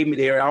they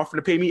offered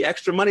to pay me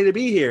extra money to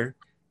be here.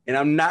 And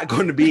I'm not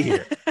going to be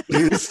here.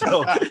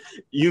 So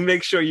you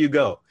make sure you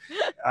go.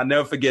 I'll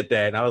never forget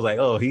that. And I was like,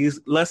 oh,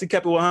 Leslie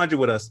kept it 100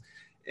 with us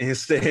and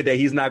said that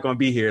he's not going to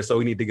be here. So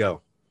we need to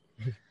go.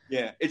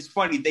 Yeah, it's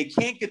funny. They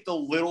can't get the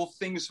little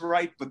things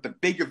right, but the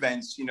big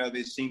events,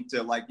 they seem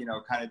to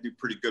kind of do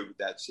pretty good with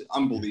that. It's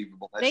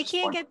unbelievable. They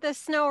can't get the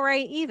snow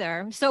right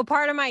either. So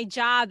part of my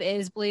job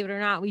is, believe it or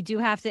not, we do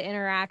have to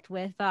interact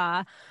with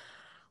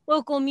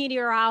local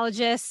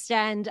meteorologists,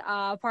 and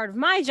part of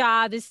my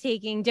job is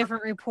taking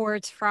different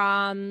reports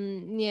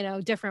from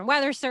different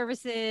weather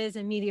services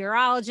and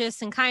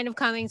meteorologists and kind of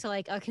coming to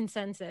like a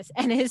consensus.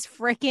 And it is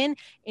freaking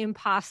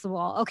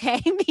impossible,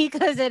 okay?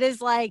 Because it is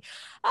like,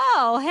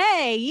 oh,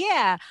 hey,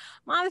 yeah,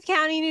 Monmouth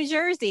County, New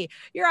Jersey,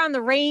 you're on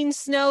the rain,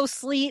 snow,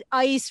 sleet,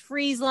 ice,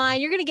 freeze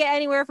line. You're going to get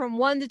anywhere from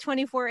 1 to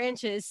 24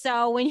 inches.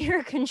 So when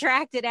you're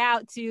contracted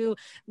out to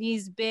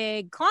these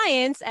big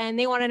clients and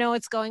they want to know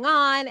what's going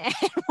on and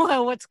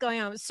what's going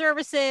on with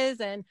services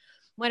and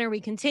when are we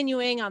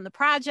continuing on the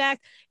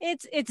project,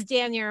 it's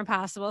damn near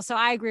impossible. So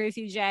I agree with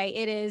you, Jay.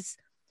 It is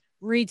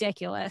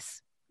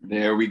ridiculous.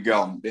 There we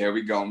go.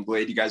 I'm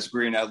glad you guys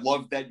agree. And I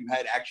love that you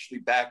had actually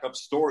backup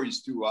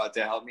stories to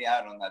help me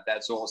out on that.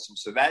 That's awesome.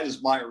 So that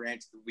is my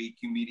rant of the week.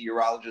 You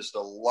meteorologists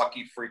are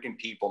lucky freaking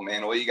people,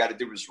 man. All you got to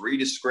do is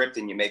read a script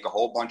and you make a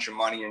whole bunch of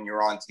money and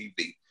you're on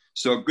TV.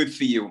 So good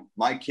for you.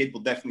 My kid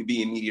will definitely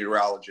be a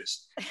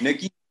meteorologist.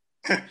 Nikki,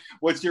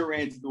 what's your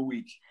rant of the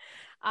week?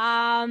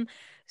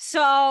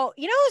 So,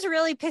 who's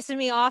really pissing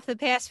me off the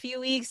past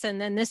few weeks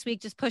and then this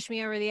week just pushed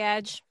me over the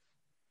edge?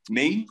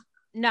 Me?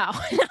 No,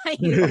 not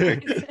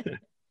you.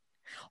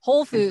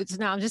 Whole Foods.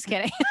 No, I'm just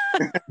kidding.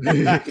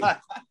 The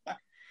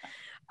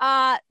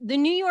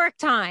New York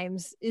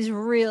Times is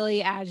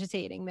really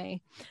agitating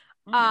me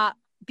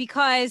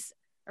because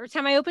every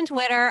time I open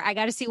Twitter, I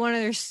got to see one of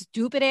their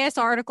stupid ass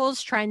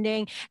articles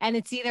trending. And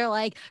it's either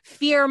like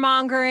fear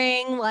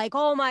mongering, like,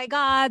 oh my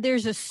God,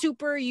 there's a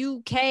super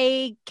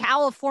UK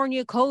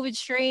California COVID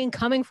strain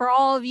coming for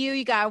all of you.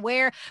 You got to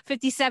wear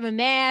 57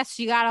 masks.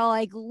 You got to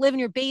like live in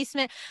your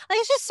basement. Like,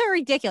 it's just so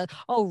ridiculous.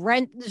 Oh,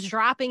 rent is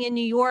dropping in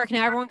New York.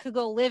 Now everyone could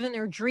go live in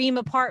their dream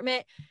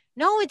apartment.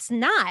 No, it's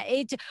not.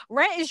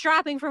 Rent is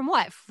dropping from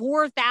what,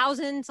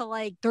 4,000 to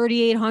like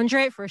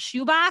 3,800 for a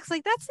shoebox.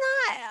 Like, that's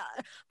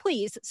not,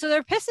 please. So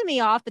they're pissing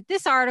me off, but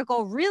this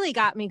article really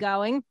got me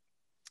going.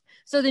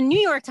 So the New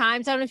York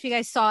Times, I don't know if you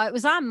guys saw it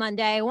was on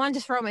Monday. I wanted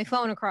to throw my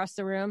phone across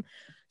the room.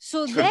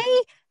 So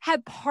they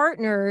had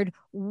partnered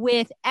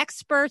with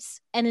experts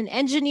and an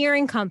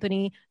engineering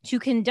company to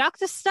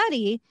conduct a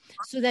study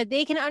so that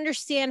they can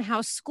understand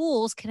how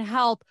schools can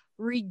help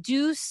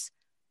reduce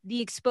the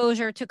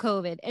exposure to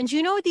COVID. And do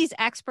you know what these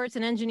experts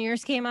and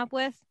engineers came up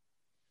with?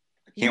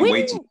 Can't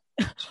wait to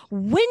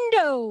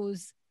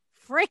Windows.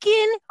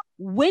 Freaking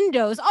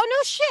windows. Oh,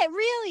 no shit.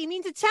 Really? You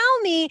mean to tell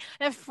me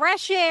that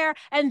fresh air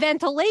and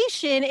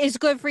ventilation is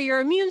good for your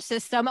immune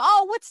system?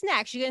 Oh, what's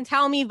next? You're going to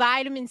tell me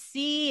vitamin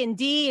C and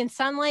D and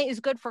sunlight is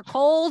good for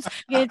colds?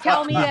 You're going to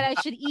tell me that I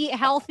should eat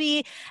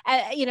healthy,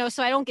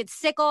 so I don't get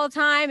sick all the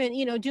time and,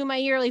 do my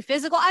yearly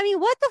physical? I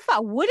mean, what the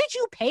fuck? What did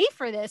you pay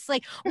for this?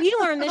 Like, we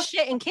learned this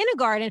shit in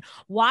kindergarten.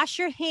 Wash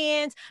your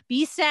hands,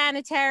 be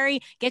sanitary,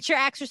 get your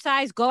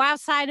exercise, go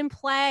outside and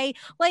play.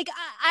 Like,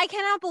 I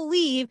cannot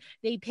believe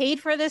they paid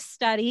for this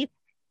study.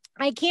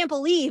 I can't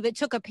believe it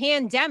took a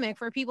pandemic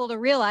for people to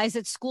realize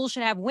that schools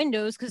should have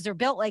windows because they're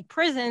built like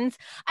prisons.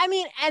 I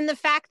mean, and the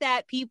fact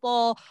that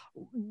people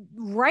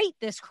write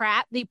this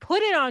crap, they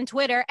put it on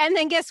Twitter, and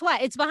then guess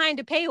what? It's behind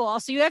a paywall.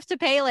 So you have to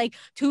pay like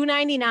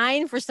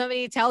 $2.99 for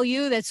somebody to tell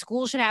you that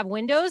schools should have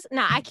windows.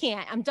 No, I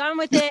can't. I'm done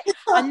with it.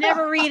 I'll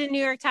never read a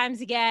New York Times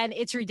again.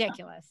 It's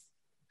ridiculous.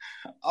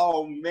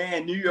 Oh,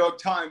 man, New York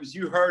Times,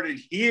 you heard it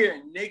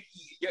here.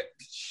 Nikki,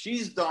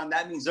 she's done.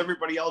 That means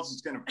everybody else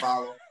is going to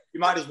follow. You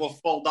might as well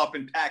fold up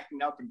and pack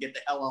up and get the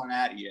hell on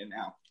out of here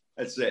now.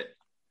 That's it.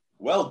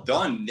 Well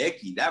done,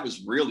 Nikki. That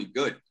was really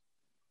good.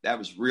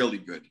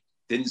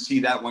 Didn't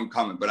see that one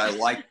coming, but I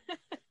like it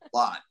a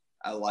lot.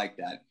 I like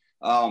that.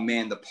 Oh,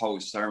 man, the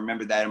Post. I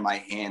remember that in my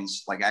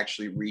hands, like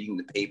actually reading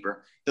the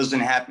paper.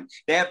 Doesn't happen.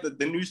 They have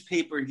the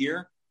newspaper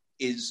here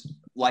is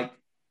like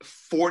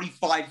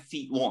 45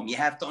 feet long. You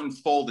have to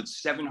unfold it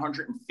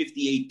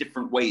 758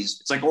 different ways.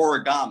 It's like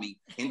origami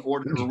in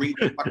order to read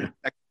the fucking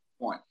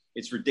one.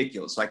 It's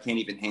ridiculous. I can't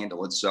even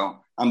handle it. So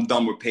I'm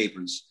done with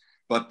papers.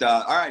 But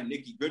all right,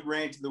 Nikki, good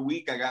rant of the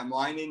week. I got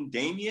mine in.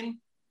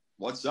 Damien,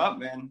 what's up,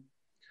 man?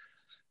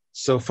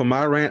 So for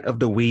my rant of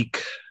the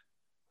week,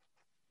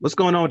 what's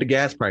going on with the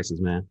gas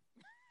prices, man?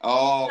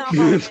 Oh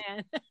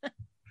man.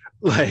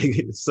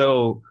 Like,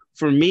 so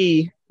for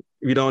me,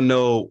 if you don't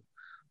know,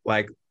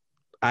 like,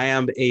 I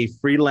am a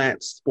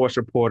freelance sports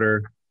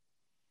reporter,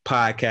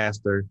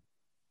 podcaster,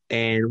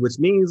 and which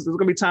means there's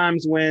gonna be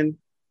times when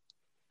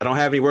I don't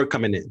have any work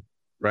coming in,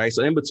 right?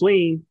 So in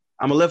between,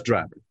 I'm a Lyft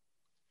driver.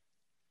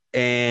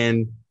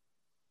 And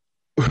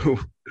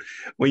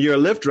when you're a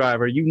Lyft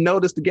driver, you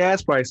notice the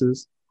gas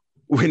prices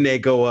when they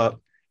go up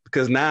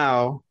because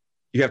now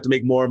you have to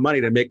make more money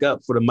to make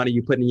up for the money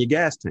you put in your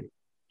gas tank.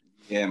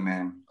 yeah,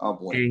 man. Oh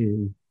boy.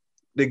 And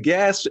the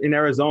gas in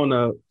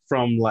Arizona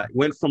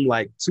went from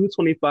like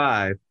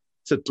 $2.25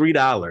 to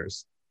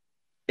 $3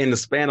 in the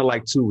span of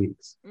like 2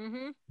 weeks.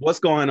 Mm-hmm. What's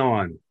going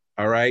on?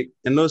 All right.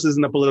 And this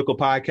isn't a political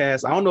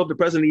podcast. I don't know if the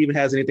president even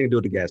has anything to do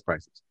with the gas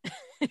prices.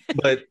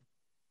 But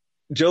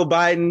Joe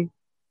Biden,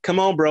 come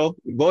on, bro.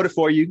 We voted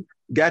for you.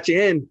 Got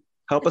you in.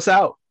 Help us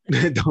out.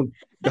 don't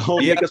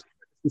make us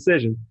a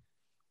decision.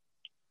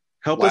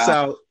 Help us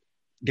out.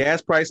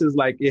 Gas prices,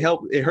 like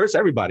it hurts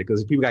everybody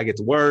because people gotta get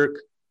to work.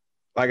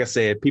 Like I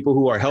said, people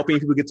who are helping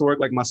people get to work,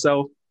 like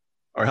myself,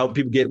 are helping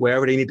people get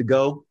wherever they need to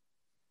go.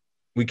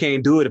 We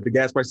can't do it if the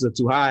gas prices are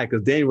too high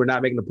because then we're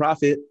not making a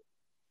profit.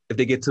 If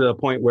they get to a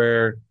point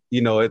where,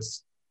 you know,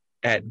 it's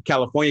at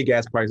California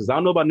gas prices. I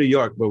don't know about New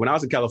York, but when I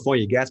was in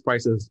California, gas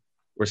prices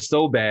were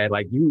so bad,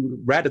 like you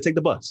rather take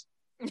the bus.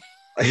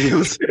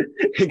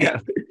 It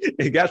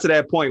got to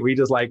that point where you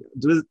just like,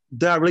 do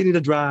I really need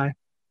to drive?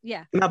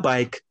 Yeah. Not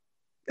bike.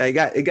 It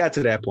got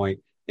to that point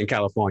in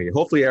California.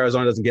 Hopefully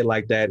Arizona doesn't get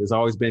like that. It's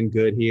always been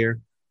good here.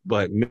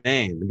 But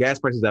man, the gas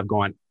prices have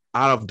gone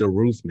out of the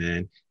roof,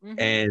 man. Mm-hmm.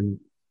 And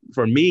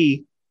for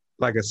me,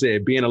 like I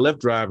said, being a Lyft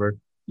driver,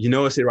 you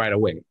notice it right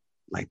away.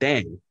 Like,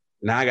 dang,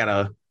 now I got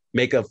to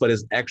make up for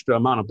this extra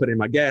amount I'm putting in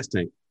my gas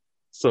tank.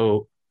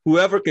 So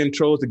whoever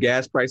controls the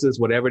gas prices,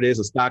 whatever it is,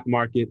 the stock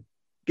market,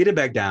 get it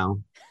back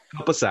down.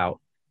 Help us out.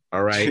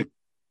 All right.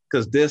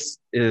 Because this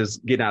is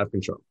getting out of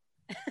control.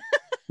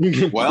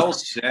 Well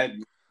said.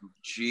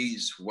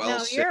 Jeez, well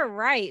said. You're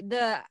right.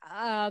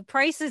 The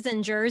prices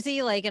in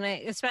Jersey, like, and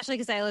especially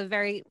because I live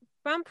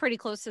I'm pretty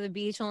close to the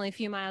beach, only a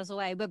few miles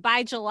away. But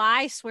by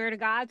July, swear to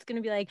God, it's going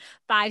to be like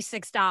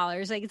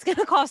 $5-6. Like it's going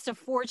to cost a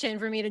fortune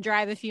for me to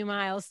drive a few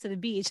miles to the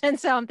beach. And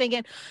so I'm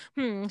thinking,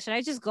 should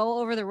I just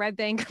go over the Red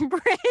Bank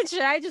Bridge?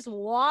 Should I just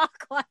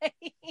walk?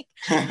 Like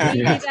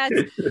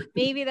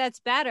maybe that's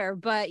better.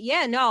 But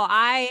yeah, no,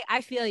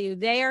 I feel you.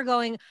 They are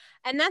going,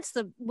 and that's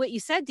what you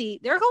said,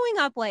 Dee. They're going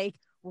up like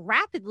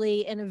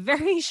rapidly in a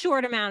very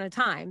short amount of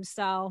time.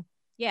 So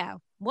yeah.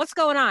 What's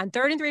going on?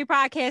 33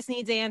 Podcast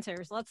needs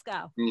answers. Let's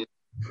go. Yeah.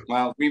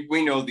 Well,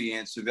 we know the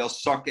answer. They'll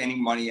suck any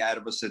money out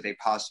of us that they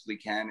possibly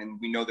can. And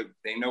we know that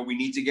they know we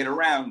need to get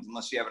around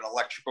unless you have an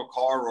electrical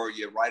car or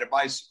you ride a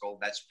bicycle.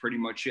 That's pretty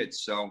much it.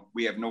 So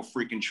we have no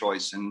freaking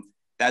choice. And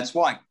that's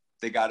why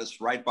they got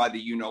us right by the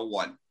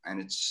you-know-what.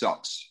 And it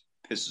sucks.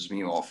 Pisses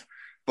me off.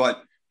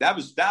 But that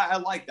was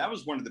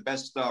one of the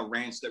best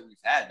rants that we've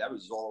had. That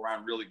was all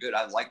around really good.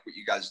 I like what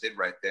you guys did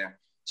right there.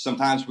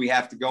 Sometimes we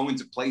have to go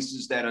into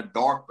places that are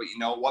dark, but you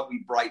know what?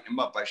 We brighten them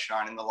up by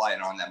shining the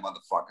light on that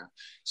motherfucker.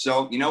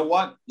 So you know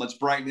what? Let's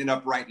brighten it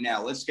up right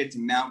now. Let's get to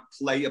Mount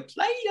Playa.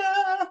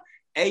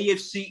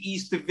 AFC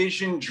East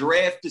Division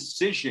draft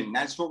decision.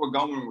 That's what we're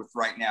going with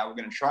right now. We're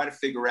going to try to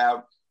figure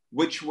out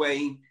which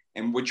way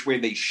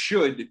they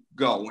should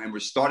go. And we're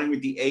starting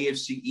with the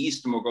AFC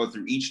East, and we'll go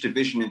through each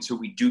division until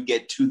we do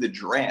get to the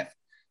draft.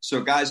 So,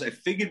 guys, I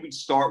figured we'd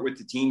start with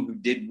the team who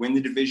did win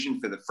the division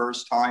for the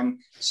first time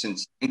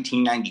since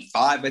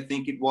 1995, I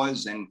think it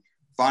was, and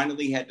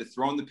finally had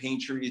dethrone the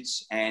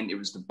Patriots. And it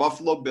was the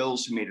Buffalo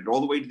Bills who made it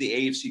all the way to the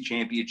AFC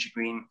Championship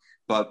game,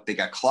 but they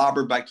got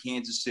clobbered by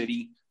Kansas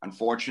City.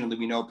 Unfortunately,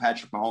 we know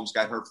Patrick Mahomes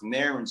got hurt from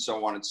there and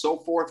so on and so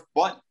forth.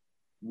 But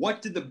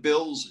what did the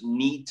Bills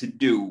need to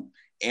do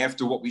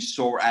after what we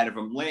saw out of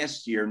them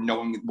last year,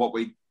 knowing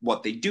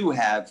what they do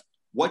have?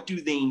 What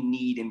do they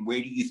need, and where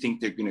do you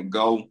think they're going to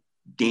go?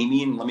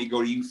 Damien, let me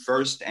go to you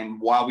first.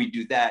 And while we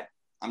do that,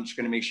 I'm just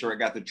going to make sure I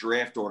got the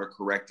draft order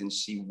correct and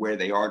see where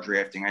they are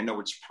drafting. I know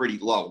it's pretty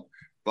low,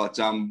 but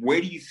where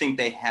do you think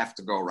they have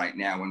to go right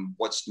now, and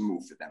what's the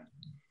move for them?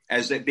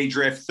 As they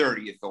draft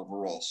 30th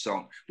overall.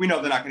 So we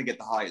know they're not going to get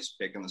the highest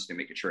pick unless they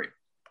make a trade.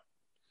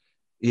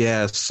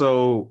 Yeah,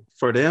 so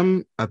for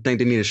them, I think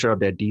they need to shore up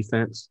that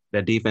defense.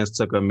 That defense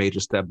took a major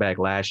step back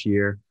last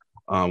year.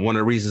 One of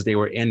the reasons they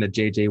were in the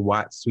J.J.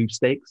 Watt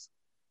sweepstakes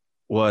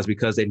was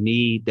because they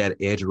need that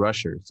edge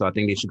rusher. So I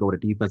think they should go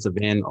with a defensive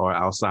end or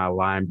outside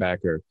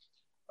linebacker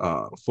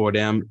for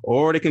them.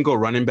 Or they can go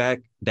running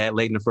back that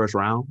late in the first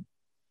round.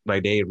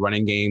 Like their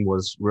running game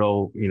was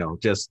real,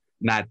 just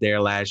not there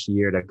last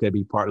year. That could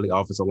be partly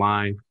offensive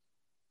line.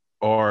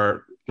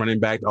 Or running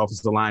back, the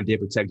offensive line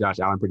did protect Josh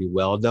Allen pretty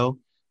well, though.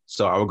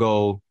 So I would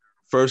go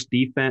first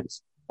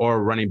defense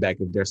or running back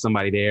if there's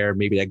somebody there,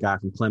 maybe that guy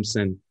from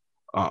Clemson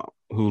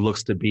who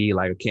looks to be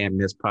like a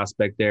can't-miss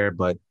prospect there,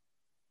 but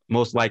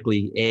most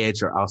likely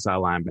edge or outside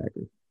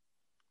linebacker.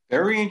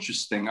 Very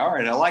interesting. All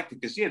right. I like it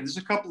because, there's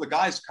a couple of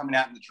guys coming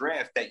out in the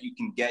draft that you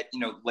can get,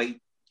 late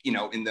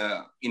in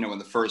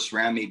the first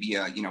round, maybe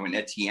an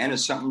Etienne or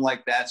something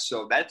like that.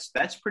 So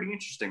that's pretty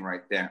interesting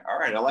right there. All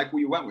right, I like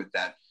where you went with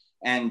that.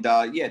 And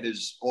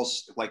there's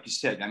also, like you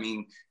said, I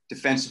mean,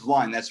 defensive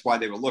line. That's why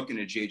they were looking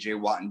at J.J.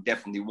 Watt and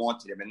definitely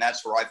wanted him, and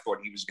that's where I thought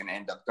he was going to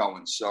end up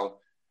going. So,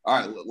 all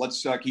right,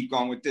 let's keep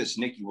going with this.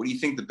 Nikki, what do you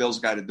think the Bills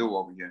got to do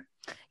over here?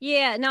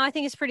 Yeah, no, I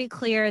think it's pretty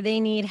clear they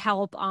need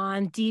help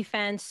on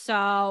defense.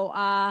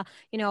 So,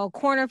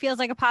 corner feels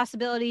like a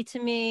possibility to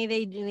me.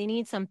 They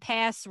need some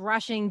pass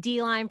rushing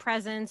D-line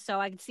presence. So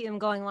I could see them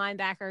going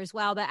linebacker as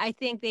well. But I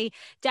think they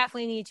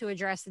definitely need to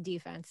address the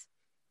defense.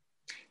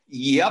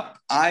 Yep,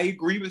 I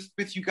agree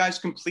with you guys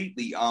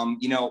completely.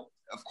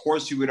 Of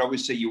course, you would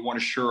always say you want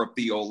to shore up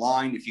the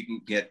O-line. If you can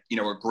get,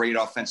 a great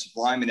offensive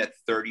lineman at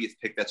the 30th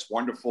pick, that's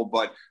wonderful.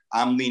 But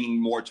I'm leaning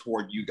more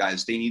toward you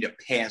guys. They need a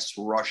pass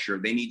rusher.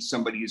 They need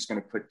somebody who's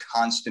going to put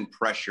constant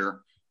pressure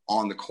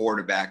on the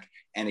quarterback.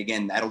 And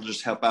again, that'll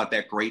just help out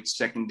that great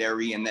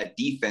secondary and that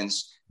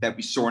defense that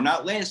we saw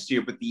not last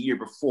year, but the year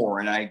before.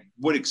 And I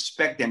would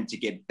expect them to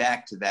get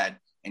back to that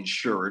and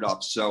shore it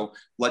up. So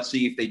let's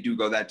see if they do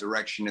go that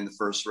direction in the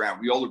first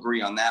round. We all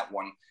agree on that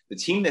one. The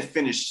team that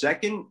finished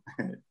second,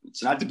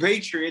 it's not the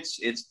Patriots,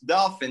 it's the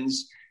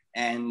Dolphins.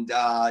 And,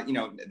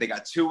 they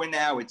got Tua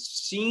now. It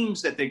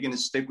seems that they're going to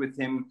stick with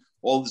him.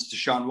 All this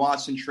Deshaun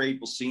Watson trade,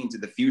 we'll see into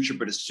the future.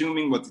 But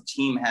assuming what the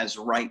team has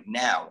right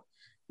now,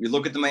 we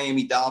look at the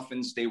Miami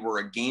Dolphins. They were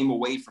a game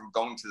away from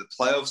going to the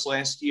playoffs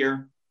last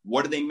year.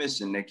 What are they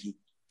missing, Nikki?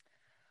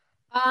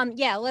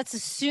 Let's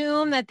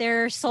assume that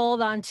they're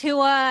sold on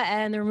Tua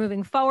and they're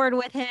moving forward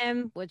with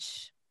him,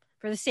 which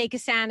for the sake of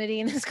sanity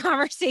in this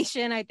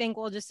conversation, I think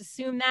we'll just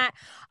assume that.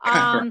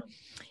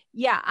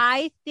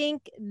 I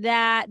think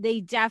that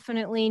they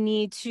definitely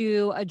need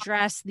to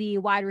address the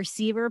wide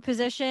receiver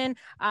position.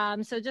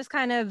 So just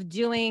kind of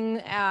doing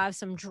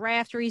some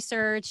draft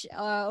research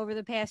over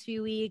the past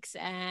few weeks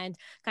and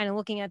kind of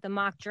looking at the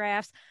mock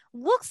drafts.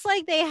 Looks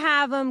like they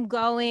have them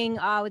going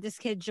with this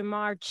kid,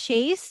 Ja'Marr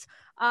Chase.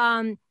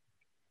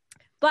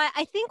 But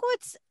I think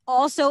what's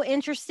also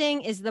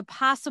interesting is the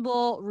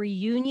possible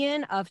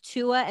reunion of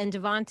Tua and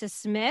Devonta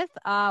Smith,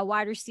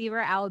 wide receiver,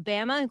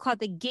 Alabama, who caught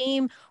the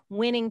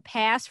game-winning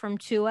pass from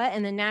Tua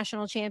in the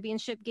national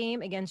championship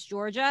game against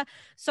Georgia.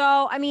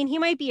 So, I mean, he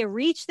might be a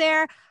reach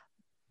there,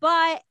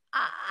 but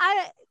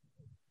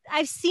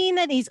I've seen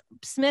that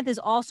Smith is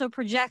also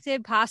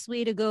projected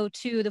possibly to go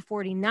to the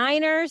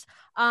 49ers.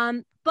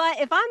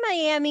 But if I'm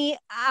Miami,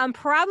 I'm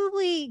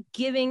probably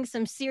giving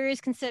some serious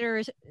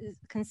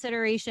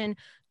consideration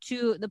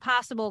to the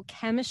possible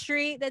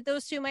chemistry that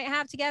those two might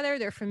have together.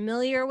 They're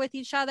familiar with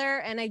each other,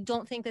 and I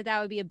don't think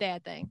that would be a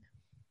bad thing.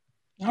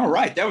 All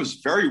right. That was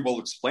very well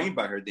explained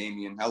by her,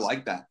 Damien. I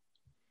like that.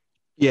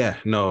 Yeah,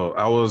 no,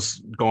 I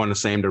was going the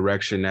same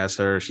direction as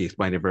her. She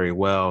explained it very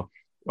well.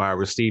 Wide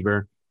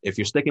receiver. If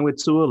you're sticking with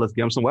Tua, let's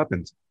give him some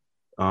weapons.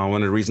 One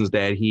of the reasons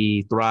that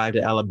he thrived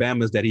at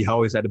Alabama is that he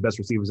always had the best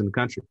receivers in the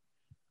country.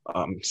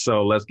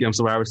 So let's give him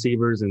some wide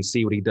receivers and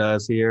see what he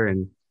does here.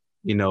 And,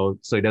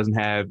 so he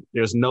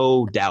there's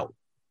no doubt,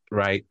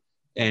 right?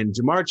 And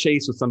Ja'Marr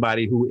Chase was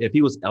somebody who, if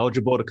he was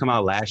eligible to come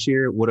out last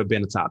year, would have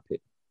been a top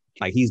pick.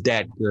 Like, he's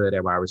that good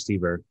at wide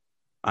receiver.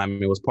 I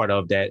mean, it was part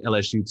of that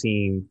LSU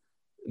team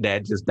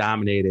that just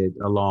dominated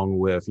along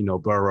with,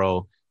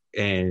 Burrow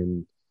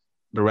and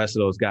the rest of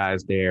those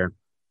guys there.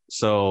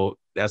 So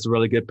that's a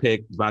really good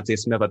pick. Devontae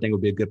Smith, I think,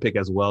 would be a good pick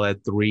as well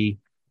at 3.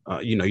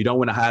 You don't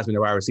win a Heisman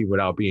at wide receiver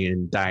without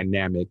being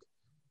dynamic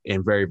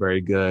and very,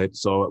 very good.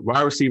 So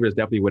wide receiver is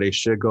definitely where they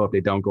should go if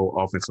they don't go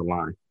offensive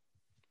line.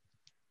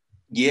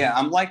 Yeah,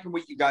 I'm liking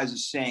what you guys are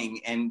saying.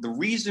 And the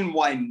reason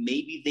why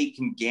maybe they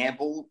can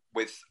gamble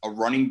with a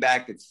running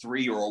back at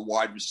 3 or a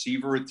wide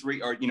receiver at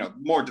 3, or,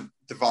 more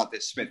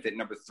Devontae Smith at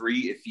number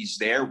 3 if he's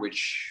there,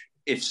 which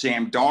if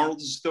Sam Darnold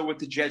is still with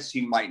the Jets,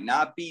 he might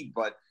not be,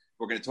 but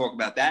we're going to talk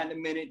about that in a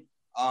minute.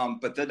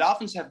 But the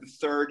Dolphins have the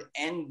 3rd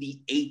and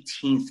the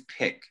 18th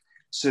pick.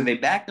 So they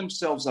back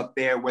themselves up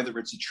there, whether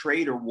it's a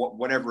trade or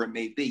whatever it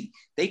may be.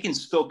 They can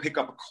still pick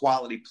up a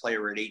quality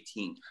player at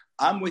 18.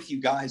 I'm with you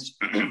guys.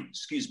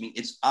 Excuse me.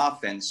 It's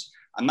offense.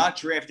 I'm not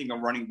drafting a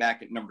running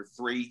back at number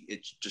 3.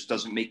 It just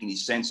doesn't make any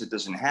sense. It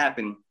doesn't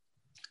happen.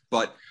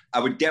 But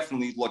I would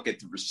definitely look at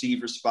the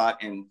receiver spot.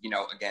 And,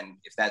 again,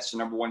 if that's the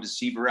number 1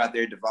 receiver out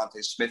there,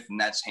 Devontae Smith, and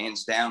that's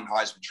hands down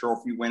Heisman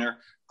Trophy winner,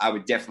 I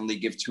would definitely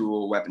give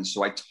Tua a weapon.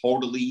 So I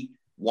totally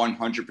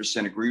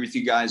 100% agree with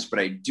you guys, but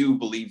I do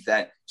believe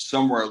that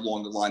somewhere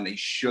along the line, they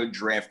should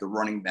draft a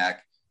running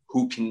back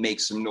who can make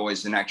some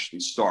noise and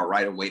actually start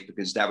right away,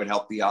 because that would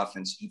help the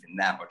offense even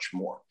that much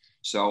more.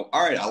 So,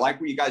 all right, I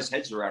like where you guys'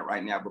 heads are at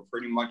right now. We're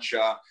pretty much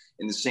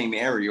in the same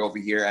area over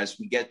here as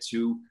we get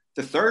to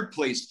the 3rd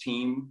place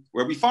team,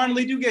 where we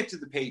finally do get to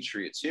the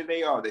Patriots. Here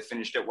they are. They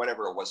finished at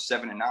whatever it was,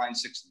 7-9,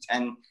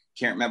 6-10.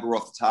 Can't remember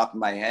off the top of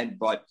my head,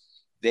 but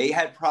they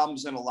had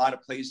problems in a lot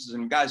of places.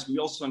 And guys, we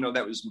also know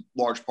that was in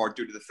large part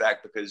due to the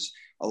fact because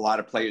a lot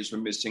of players were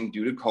missing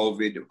due to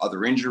COVID,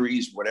 other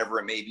injuries, whatever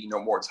it may be,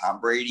 no more Tom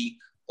Brady,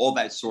 all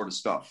that sort of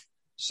stuff.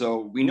 So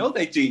we know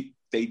they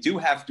they do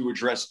have to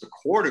address the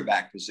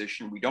quarterback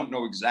position. We don't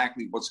know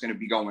exactly what's going to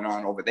be going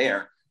on over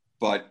there,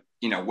 but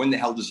when the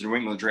hell does New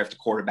England draft a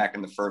quarterback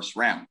in the first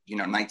round?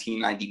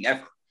 1990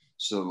 never.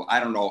 So I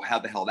don't know how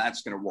the hell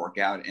that's going to work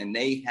out. And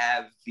they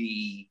have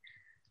the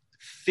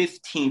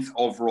 15th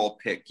overall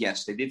pick.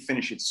 Yes, they did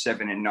finish at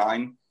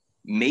 7-9.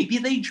 Maybe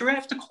they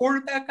draft a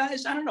quarterback,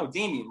 guys. I don't know.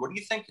 Damian, what are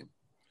you thinking?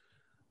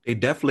 They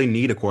definitely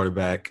need a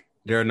quarterback.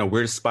 They're in a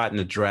weird spot in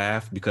the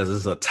draft because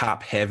it's a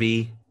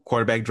top-heavy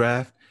quarterback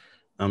draft.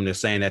 They're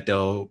saying that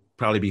they'll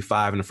probably be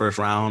 5 in the first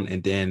round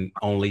and then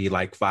only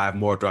like 5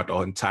 more throughout the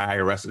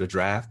entire rest of the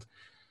draft.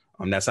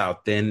 That's how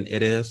thin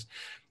it is.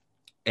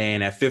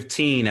 And at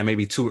 15, that may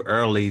be too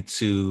early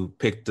to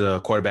pick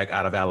the quarterback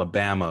out of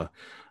Alabama.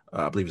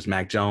 I believe it's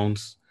Mac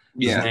Jones.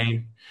 His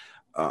name.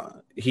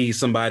 He's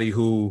somebody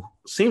who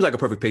seems like a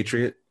perfect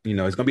Patriot.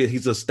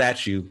 He's a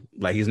statue.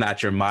 Like, he's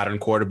not your modern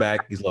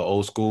quarterback. He's a little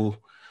old school,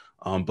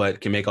 but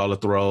can make all the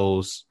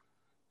throws.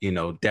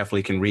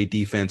 Definitely can read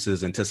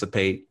defenses,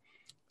 anticipate.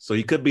 So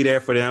he could be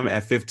there for them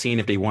at 15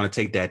 if they want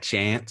to take that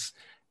chance.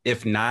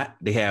 If not,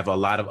 they have a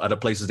lot of other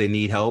places they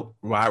need help.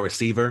 Wide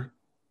receiver,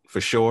 for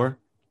sure.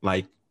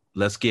 Like,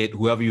 let's get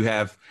whoever you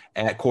have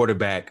at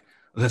quarterback,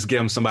 let's get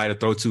him somebody to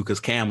throw to, because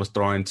Cam was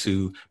throwing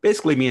to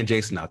basically me and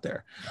Jason out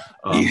there.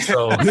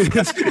 So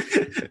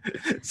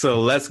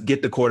let's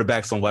get the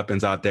quarterback some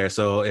weapons out there.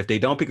 So if they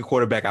don't pick a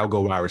quarterback, I'll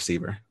go wide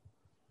receiver.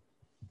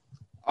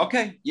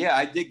 Okay. Yeah,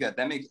 I dig that.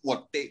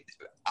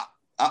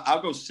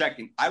 I'll go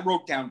second. I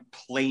wrote down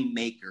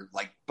playmaker,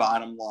 like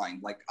bottom line.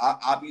 Like,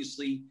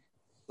 obviously,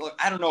 look,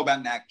 I don't know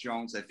about Mac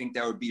Jones. I think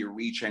that would be a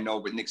reach. I know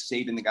with Nick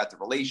Saban, they got the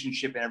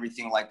relationship and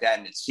everything like that,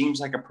 and it seems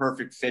like a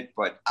perfect fit,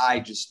 but I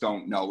just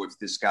don't know if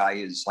this guy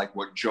is like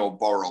what Joe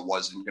Burrow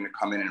was and going to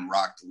come in and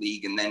rock the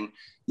league. And then,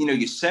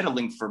 you're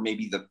settling for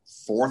maybe the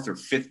 4th or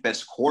 5th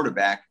best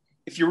quarterback.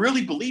 If you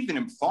really believe in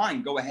him,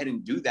 fine, go ahead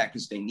and do that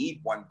because they need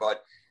one,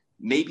 but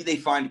maybe they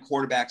find a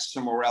quarterback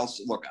somewhere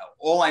else. Look,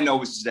 all I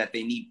know is that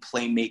they need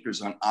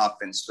playmakers on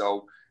offense.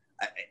 So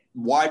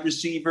wide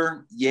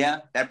receiver, yeah,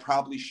 that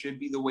probably should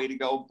be the way to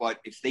go. But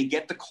if they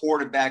get the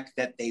quarterback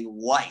that they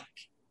like,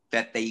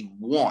 that they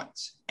want,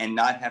 and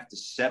not have to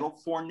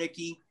settle for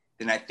Nicky,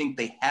 then I think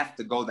they have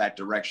to go that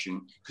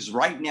direction. Because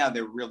right now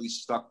they're really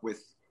stuck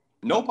with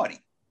nobody.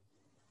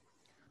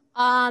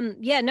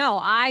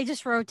 I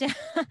just wrote down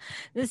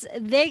this.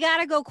 They got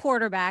to go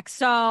quarterback.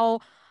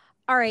 So,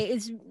 all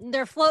right,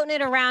 they're floating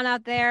it around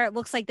out there. It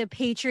looks like the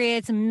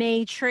Patriots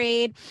may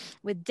trade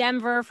with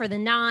Denver for the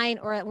 9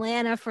 or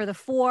Atlanta for the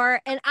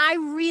 4. And I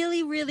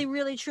really, really,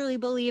 really, truly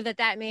believe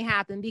that may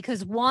happen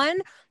because,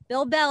 one,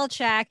 Bill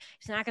Belichick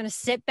is not going to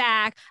sit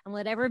back and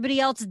let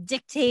everybody else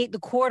dictate the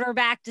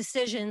quarterback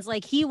decisions.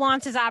 Like, he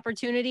wants his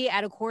opportunity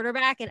at a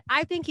quarterback, and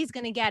I think he's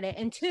going to get it.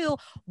 And 2,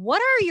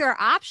 what are your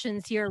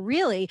options here,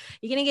 really?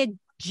 You're going to get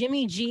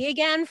Jimmy G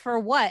again for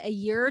what, a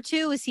year or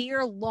 2? Is he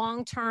your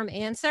long-term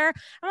answer?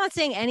 I'm not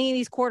saying any of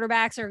these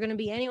quarterbacks are going to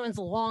be anyone's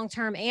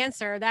long-term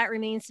answer. That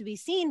remains to be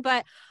seen,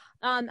 but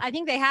I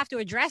think they have to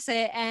address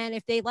it. And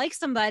if they like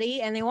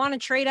somebody and they want to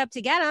trade up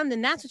to get them,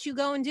 then that's what you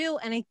go and do.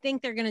 And I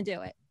think they're going to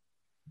do it.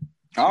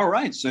 All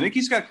right. So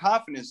Nicky's got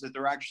confidence that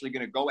they're actually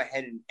going to go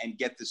ahead and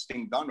get this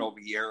thing done over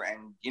here.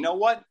 And you know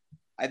what?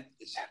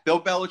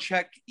 Bill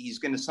Belichick, he's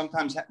going to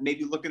sometimes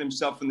maybe look at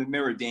himself in the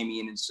mirror,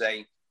 Damian, and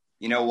say,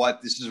 you know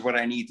what, this is what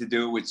I need to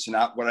do. It's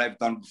not what I've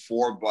done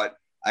before, but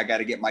I got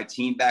to get my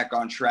team back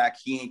on track.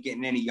 He ain't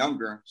getting any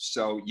younger.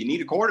 So you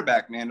need a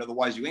quarterback, man.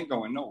 Otherwise, you ain't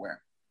going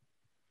nowhere.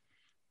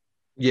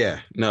 Yeah,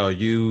 no,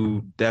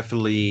 you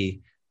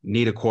definitely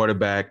need a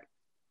quarterback.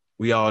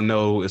 We all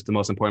know it's the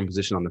most important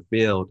position on the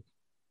field,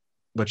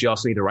 but you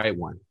also need the right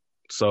one.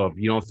 So if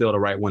you don't feel the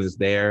right one is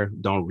there,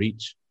 don't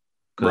reach,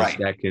 because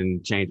that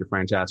can change the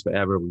franchise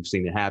forever. We've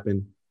seen it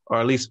happen, or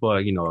at least for,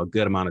 a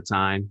good amount of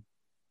time.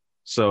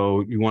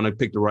 So you want to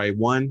pick the right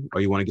one,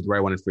 or you want to get the right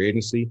one in free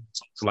agency.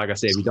 So like I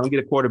said, if you don't get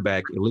a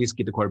quarterback, at least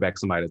get the quarterback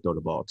somebody to throw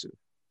the ball to.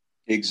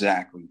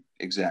 Exactly.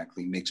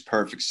 Makes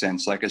perfect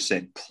sense. Like I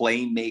said,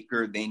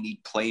 playmaker, they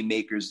need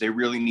playmakers. They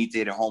really need to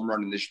hit a home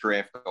run in this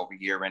draft over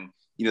here. And,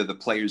 the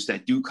players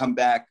that do come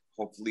back,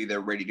 hopefully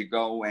they're ready to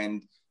go.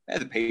 And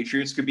the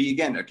Patriots could be,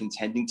 again, a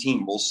contending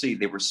team. We'll see.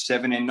 They were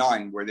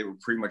 7-9, where they were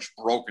pretty much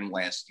broken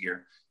last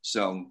year.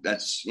 So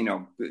that's,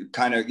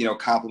 kind of,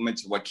 compliment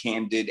to what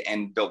Cam did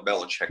and Bill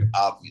Belichick,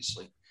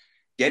 obviously.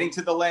 Getting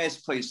to the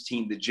last place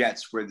team, the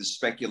Jets, where the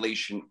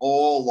speculation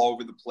all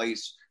over the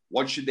place.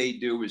 What should they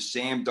do? Is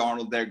Sam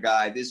Darnold their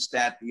guy? This,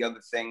 that, the other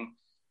thing.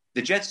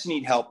 The Jets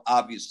need help,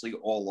 obviously,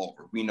 all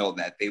over. We know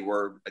that. They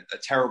were a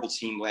terrible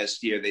team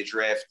last year. They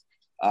draft,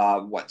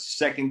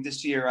 second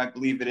this year, I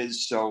believe it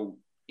is. So,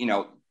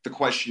 the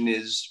question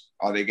is,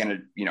 are they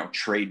going to,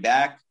 trade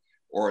back?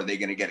 Or are they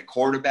going to get a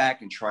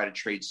quarterback and try to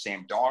trade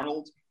Sam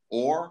Darnold?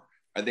 Or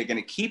are they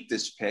going to keep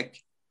this pick,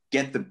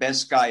 get the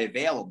best guy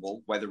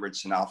available, whether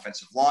it's an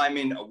offensive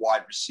lineman, a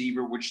wide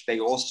receiver, which they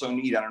also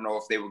need? I don't know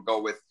if they would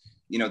go with,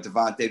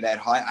 Devontae that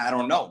high. I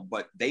don't know.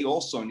 But they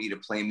also need a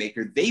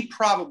playmaker. They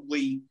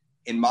probably,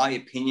 in my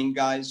opinion,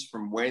 guys,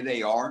 from where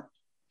they are,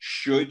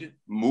 should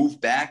move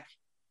back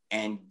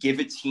and give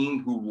a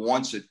team who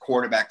wants a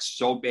quarterback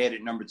so bad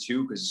at number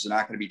 2, because it's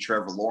not going to be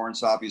Trevor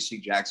Lawrence, obviously.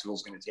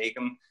 Jacksonville's going to take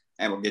him,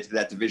 and we'll get to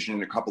that division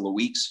in a couple of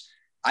weeks.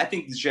 I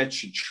think the Jets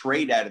should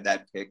trade out of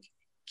that pick,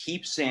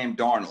 keep Sam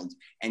Darnold,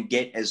 and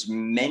get as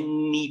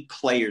many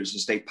players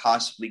as they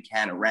possibly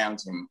can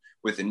around him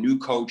with a new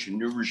coach, a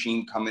new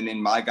regime coming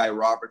in. My guy,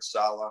 Robert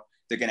Saleh,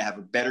 they're going to have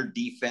a better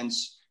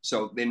defense,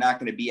 so they're not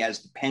going to be as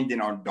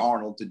dependent on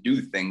Darnold to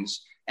do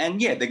things.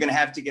 And yeah, they're going to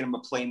have to get him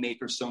a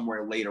playmaker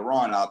somewhere later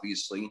on,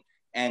 obviously.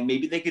 And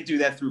maybe they could do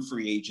that through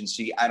free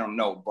agency. I don't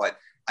know. But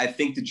I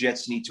think the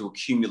Jets need to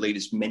accumulate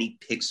as many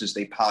picks as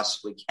they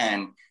possibly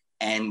can.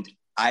 And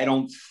I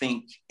don't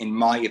think, in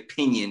my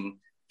opinion,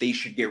 they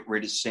should get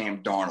rid of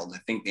Sam Darnold. I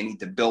think they need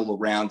to build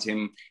around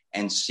him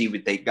and see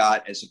what they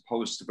got, as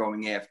opposed to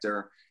going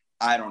after,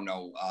 I don't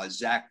know,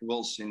 Zach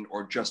Wilson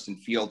or Justin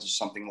Fields or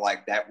something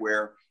like that,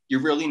 where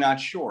you're really not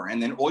sure.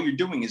 And then all you're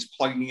doing is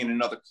plugging in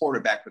another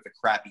quarterback with a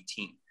crappy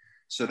team.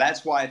 So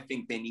that's why I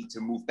think they need to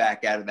move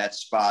back out of that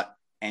spot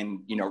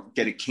and,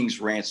 get a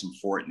king's ransom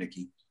for it,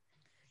 Nikki.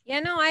 Yeah,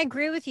 no, I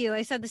agree with you.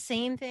 I said the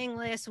same thing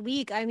last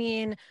week. I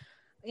mean,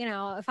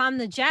 if I'm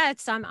the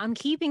Jets, I'm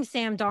keeping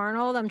Sam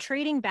Darnold, I'm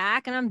trading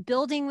back, and I'm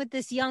building with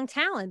this young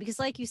talent, because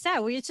like you said,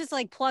 it's just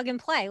like plug and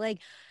play. Like,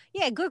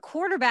 yeah, good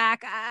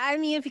quarterback. I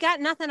mean, if you got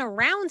nothing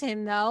around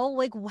him, though,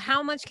 like,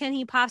 how much can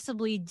he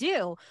possibly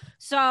do?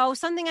 So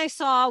something I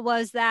saw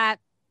was that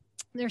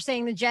they're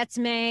saying the Jets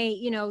may,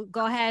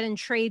 go ahead and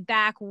trade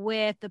back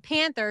with the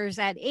Panthers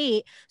at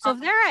 8. So if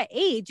they're at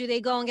 8, do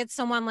they go and get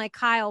someone like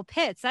Kyle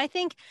Pitts? I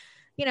think,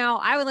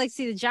 I would like to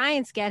see the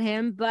Giants get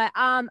him, but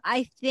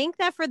I think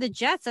that for the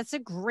Jets, that's a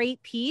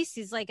great piece.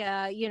 He's like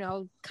a,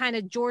 kind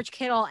of George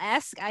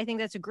Kittle-esque. I think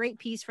that's a great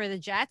piece for the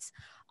Jets.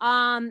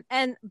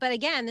 But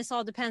again, this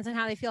all depends on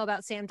how they feel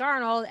about Sam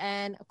Darnold.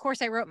 And of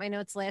course I wrote my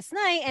notes last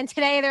night, and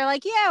today they're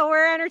like, yeah,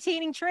 we're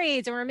entertaining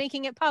trades and we're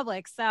making it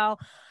public. So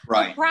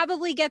We'll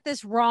probably get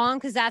this wrong,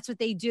 because that's what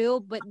they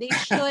do, but they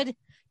should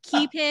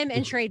keep him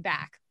and trade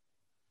back.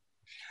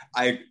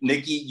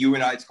 Nikki, you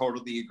and I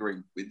totally agree.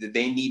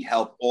 They need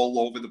help all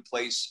over the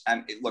place.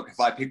 And look, if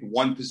I pick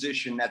one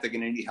position that they're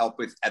going to need help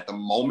with at the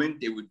moment,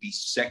 it would be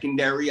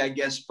secondary, I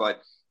guess.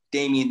 But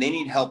Damian, they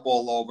need help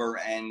all over.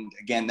 And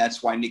again,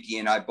 that's why Nikki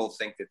and I both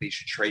think that they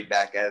should trade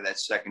back out of that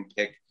second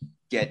pick,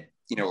 get,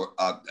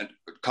 a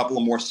couple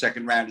of more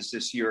second rounders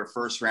this year, a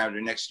first rounder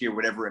next year,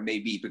 whatever it may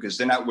be, because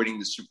they're not winning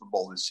the Super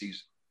Bowl this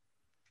season.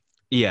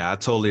 Yeah, I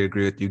totally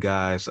agree with you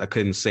guys. I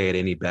couldn't say it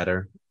any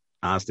better.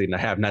 Honestly, I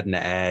have nothing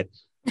to add.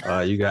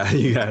 You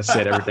guys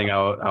said everything I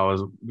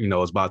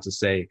was about to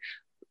say.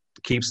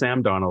 Keep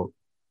Sam Darnold,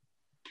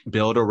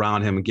 build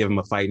around him, and give him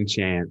a fighting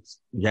chance.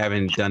 You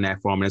haven't done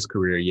that for him in his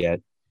career yet,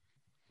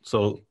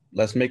 so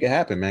let's make it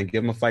happen, man.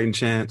 Give him a fighting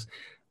chance.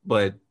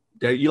 But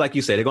like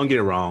you said, they're gonna get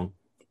it wrong.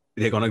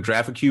 They're gonna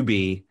draft a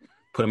QB,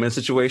 put him in a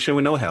situation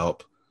with no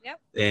help,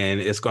 and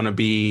it's gonna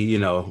be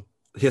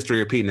history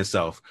repeating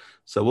itself.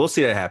 So we'll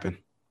see that happen.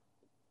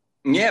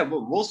 Yeah,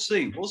 well, we'll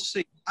see.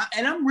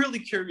 And I'm really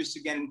curious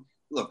again.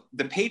 Look,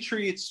 the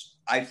Patriots,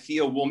 I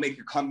feel, will make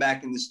a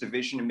comeback in this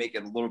division and make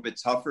it a little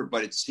bit tougher,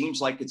 but it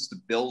seems like it's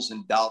the Bills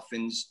and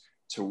Dolphins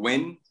to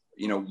win.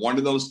 One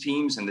of those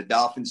teams, and the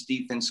Dolphins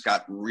defense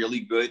got really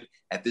good.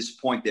 At this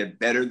point, they're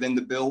better than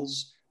the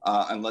Bills,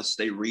 unless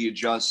they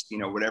readjust,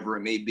 whatever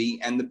it may be.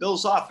 And the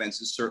Bills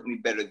offense is certainly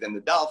better than the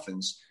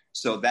Dolphins.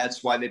 So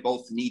that's why they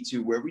both need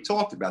to, where we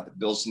talked about, the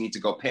Bills need to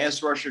go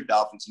pass rusher,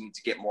 Dolphins need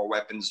to get more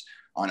weapons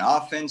on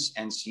offense,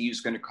 and see who's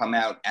going to come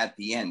out at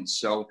the end.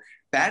 So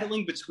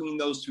battling between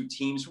those two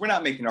teams, we're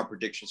not making our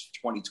predictions for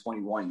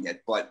 2021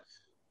 yet, but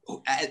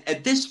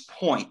at this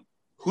point,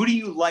 who do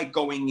you like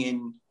going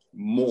in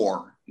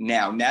more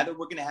now that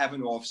we're going to have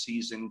an off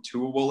season?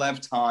 Tua will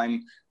have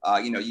time.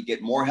 You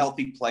get more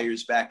healthy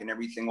players back and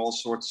everything, all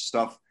sorts of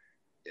stuff.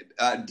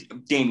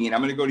 Damian,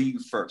 I'm going to go to you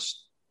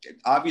first.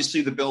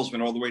 Obviously, the Bills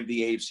went all the way to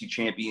the AFC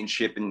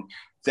Championship, and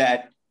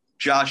that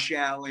Josh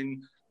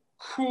Allen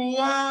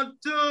quantum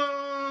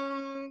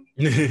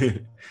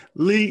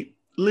leap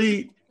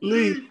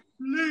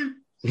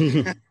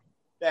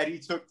that he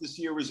took this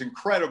year was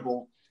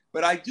incredible.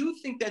 But I do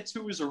think that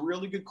Tua is a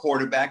really good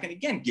quarterback. And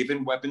again,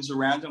 given weapons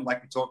around him,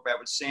 like we talked about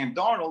with Sam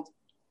Darnold,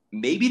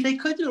 maybe they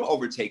could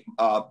overtake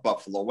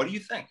Buffalo. What do you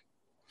think?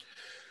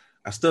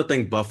 I still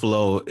think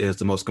Buffalo is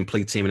the most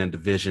complete team in the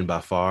division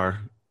by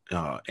far.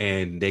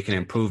 And they can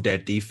improve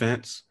that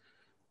defense,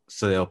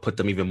 so they'll put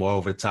them even more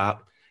over the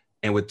top.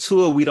 And with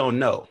Tua, we don't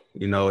know.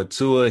 With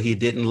Tua, he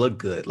didn't look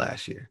good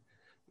last year.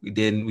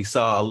 We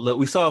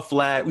saw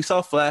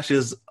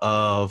flashes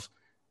of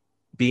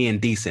being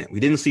decent. We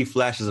didn't see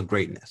flashes of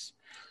greatness.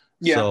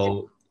 Yeah.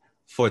 So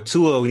for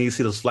Tua, we need to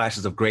see those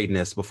flashes of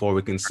greatness before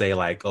we can say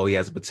like, oh, he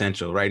has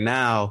potential. Right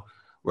now,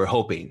 we're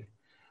hoping.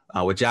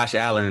 With Josh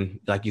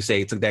Allen, like you say,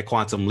 he took that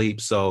quantum leap.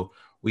 So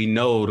we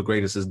know the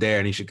greatness is there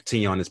and he should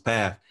continue on his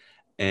path.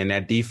 And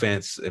that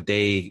defense, if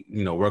they,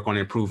 work on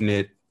improving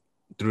it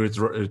through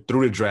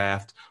the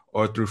draft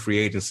or through free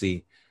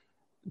agency,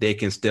 they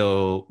can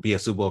still be a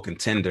Super Bowl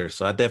contender.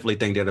 So I definitely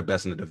think they're the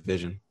best in the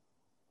division.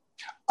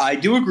 I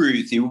do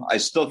agree with you. I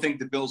still think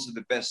the Bills are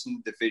the best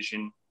in the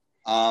division.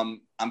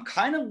 I'm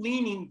kind of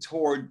leaning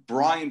toward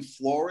Brian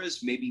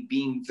Flores maybe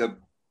being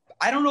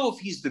I don't know if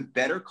he's the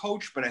better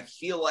coach, but I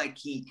feel like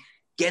he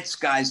gets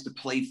guys to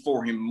play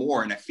for him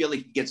more, and I feel like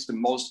he gets the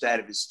most out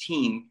of his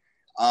team.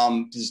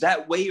 Does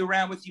that weigh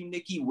around with you,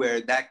 Nikki,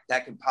 where that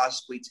could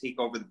possibly take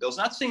over the Bills?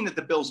 Not saying that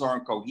the Bills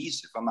aren't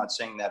cohesive. I'm not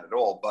saying that at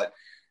all, but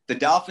the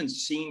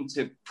Dolphins seem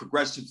to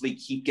progressively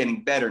keep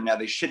getting better. Now,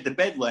 they shit the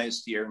bed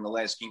last year in the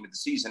last game of the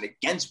season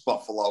against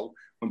Buffalo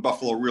when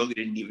Buffalo really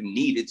didn't even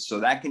need it. So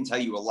that can tell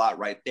you a lot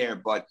right there.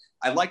 But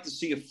I'd like to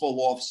see a full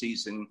off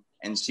season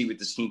and see what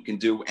this team can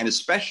do, and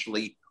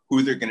especially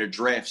who they're going to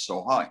draft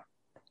so high.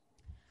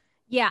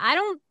 Yeah, I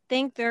don't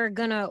think they're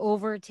going to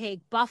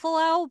overtake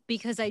Buffalo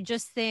because I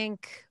just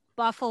think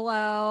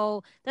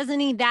Buffalo doesn't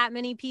need that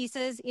many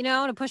pieces,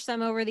 to push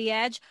them over the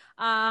edge.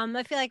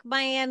 I feel like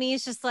Miami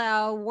is just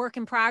a work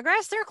in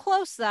progress. They're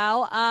close,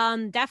 though.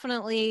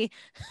 Definitely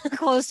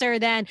closer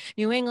than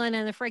New England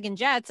and the friggin'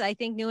 Jets. I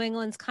think New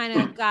England's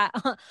kind of got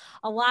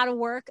a lot of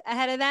work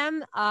ahead of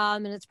them,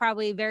 and it's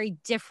probably a very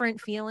different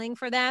feeling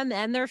for them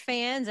and their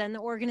fans and the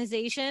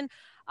organization.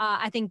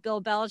 I think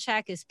Bill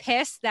Belichick is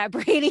pissed that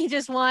Brady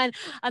just won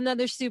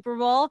another Super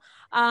Bowl.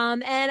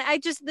 And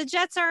the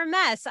Jets are a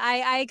mess.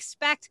 I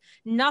expect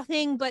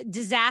nothing but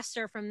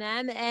disaster from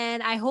them.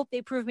 And I hope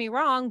they prove me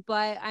wrong.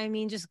 But I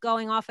mean, just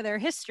going off of their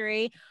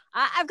history,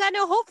 I've got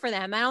no hope for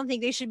them. I don't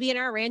think they should be in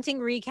our ranting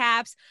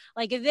recaps.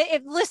 Like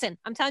listen,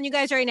 I'm telling you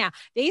guys right now,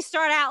 they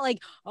start out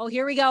like, oh,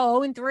 here we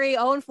go. 0-3,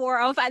 0-4,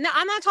 0-5. No,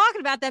 I'm not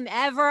talking about them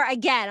ever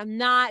again. I'm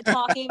not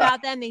talking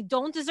about them. They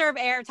don't deserve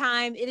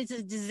airtime. It is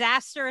a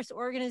disastrous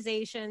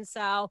organization.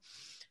 So,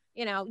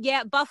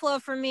 Buffalo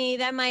for me,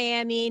 then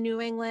Miami,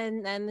 New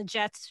England, and the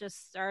Jets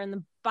just are in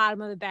the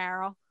bottom of the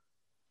barrel.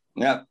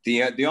 Yeah,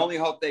 the only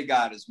hope they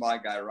got is my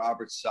guy,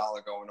 Robert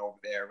Saleh, going over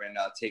there and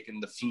taking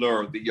the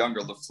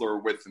younger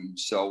LaFleur with him.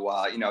 So,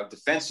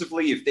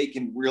 defensively, if they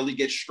can really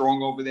get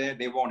strong over there,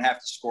 they won't have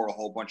to score a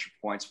whole bunch of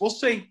points. We'll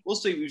see.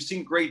 We've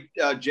seen great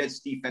Jets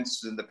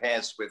defenses in the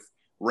past with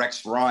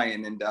Rex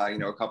Ryan and,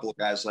 a couple of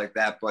guys like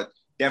that, but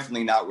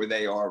definitely not where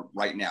they are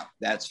right now.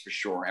 That's for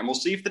sure. And we'll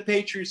see if the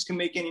Patriots can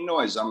make any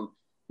noise. I'm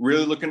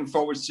really looking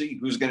forward to see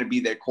who's going to be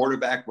their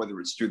quarterback, whether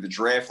it's through the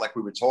draft like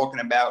we were talking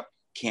about.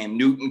 Cam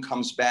Newton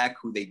comes back,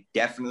 who they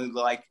definitely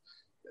like.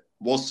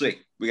 We'll see.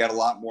 We got a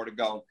lot more to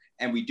go.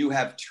 And we do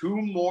have 2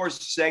 more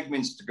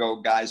segments to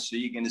go, guys. So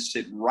you're going to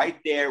sit right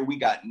there. We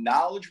got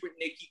Knowledge with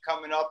Nikki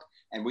coming up.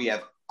 And we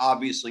have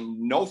obviously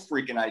no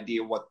freaking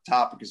idea what the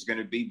topic is going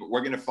to be. But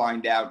we're going to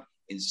find out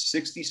in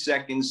 60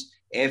 seconds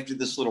after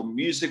this little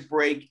music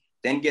break.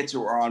 Then get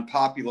to our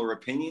unpopular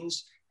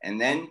opinions. And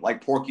then,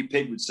 like Porky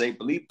Pig would say,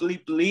 bleep,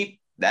 bleep, bleep.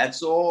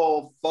 That's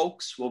all,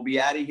 folks. We'll be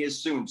out of here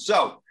soon.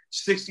 So,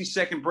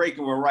 60-second break,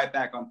 and we're right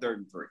back on 3rd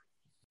and 3.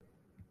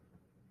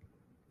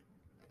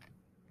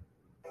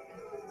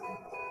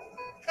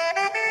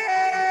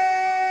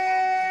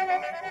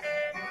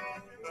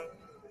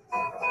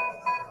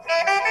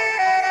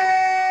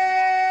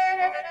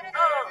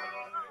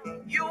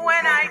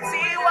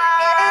 UNITY,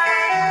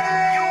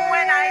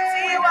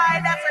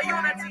 that's a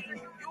unity.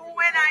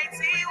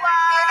 UNITY,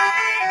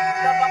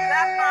 love a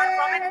black man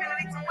from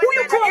Infinity to Who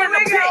you calling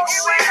a bitch?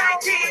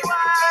 UNITY,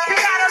 you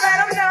gotta let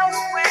them know.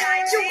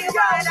 UNITY,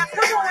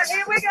 come on,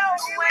 here we go.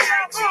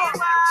 UNITY,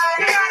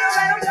 you gotta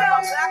let them know.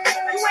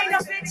 You ain't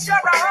a bitch, you're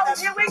a hoe.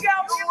 Here we go.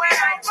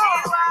 UNITY,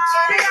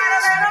 you gotta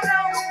let them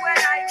know.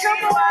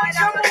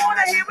 Come on,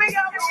 here we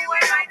go.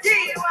 UNITY,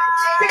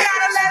 you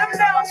gotta let them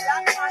know.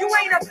 You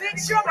ain't a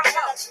bitch, you're a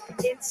hoe.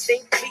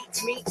 Instinct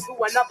leads me to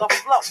another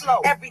flow.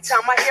 Every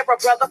time I hear a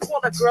brother call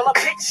a girl a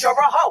bitch or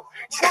a hoe,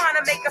 trying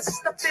to make a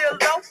sister feel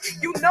low,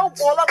 you know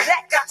all of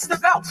that got to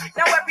go.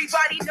 Now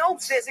everybody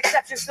knows there's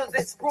exceptions to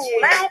this rule.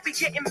 I don't be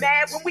getting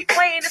mad when we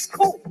playing, it's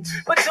cool.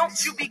 But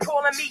don't you be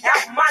calling me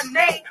out my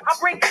name. I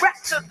bring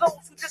rap to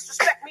those who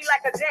disrespect me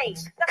like a dame.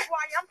 That's why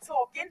I'm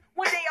talking.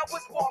 One day I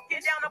was walking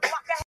down a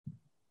block ahead.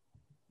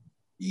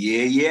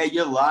 Yeah,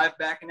 you're live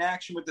back in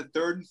action with the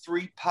 3rd and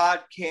 3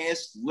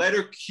 podcast.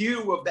 Letter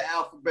Q of the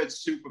alphabet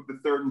soup of the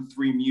 3rd and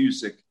 3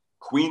 music.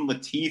 Queen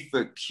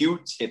Latifah,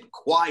 Q-Tip,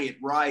 Quiet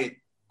Riot,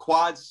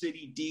 Quad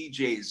City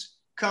DJs.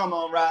 Come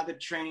on, ride the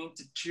train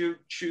to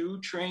choo-choo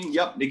train.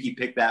 Yep, Nikki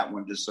picked that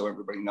one just so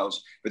everybody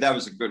knows. But that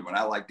was a good one.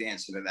 I like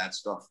dancing to that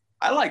stuff.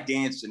 I like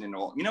dancing and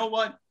all. You know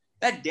what?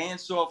 That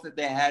dance-off that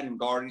they had in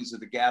Guardians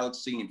of the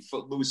Galaxy and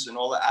Footloose and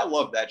all that, I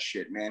love that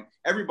shit, man.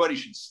 Everybody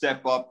should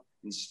step up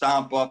and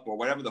stomp up or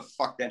whatever the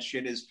fuck that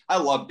shit is. I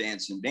love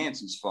dancing.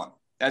 Dancing's fun.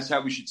 That's how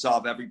we should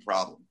solve every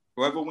problem.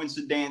 Whoever wins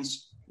the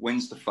dance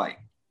wins the fight.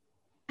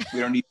 We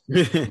don't need.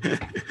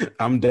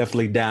 I'm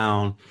definitely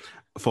down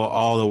for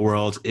all the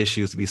world's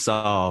issues to be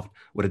solved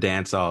with a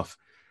dance off.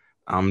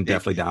 I'm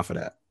definitely down for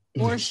that.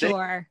 For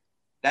sure.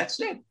 That's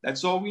it.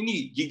 That's all we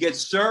need. You get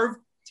served,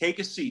 take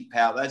a seat,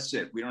 pal. That's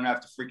it. We don't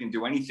have to freaking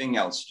do anything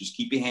else. Just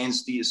keep your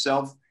hands to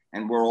yourself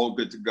and we're all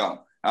good to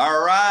go.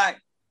 All right.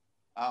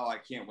 Oh, I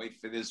can't wait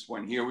for this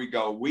one. Here we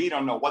go. We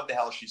don't know what the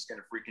hell she's going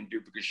to freaking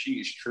do because she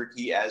is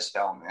tricky as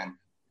hell, man.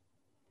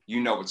 You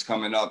know what's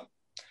coming up.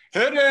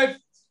 Hit it!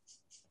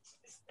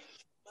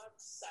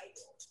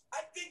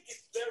 I think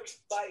it's very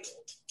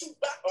vital to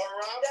rock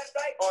around. That's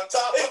right. On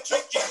top of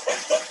tricky. To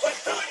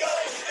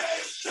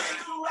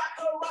rock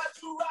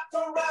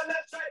around.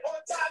 That's right. On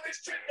time is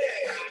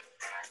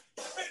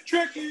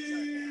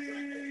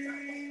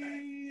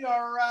Tricky.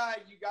 All right,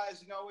 you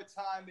guys know what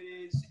time it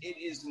is. It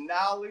is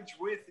Knowledge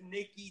with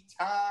Nikki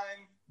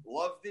time.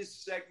 Love this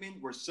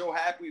segment. We're so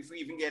happy if we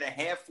even get a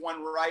half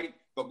one right,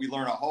 but we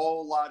learn a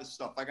whole lot of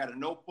stuff. I got a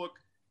notebook,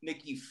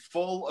 Nikki,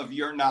 full of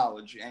your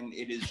knowledge, and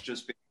it has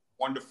just been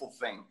a wonderful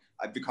thing.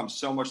 I've become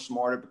so much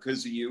smarter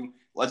because of you.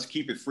 Let's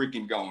keep it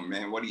freaking going,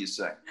 man. What do you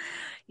say?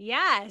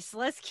 Yes,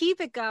 let's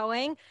keep it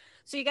going.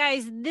 So you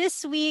guys,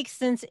 this week,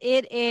 since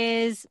it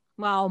is,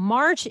 well,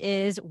 March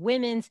is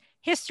Women's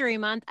History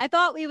Month, I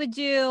thought we would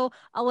do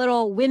a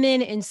little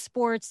women in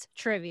sports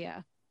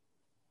trivia.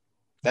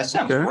 That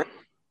sounds great.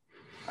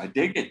 I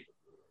dig it.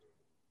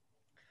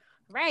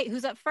 Right.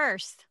 Who's up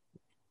first?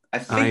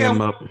 I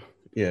am up.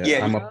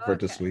 Yeah, I'm up for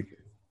this week.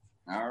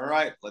 All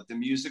right. Let the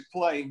music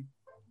play.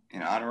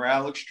 In honor of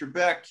Alex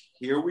Trebek,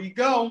 here we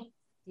go.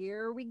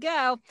 Here we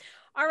go.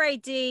 All right,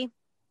 D.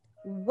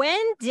 When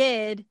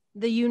did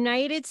the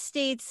United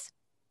States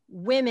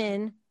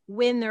women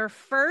win their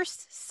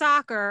first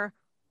soccer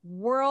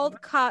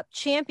World Cup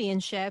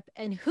championship,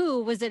 and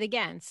who was it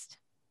against?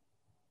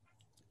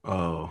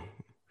 Oh,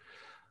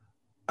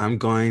 I'm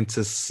going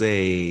to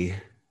say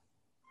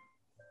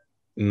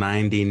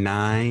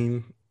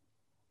 99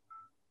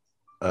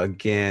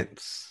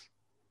 against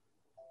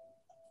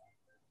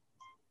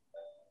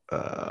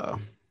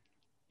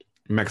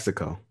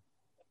Mexico.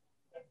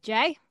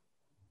 Jay?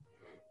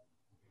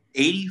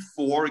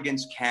 84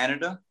 against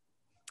Canada.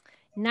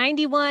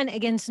 91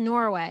 against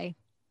Norway.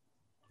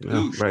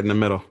 Yeah, right in the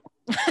middle.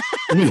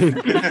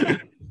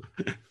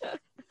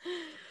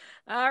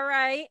 All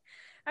right.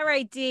 All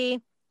right,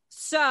 D.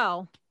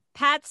 So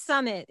Pat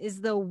Summitt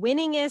is the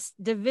winningest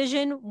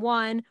Division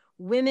I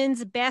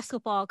women's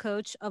basketball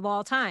coach of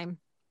all time.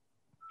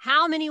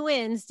 How many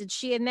wins did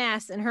she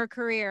amass in her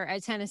career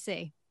at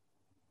Tennessee?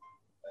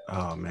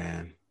 Oh,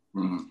 man.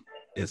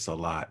 It's a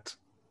lot.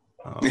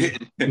 A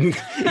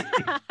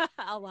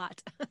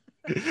lot.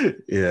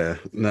 Yeah.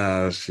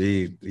 No,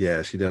 she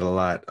did a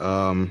lot.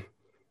 I'm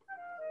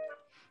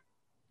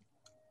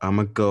going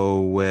to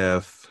go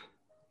with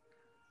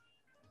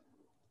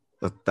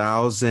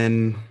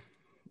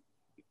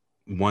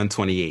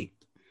 1,128.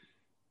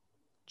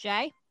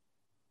 Jay?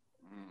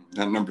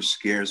 That number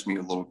scares me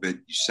a little bit.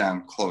 You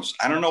sound close.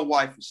 I don't know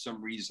why, for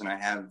some reason, I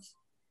have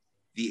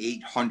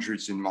the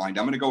 800s in mind.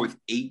 I'm going to go with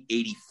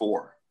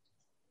 884.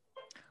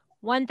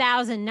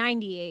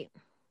 1,098.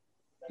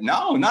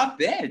 No, not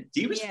bad.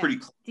 D was pretty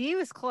close. D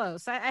was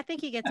close. I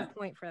think he gets a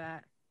point for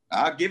that.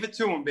 I'll give it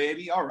to him,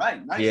 baby. All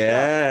right. Nice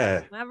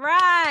job. All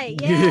right.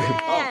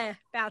 Yeah.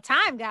 About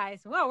time, guys.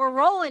 Well, we're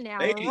rolling now.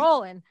 We're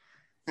rolling.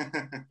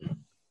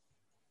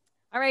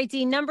 All right,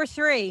 D. Number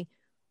 3.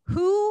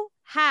 Who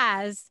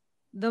has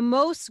the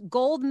most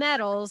gold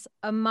medals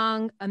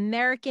among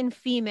American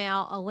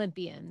female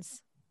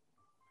Olympians?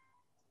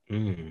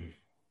 I'm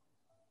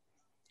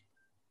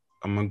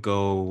going to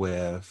go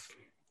with...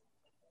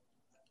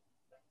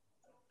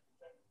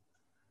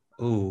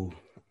 I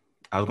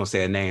was going to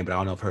say a name, but I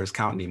don't know if hers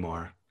count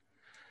anymore.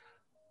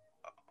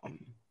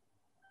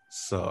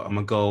 So I'm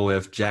going to go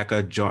with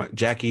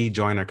Jackie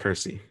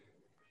Joyner-Kersee.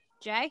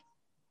 Jay?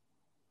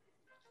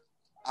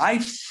 I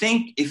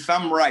think, if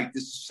I'm right,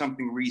 this is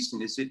something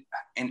recent. Is it?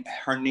 And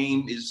her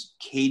name is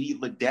Katie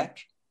Ledeck.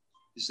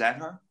 Is that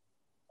her?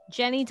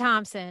 Jenny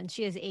Thompson.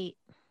 She has 8.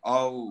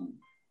 Oh.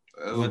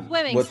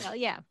 Swimming still,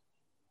 yeah.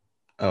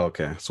 Oh,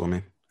 okay.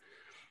 Swimming.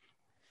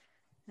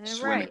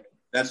 Right.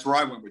 That's where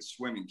I went with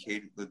swimming.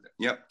 Katie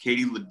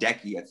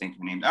Ledecky, I think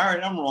her name. All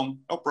right, I'm wrong.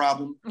 No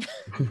problem.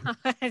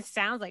 It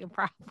sounds like a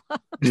problem.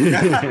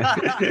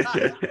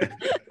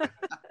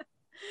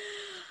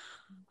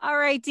 All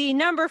right, D.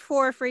 Number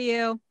 4 for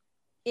you.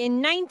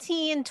 In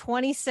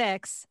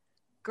 1926,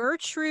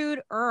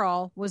 Gertrude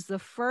Earl was the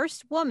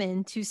first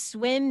woman to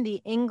swim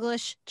the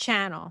English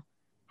Channel.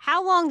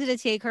 How long did it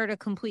take her to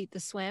complete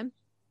the swim?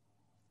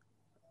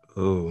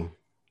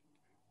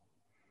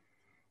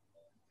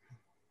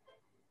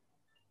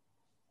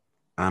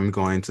 I'm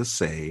going to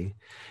say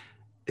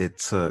it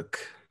took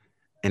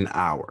an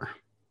hour.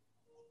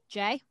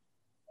 Jay?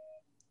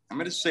 I'm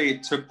going to say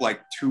it took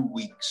like 2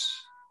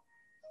 weeks.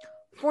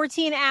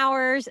 14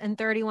 hours and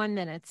 31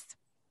 minutes.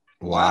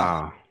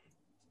 Wow.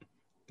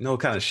 You know what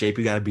kind of shape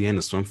you got to be in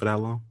to swim for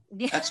that long?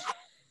 Yeah. That's cool.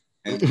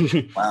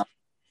 Wow.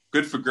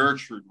 Good for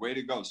Gertrude. Way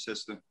to go,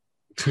 sister.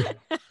 All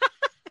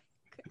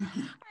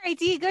right,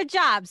 D, good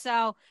job.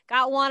 So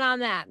got 1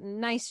 on that.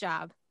 Nice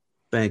job.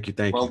 Thank you.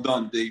 Well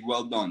done, D.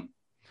 Well done.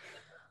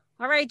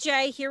 All right,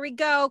 Jay, here we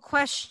go.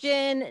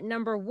 Question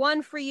number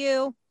 1 for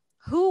you.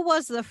 Who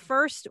was the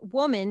first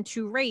woman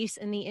to race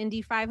in the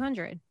Indy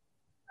 500?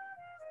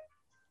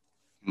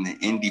 In the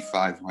Indy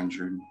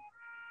 500.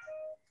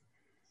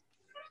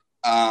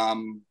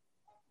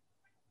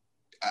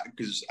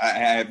 Because I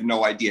have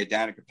no idea.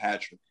 Danica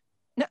Patrick.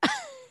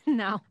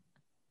 No.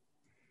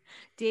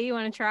 D, you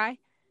want to try?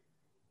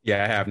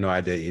 Yeah, I have no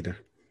idea either.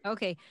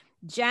 Okay.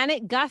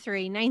 Janet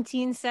Guthrie,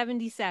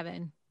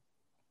 1977.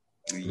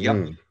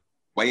 Yep.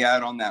 Way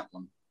out on that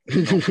one.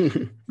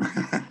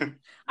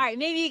 All right,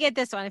 maybe you get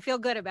this one. I feel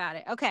good about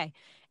it. Okay.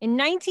 In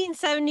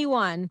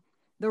 1971,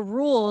 the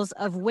rules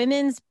of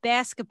women's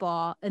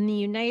basketball in the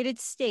United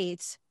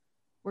States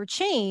were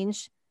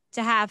changed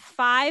to have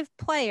 5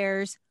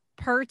 players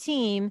per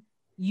team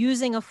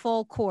using a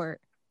full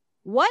court.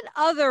 What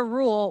other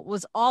rule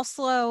was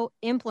also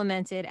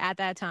implemented at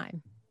that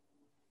time?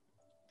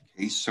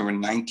 Okay, so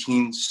in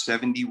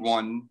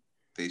 1971,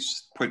 they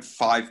put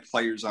 5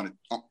 players on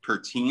per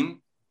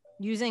team.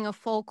 Using a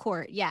full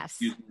court, yes.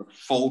 Using a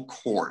full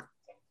court.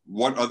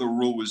 What other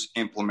rule was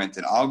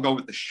implemented? I'll go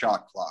with the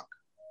shot clock.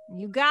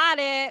 You got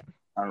it.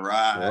 All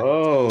right.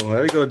 Oh,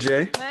 there you go,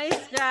 Jay.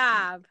 Nice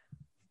job.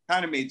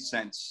 Kind of made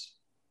sense.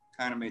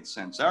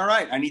 All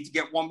right. I need to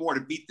get one more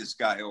to beat this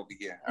guy over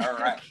here. All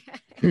right.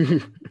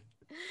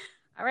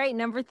 All right.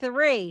 Number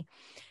 3.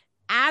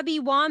 Abby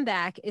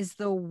Wambach is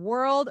the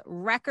world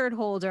record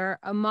holder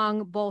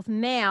among both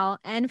male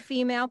and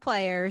female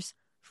players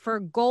for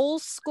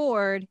goals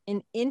scored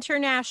in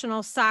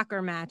international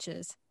soccer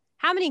matches.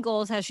 How many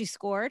goals has she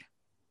scored?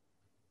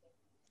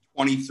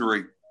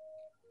 23.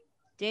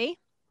 D?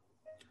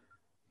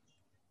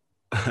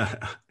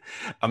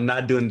 I'm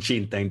not doing the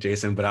cheating thing,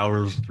 Jason, but I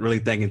was really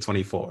thinking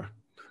 24.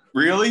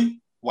 Really?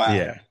 Wow.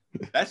 Yeah.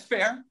 That's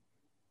fair.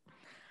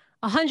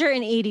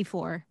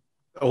 184.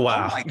 Oh,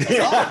 wow. Oh, my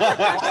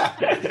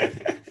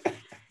God.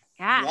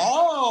 God.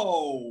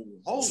 Whoa.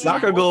 Holy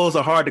Soccer goals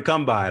are hard to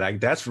come by. Like,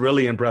 that's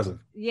really impressive.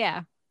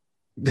 Yeah.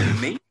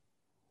 Me?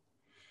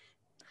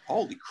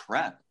 Holy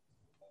crap.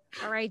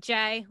 All right,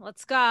 Jay,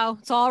 let's go.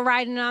 It's all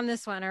riding on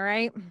this one, all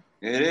right?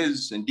 It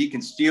is, and D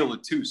can steal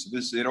it too.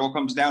 So it all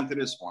comes down to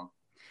this one.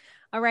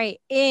 All right.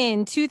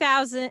 In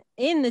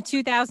the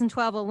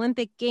 2012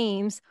 Olympic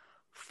Games,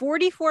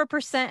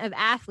 44% of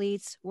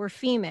athletes were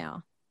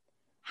female.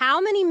 How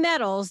many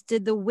medals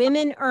did the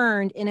women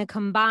earn in a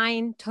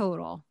combined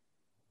total?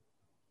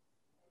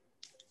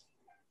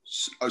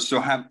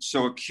 So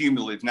a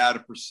cumulative, not a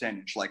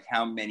percentage. Like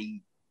how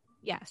many?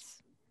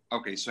 Yes.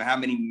 Okay, so how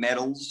many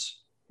medals?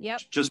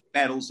 Yep. Just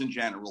medals in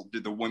general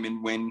did the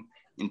women win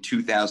in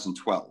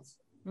 2012?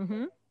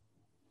 Mm-hmm.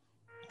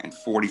 And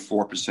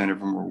 44% of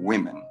them were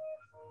women.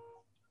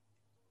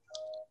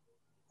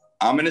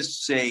 I'm going to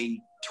say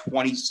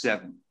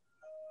 27.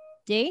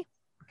 D?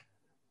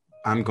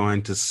 I'm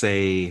going to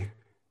say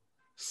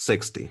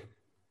 60.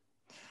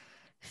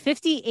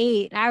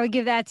 58. I would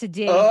give that to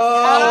D.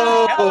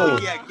 Oh,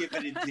 yeah, give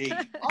it a D.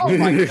 Oh,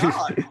 my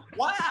God.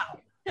 Wow.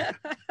 Good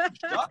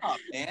job,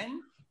 man.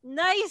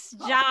 Nice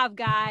job,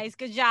 guys.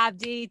 Good job,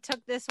 D.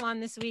 Took this one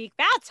this week.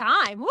 About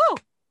time. Woo!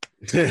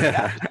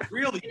 That's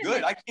really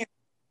good. I can't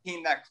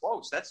came that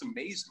close. That's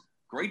amazing.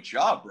 Great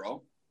job,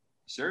 bro.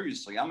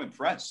 Seriously, I'm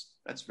impressed.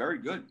 That's very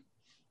good.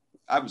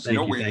 I was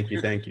nowhere.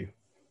 Thank you.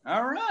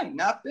 All right.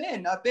 Not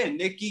bad.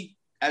 Nikki,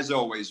 as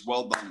always,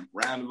 well done.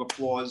 Round of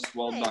applause.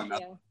 Well Thank done. you.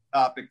 The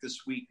topic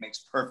this week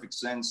makes perfect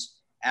sense.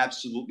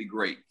 Absolutely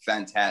great.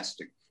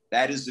 Fantastic.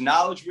 That is the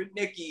Knowledge with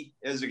Nikki.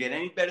 Does it get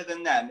any better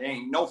than that? There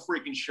ain't no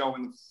freaking show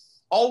in the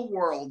whole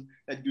world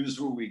that does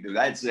what we do.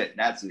 That's it.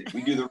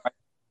 We do the right.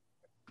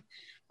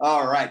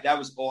 All right. That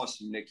was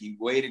awesome, Nikki.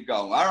 Way to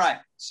go. All right.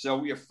 So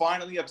we are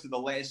finally up to the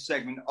last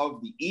segment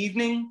of the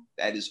evening.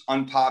 That is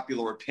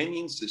Unpopular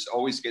Opinions. This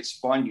always gets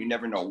fun. You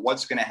never know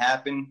what's going to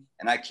happen.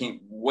 And I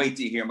can't wait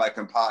to hear my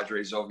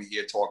compadres over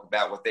here talk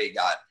about what they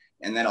got.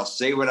 And then I'll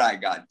say what I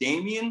got.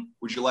 Damien,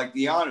 would you like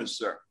the honors,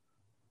 sir?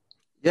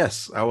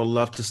 Yes, I would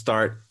love to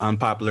start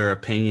Unpopular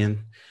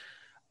Opinion.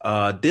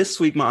 This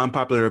week, my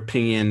unpopular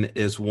opinion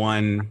is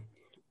one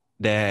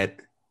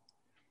that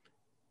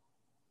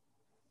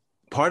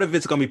part of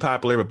it's going to be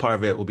popular, but part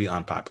of it will be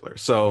unpopular.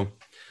 So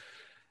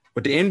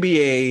with the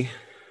NBA,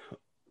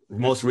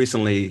 most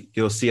recently,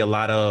 you'll see a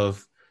lot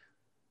of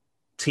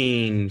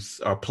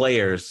teams or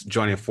players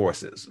joining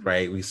forces,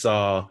 right? We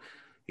saw,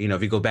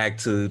 if you go back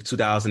to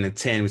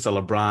 2010, we saw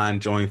LeBron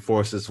join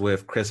forces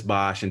with Chris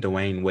Bosh and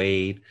Dwayne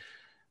Wade.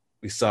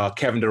 We saw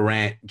Kevin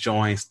Durant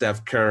join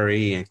Steph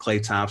Curry and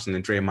Klay Thompson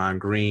and Draymond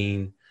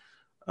Green.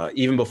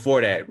 Even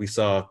before that, we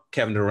saw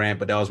Kevin Durant,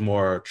 but that was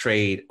more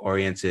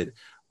trade-oriented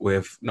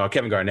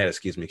Kevin Garnett,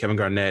 Kevin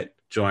Garnett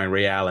joined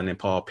Ray Allen and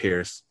Paul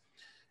Pierce.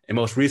 And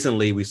most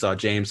recently, we saw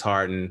James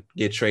Harden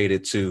get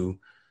traded to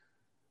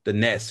the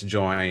Nets to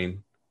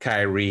join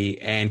Kyrie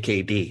and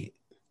KD.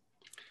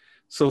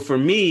 So for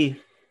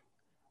me,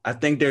 I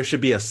think there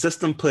should be a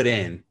system put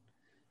in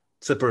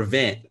to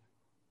prevent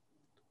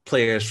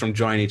players from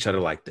joining each other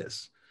like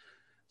this.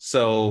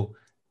 So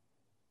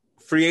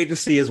free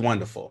agency is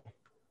wonderful,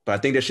 but I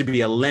think there should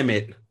be a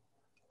limit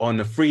on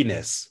the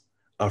freeness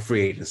of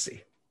free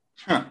agency.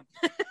 Huh.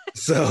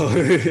 So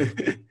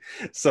the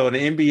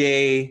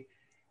NBA,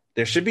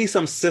 there should be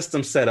some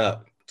system set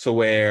up to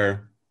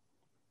where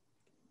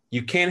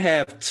you can't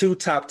have 2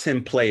 top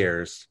 10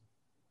 players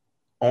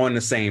on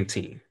the same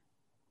team.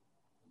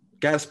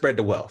 Got to spread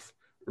the wealth.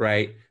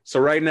 right? So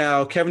right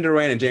now, Kevin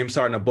Durant and James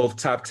Harden are both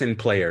top 10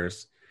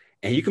 players.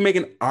 And you can make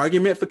an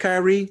argument for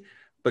Kyrie,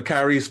 but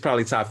Kyrie's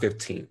probably top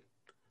 15.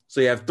 So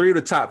you have 3 of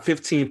the top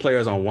 15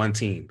 players on one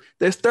team.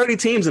 There's 30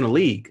 teams in the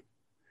league,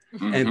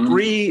 and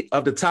 3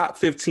 of the top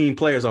 15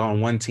 players are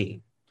on one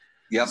team.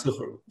 Yep.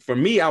 So for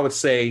me, I would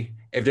say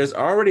if there's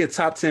already a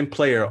top 10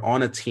 player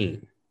on a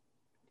team,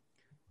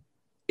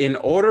 in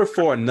order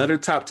for another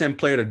top 10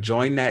 player to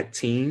join that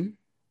team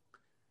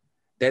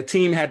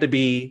had to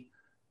be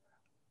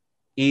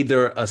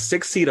either a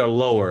 6 seed or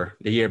lower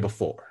the year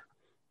before.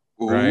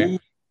 Ooh, right?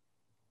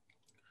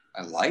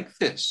 I like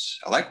this.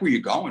 I like where you're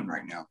going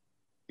right now.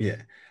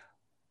 Yeah.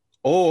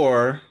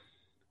 Or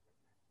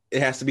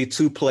it has to be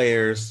 2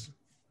 players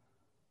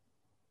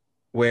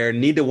where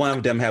neither one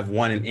of them have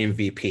won an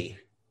MVP.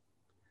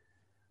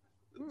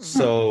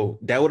 So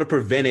that would have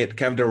prevented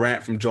Kevin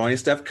Durant from joining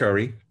Steph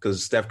Curry,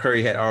 because Steph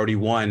Curry had already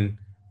won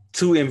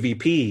 2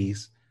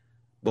 MVPs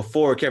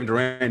before Kevin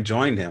Durant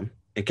joined him,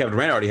 and Kevin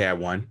Durant already had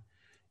one.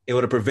 It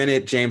would have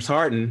prevented James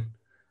Harden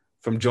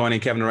from joining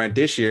Kevin Durant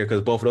this year,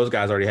 because both of those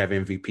guys already have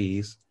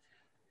MVPs.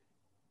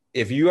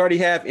 If you already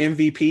have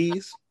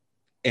MVPs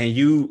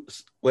and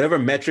whatever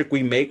metric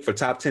we make for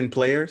top 10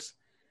 players,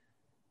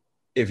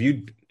 if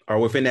you are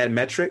within that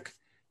metric,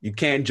 you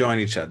can't join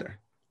each other.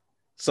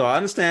 So I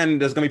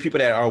understand there's going to be people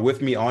that are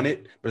with me on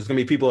it, but there's going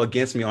to be people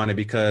against me on it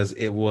because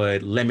it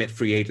would limit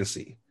free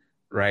agency,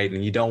 right?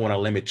 And you don't want to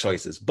limit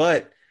choices.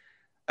 But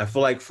I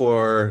feel like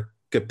for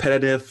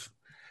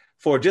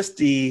just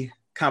the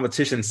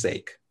competition's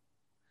sake,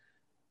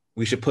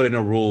 we should put in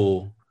a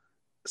rule,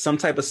 some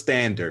type of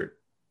standard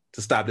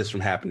to stop this from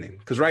happening.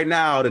 Because right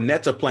now, the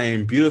Nets are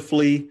playing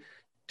beautifully.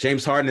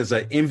 James Harden is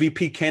an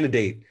MVP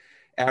candidate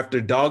after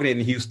dogging it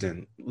in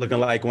Houston, looking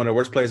like one of the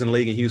worst players in the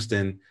league in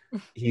Houston.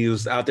 He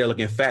was out there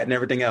looking fat and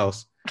everything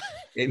else.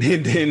 And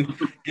then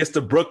gets to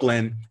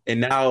Brooklyn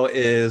and now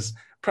is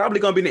probably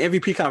going to be in the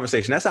MVP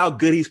conversation. That's how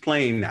good he's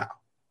playing now.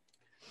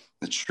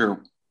 It's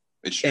true.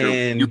 It's true.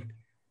 And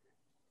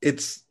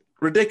it's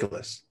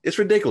ridiculous. It's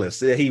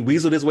ridiculous that he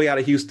weaseled his way out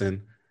of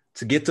Houston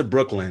to get to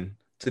Brooklyn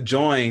to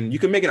join. You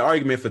can make an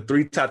argument for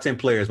 3 top 10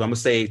 players, but I'm going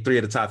to say 3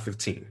 of the top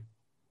 15.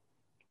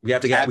 We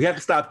have to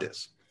stop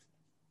this.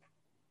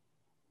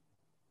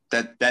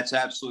 That's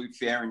absolutely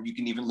fair. And you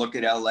can even look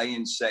at LA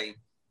and say,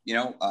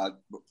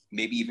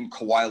 maybe even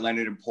Kawhi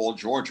Leonard and Paul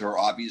George are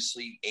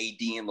obviously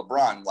AD and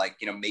LeBron. Like,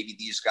 maybe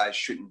these guys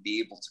shouldn't be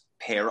able to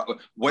pair up,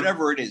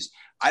 whatever it is.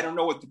 I don't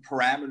know what the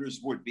parameters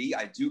would be.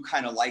 I do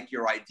kind of like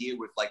your idea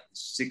with like the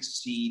 6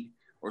 seed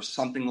or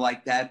something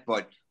like that,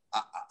 but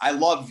I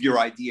love your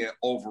idea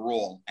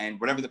overall, and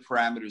whatever the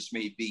parameters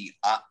may be,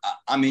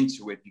 I'm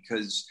into it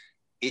because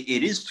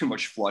it is too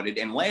much flooded.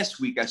 And last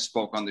week I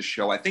spoke on the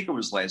show, I think it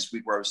was last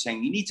week, where I was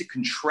saying you need to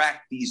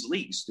contract these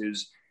leagues.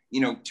 There's,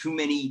 too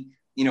many,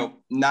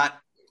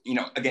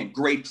 again,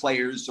 great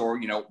players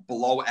or,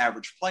 below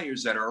average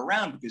players that are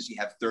around because you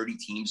have 30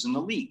 teams in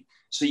the league.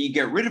 So you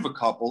get rid of a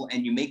couple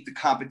and you make the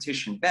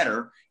competition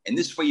better. And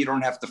this way you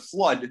don't have to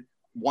flood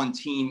one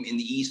team in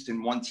the East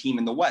and one team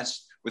in the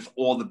West with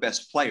all the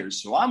best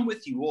players. So I'm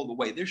with you all the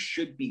way. There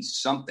should be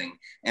something.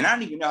 And I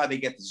don't even know how they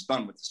get this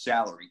done with the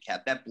salary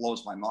cap. That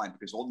blows my mind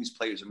because all these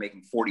players are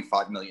making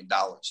 $45 million.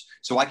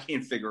 So I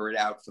can't figure it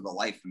out for the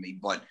life of me,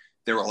 but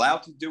they're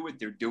allowed to do it.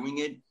 They're doing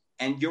it.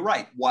 And you're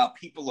right. While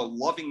people are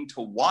loving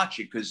to watch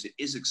it because it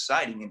is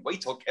exciting, and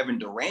wait till Kevin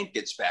Durant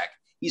gets back,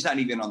 he's not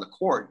even on the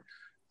court.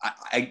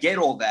 I get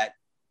all that.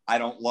 I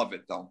don't love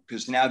it though,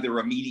 because now they're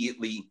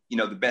immediately,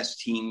 the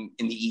best team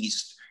in the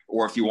East,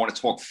 or if you want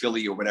to talk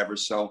Philly or whatever.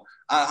 So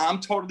I'm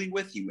totally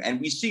with you. And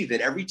we see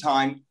that every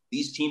time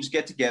these teams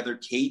get together,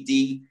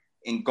 KD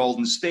in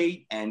Golden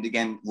State, and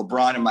again,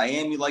 LeBron in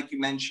Miami, like you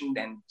mentioned,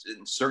 and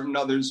certain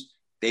others,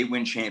 they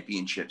win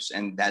championships.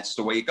 And that's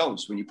the way it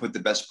goes when you put the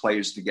best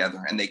players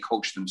together and they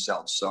coach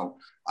themselves. So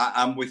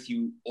I'm with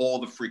you all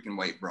the freaking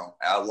way, bro.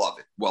 I love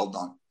it. Well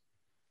done.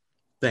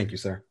 Thank you,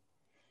 sir.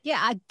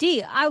 Yeah,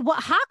 D. How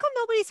come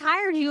nobody's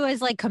hired you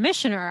as like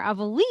commissioner of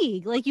a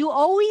league? Like you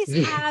always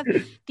have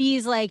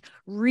these like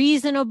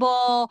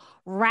reasonable,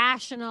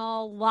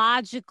 rational,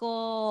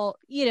 logical,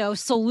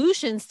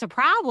 solutions to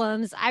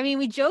problems. I mean,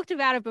 we joked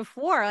about it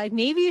before. Like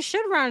maybe you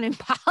should run in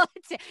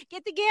politics,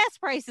 get the gas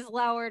prices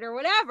lowered or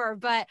whatever.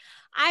 But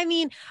I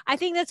mean, I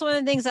think that's one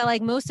of the things I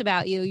like most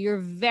about you.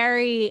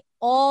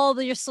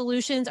 All your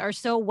solutions are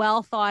so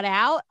well thought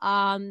out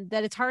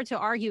that it's hard to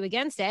argue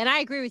against it. And I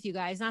agree with you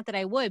guys. Not that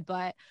I would,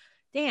 but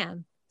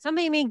damn,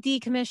 somebody make D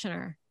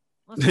commissioner.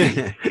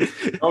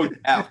 Oh,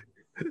 yeah.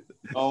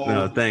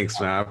 No, thanks,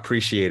 man. I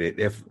appreciate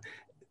it.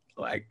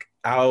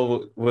 I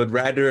would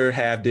rather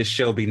have this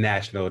show be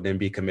national than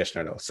be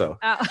commissioner, though. So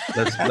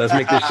let's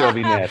make this show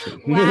be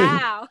national.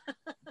 Wow.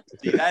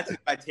 See, that's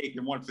I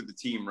taking one for the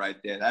team right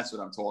there. That's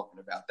what I'm talking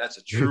about. That's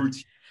a true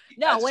team.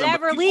 No,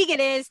 whatever league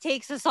it is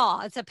takes us all.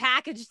 It's a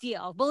package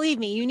deal. Believe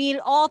me, you need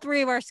all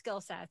 3 of our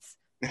skill sets.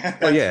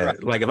 Oh yeah,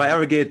 right. Like if I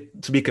ever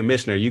get to be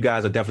commissioner, you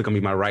guys are definitely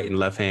gonna be my right and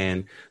left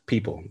hand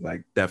people.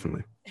 Like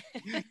definitely.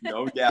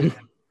 No doubt.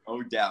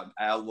 No doubt.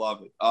 I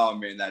love it. Oh,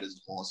 man, that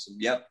is awesome.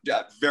 Yep.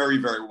 Very,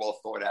 very well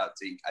thought out,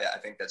 T. I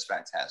think that's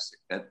fantastic.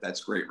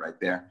 That's great right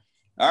there.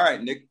 All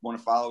right, Nick, want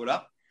to follow it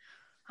up?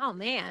 Oh,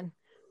 man.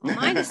 Well,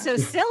 mine is so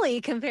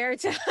silly compared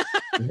to...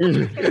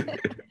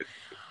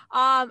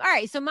 all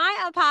right. So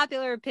my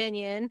unpopular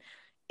opinion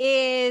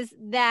is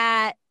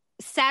that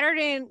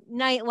Saturday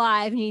Night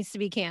Live needs to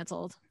be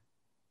canceled.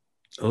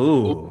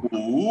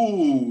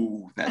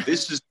 Ooh. Now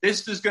this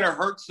is going to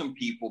hurt some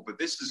people, but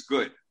this is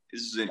good.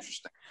 This is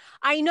interesting.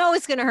 I know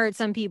it's going to hurt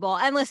some people.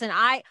 And listen,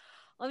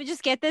 let me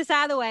just get this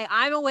out of the way.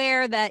 I'm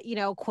aware that,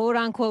 quote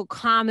unquote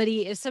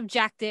comedy is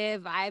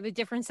subjective. I have a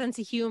different sense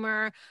of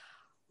humor,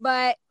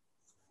 but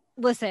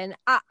listen,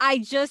 I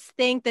just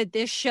think that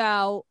this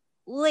show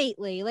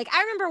lately, like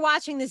I remember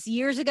watching this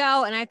years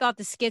ago and I thought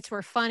the skits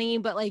were funny,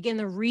 but like in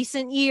the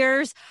recent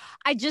years,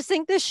 I just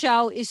think the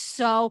show is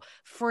so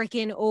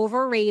freaking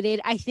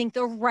overrated. I think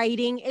the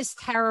writing is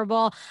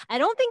terrible. I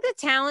don't think the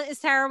talent is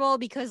terrible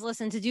because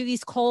listen, to do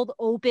these cold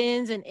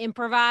opens and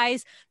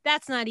improvise,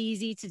 that's not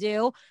easy to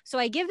do. So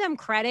I give them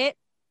credit.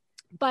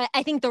 But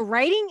I think the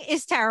writing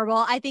is terrible.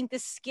 I think the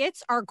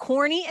skits are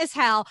corny as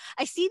hell.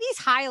 I see these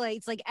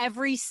highlights like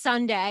every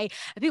Sunday.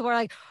 And people are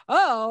like,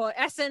 oh,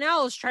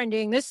 SNL is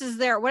trending. This is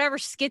their whatever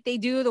skit they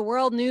do, the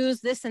world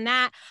news, this and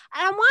that.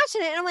 And I'm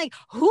watching it and I'm like,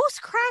 who's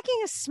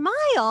cracking a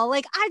smile?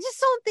 Like, I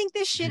just don't think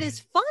this shit is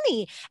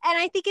funny. And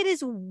I think it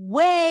is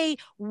way,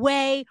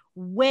 way,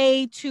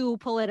 way too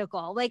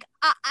political. Like,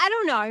 I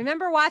don't know. I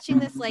remember watching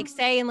this, like,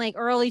 say in like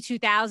early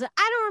 2000.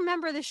 I don't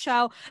remember the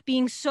show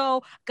being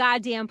so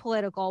goddamn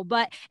political,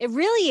 but it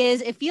really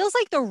is. It feels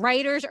like the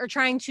writers are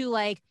trying to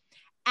like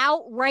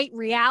outright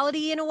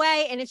reality in a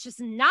way, and it's just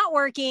not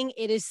working.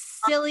 It is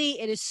silly.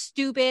 It is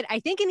stupid. I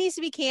think it needs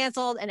to be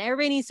canceled, and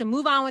everybody needs to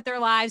move on with their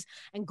lives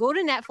and go to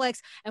Netflix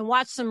and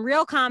watch some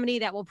real comedy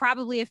that will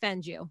probably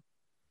offend you.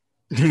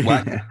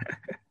 What?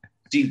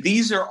 See,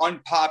 these are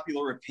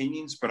unpopular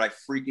opinions, but I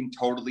freaking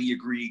totally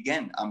agree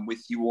again. I'm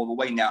with you all the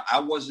way. Now, I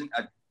wasn't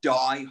a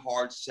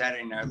die-hard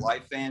Saturday Night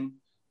Live fan,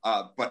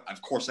 but of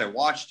course I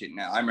watched it.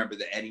 Now, I remember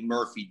the Eddie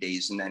Murphy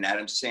days and then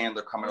Adam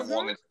Sandler coming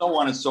along and so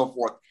on and so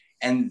forth.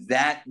 And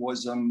that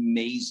was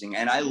amazing.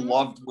 And I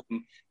loved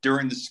when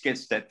during the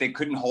skits that they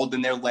couldn't hold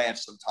in their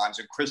laughs sometimes.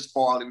 And Chris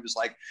Farley was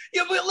like,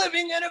 "You'll be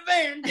living in a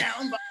van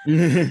down by."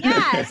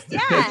 Yes,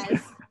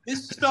 yes.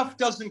 This stuff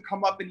doesn't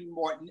come up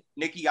anymore.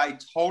 Nikki, I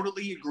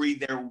totally agree.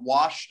 They're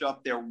washed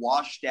up. They're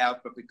washed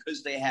out. But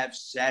because they have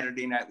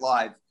Saturday Night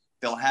Live,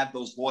 they'll have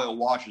those loyal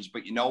watchers.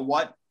 But you know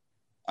what?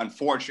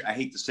 Unfortunately, I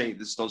hate to say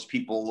this, those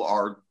people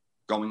are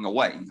going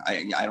away.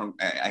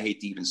 I hate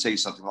to even say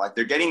something like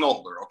they're getting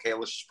older. Okay,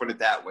 let's just put it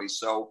that way.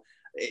 So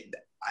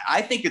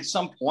I think at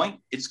some point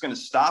it's going to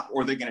stop,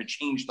 or they're going to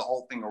change the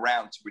whole thing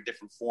around to a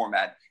different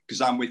format,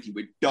 because I'm with you.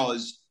 It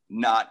does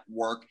not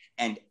work.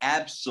 And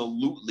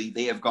absolutely,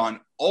 they have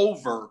gone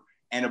over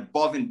and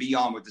above and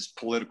beyond with this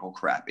political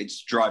crap.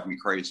 It's driving me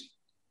crazy.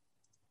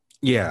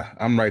 Yeah,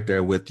 I'm right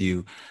there with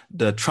you.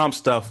 The Trump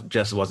stuff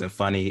just wasn't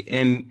funny.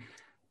 And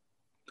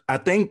I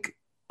think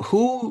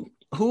who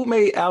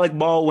made Alec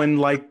Baldwin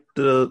like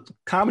the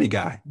comedy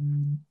guy?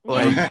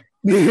 Like,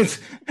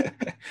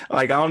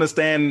 like I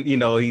understand,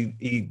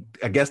 he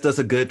I guess does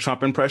a good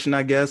Trump impression,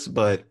 I guess,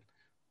 but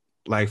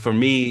like for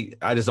me,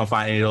 I just don't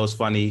find any of those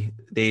funny.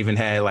 They even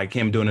had like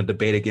him doing a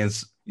debate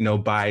against,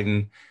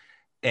 Biden.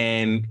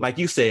 And like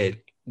you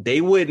said,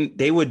 they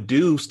would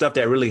do stuff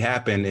that really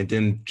happened and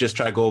then just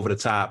try to go over the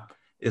top.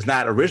 It's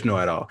not original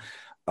at all.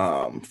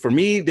 For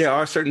me, there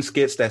are certain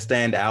skits that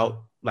stand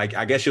out. Like,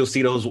 I guess you'll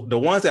see the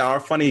ones that are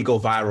funny go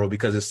viral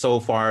because it's so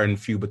far and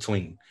few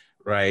between,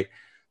 right?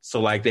 So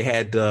like they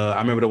had, I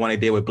remember the one they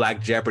did with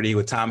Black Jeopardy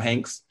with Tom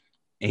Hanks,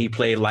 and he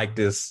played like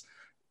this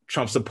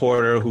Trump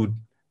supporter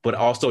but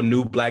also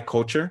knew Black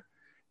culture.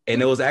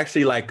 And it was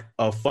actually like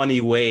a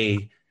funny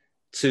way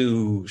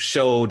to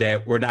show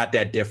that we're not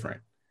that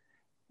different.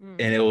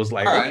 And it was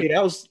like, okay,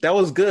 that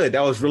was good.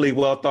 That was really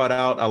well thought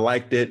out. I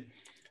liked it.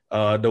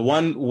 The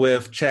one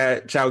with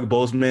Chadwick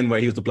Boseman, where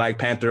he was the Black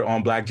Panther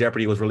on Black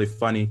Jeopardy, was really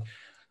funny.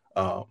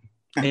 And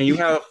you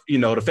have,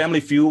 the Family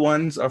Feud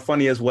ones are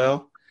funny as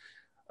well.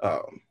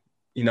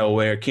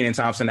 Where Kenan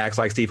Thompson acts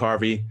like Steve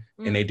Harvey,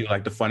 and they do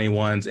like the funny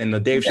ones. And the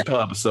Dave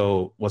Chappelle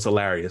episode was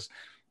hilarious.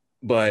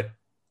 But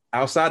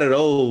outside of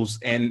those,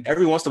 and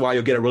every once in a while,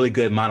 you'll get a really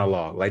good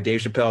monologue, like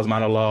Dave Chappelle's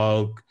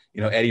monologue,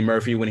 Eddie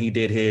Murphy when he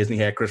did his, and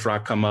he had Chris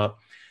Rock come up.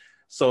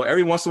 So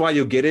every once in a while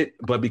you'll get it,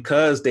 but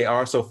because they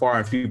are so far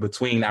and few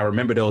between, I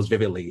remember those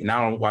vividly, and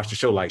I don't watch the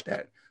show like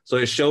that. So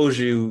it shows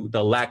you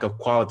the lack of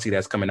quality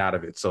that's coming out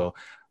of it. So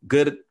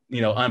good,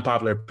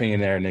 unpopular opinion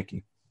there,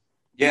 Nikki.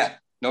 Yeah,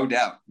 no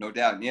doubt.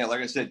 Yeah,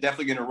 like I said,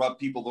 definitely going to rub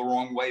people the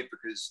wrong way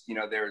because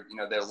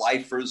they're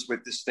lifers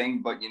with this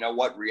thing. But you know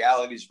what?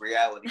 Reality is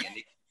reality, and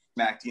they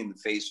smacked you in the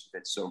face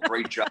with it. So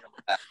great job.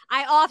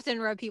 I often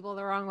rub people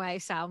the wrong way,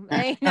 so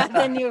ain't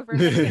nothing new for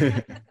me.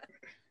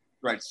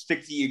 Right.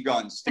 Stick to your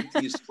guns. Stick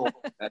to your score.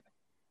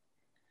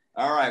 All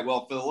All right.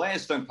 Well, for the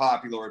last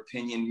unpopular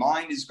opinion,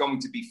 mine is going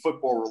to be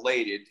football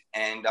related.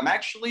 And I'm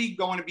actually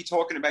going to be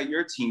talking about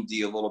your team,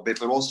 D, a little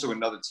bit, but also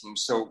another team.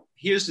 So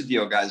here's the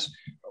deal, guys.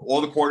 All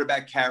the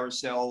quarterback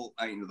carousel,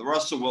 the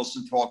Russell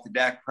Wilson talk, the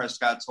Dak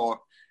Prescott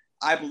talk.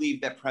 I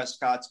believe that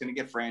Prescott's going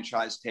to get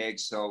franchise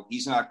tags, so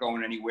he's not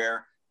going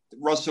anywhere.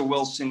 Russell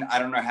Wilson, I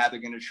don't know how they're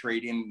going to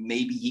trade him.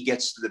 Maybe he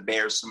gets to the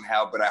Bears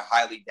somehow, but I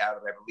highly doubt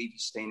it. I believe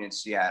he's staying in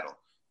Seattle.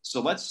 So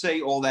let's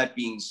say all that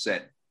being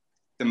said,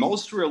 the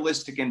most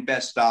realistic and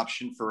best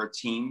option for a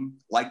team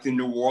like the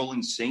New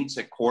Orleans Saints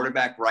at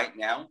quarterback right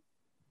now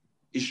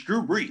is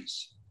Drew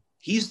Brees.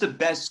 He's the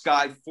best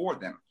guy for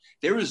them.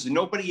 There is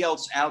nobody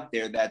else out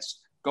there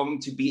that's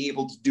going to be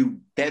able to do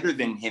better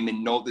than him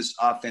and know this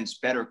offense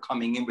better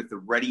coming in with a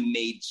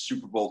ready-made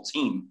Super Bowl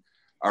team.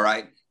 All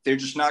right. They're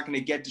just not going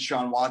to get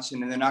Deshaun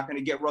Watson, and they're not going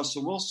to get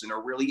Russell Wilson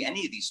or really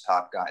any of these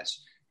top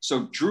guys.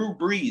 So Drew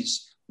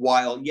Brees,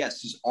 while,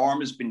 yes, his arm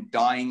has been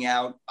dying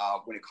out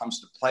when it comes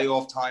to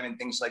playoff time and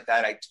things like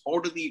that, I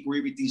totally agree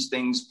with these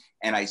things,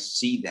 and I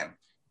see them.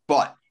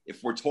 But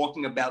if we're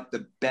talking about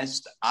the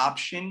best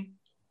option,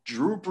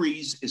 Drew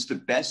Brees is the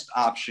best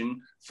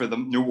option for the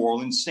New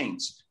Orleans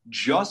Saints,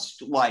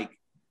 just like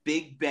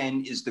Big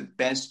Ben is the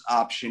best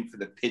option for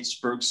the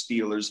Pittsburgh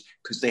Steelers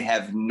because they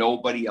have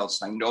nobody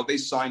else. I know they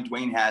signed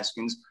Dwayne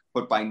Haskins,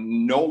 but by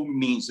no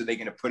means are they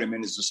going to put him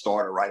in as a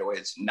starter right away.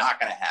 It's not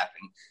going to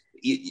happen.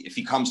 If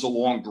he comes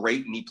along,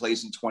 great, and he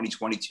plays in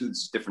 2022,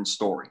 it's a different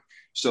story.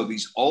 So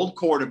these old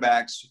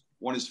quarterbacks,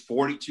 one is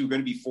 42,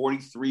 going to be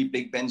 43.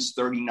 Big Ben's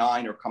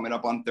 39 or coming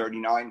up on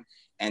 39.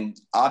 And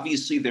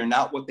obviously they're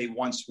not what they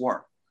once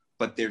were,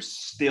 but they're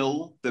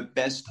still the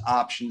best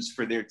options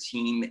for their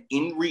team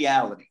in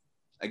reality.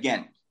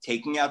 Again,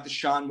 taking out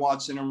Deshaun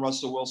Watson and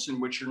Russell Wilson,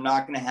 which are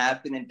not going to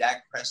happen, and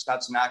Dak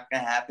Prescott's not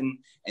going to happen.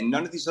 And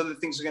none of these other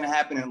things are going to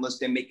happen unless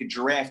they make a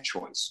draft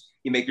choice.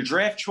 You make a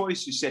draft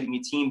choice, you're setting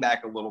your team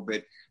back a little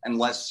bit,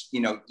 unless,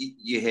 you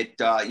hit,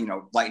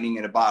 lightning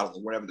in a bottle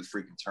or whatever the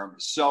freaking term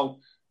is. So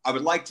I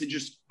would like to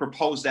just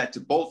propose that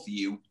to both of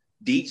you,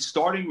 D,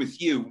 starting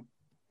with you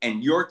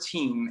and your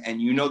team,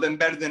 and you know them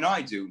better than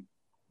I do.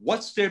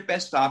 What's their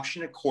best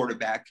option at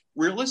quarterback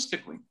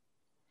realistically?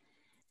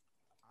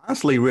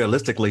 Honestly,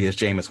 realistically, it's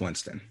Jameis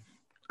Winston,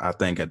 I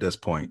think, at this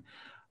point.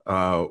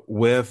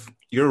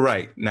 You're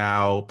right.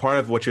 Now, part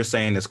of what you're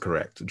saying is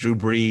correct. Drew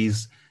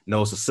Brees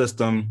knows the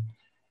system.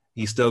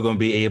 He's still going to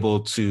be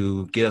able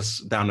to get us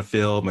down the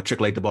field,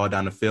 matriculate the ball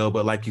down the field.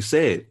 But like you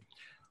said,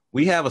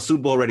 we have a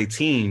Super Bowl ready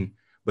team,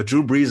 but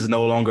Drew Brees is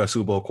no longer a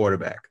Super Bowl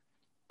quarterback.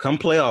 Come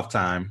playoff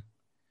time,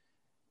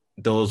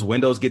 those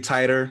windows get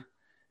tighter.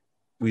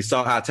 We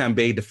saw how Tampa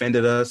Bay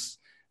defended us.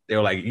 They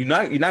were like, you're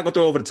not going to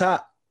throw over the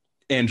top.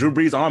 And Drew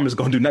Brees' arm is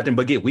going to do nothing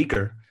but get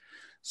weaker.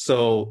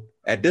 So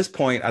at this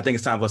point, I think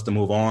it's time for us to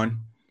move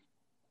on.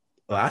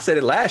 Well, I said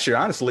it last year,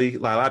 honestly.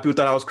 Like, a lot of people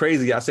thought I was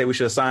crazy. I said we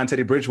should have signed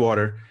Teddy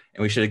Bridgewater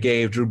and we should have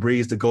gave Drew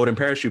Brees the golden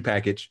parachute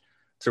package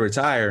to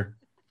retire.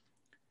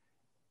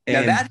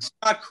 And now, that's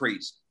not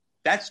crazy.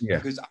 That's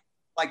because I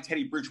like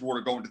Teddy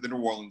Bridgewater going to the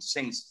New Orleans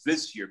Saints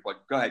this year.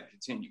 But go ahead,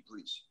 continue,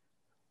 please.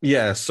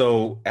 Yeah,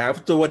 so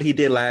after what he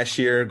did last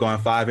year, going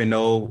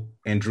 5-0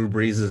 in Drew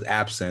Brees'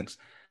 absence,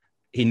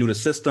 he knew the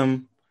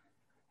system.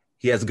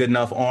 He has a good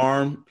enough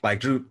arm.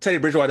 Like Teddy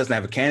Bridgewater doesn't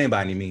have a cannon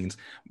by any means,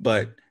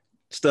 but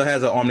still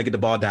has an arm to get the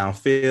ball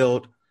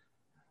downfield,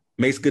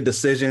 makes good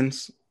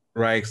decisions,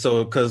 right?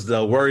 So because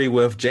the worry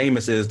with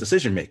Jameis is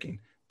decision-making.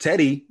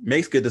 Teddy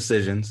makes good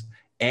decisions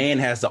and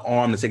has the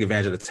arm to take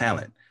advantage of the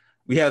talent.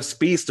 We have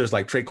speedsters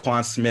like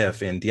Traquan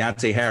Smith and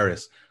Deontay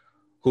Harris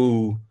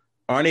who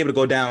aren't able to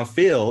go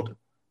downfield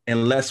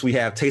unless we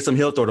have Taysom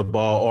Hill throw the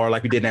ball, or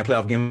like we did in that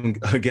playoff game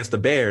against the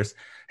Bears,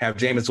 have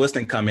Jameis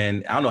Winston come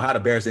in. I don't know how the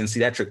Bears didn't see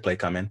that trick play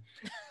coming.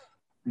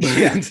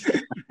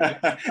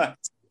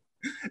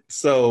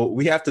 So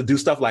we have to do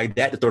stuff like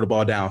that to throw the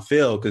ball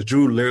downfield because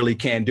Drew literally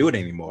can't do it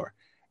anymore.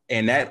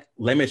 And that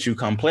limits you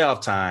come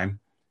playoff time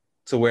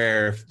to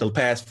where the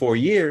past 4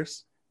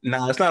 years,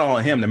 now it's not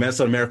on him. The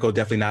Minnesota Miracle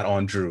definitely not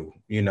on Drew.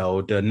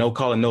 The no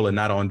call and Nola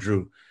not on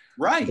Drew.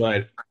 Right.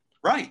 But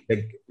right.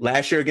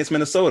 Last year against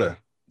Minnesota,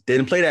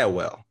 didn't play that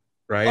well.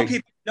 Right. Okay.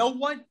 You know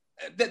what?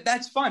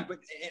 That's fun.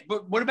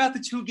 But what about the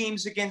 2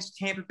 games against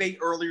Tampa Bay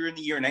earlier in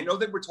the year? And I know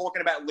that we're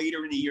talking about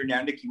later in the year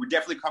now, Nikki. We're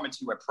definitely coming to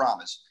you, I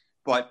promise.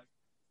 But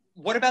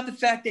what about the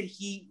fact that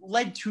he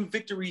led 2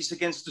 victories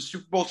against the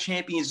Super Bowl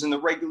champions in the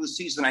regular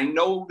season? I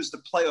know it was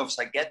the playoffs.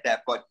 I get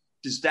that. But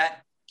does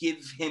that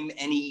give him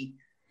any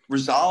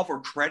resolve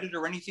or credit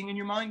or anything in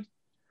your mind?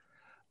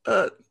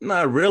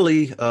 Not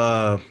really.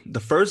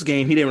 The first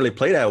game, he didn't really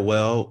play that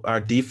well.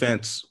 Our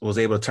defense was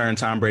able to turn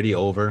Tom Brady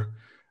over.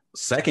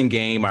 Second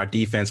game, our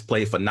defense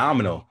played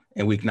phenomenal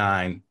in week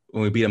 9.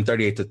 When we beat them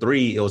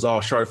 38-3, it was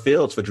all short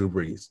fields for Drew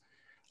Brees.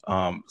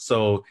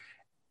 So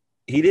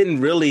he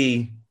didn't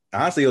really,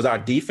 honestly, it was our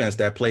defense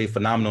that played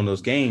phenomenal in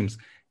those games.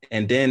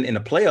 And then in the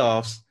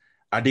playoffs,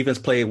 our defense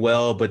played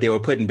well, but they were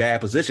put in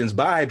bad positions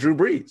by Drew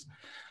Brees.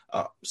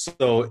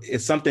 So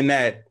it's something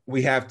that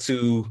we have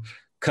to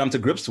come to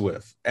grips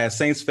with. As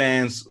Saints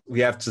fans,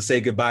 we have to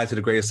say goodbye to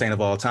the greatest Saint of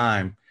all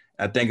time.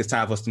 I think it's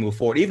time for us to move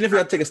forward. Even if we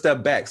have to take a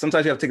step back,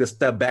 sometimes you have to take a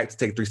step back to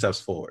take 3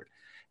 steps forward.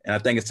 And I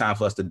think it's time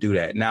for us to do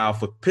that. Now,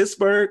 for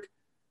Pittsburgh,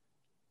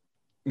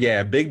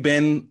 yeah, Big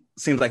Ben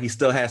seems like he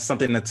still has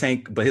something in the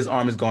tank, but his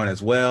arm is going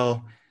as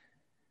well.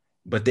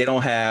 But they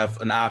don't have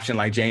an option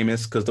like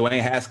Jameis, because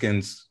Dwayne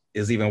Haskins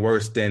is even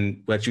worse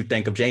than what you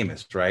think of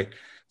Jameis, right?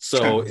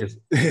 So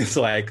it's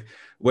like,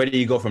 where do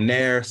you go from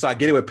there? So I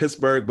get it with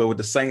Pittsburgh, but with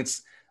the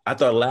Saints, I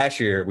thought last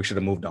year we should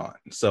have moved on.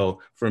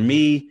 So for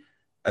me,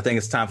 I think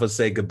it's time for us to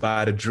say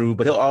goodbye to Drew,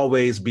 but he'll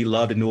always be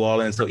loved in New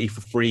Orleans. He'll eat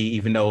for free,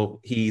 even though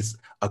he's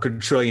a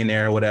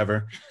quadrillionaire or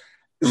whatever.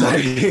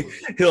 Like,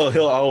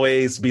 he'll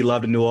always be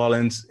loved in New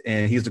Orleans,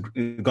 and he's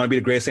going to be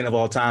the greatest Saint of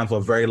all time for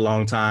a very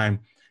long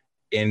time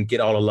and get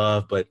all the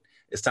love, but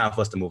it's time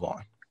for us to move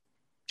on.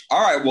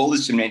 All right. Well,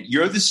 listen, man,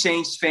 you're the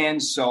Saints fan,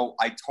 so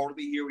I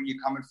totally hear where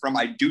you're coming from.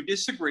 I do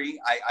disagree.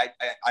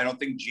 I don't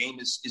think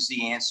Jameis is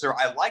the answer.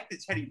 I like the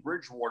Teddy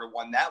Bridgewater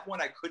one. That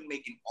one I couldn't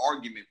make an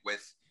argument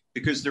with,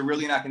 because they're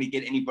really not going to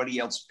get anybody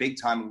else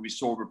big time. And we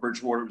saw what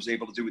Bridgewater was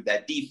able to do with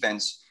that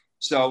defense.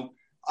 So,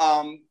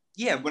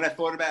 yeah, when I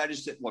thought about it, I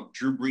just said, look,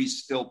 Drew Brees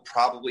still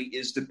probably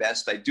is the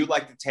best. I do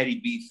like the Teddy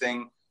B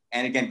thing.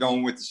 And again,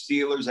 going with the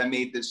Steelers, I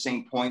made the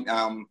same point.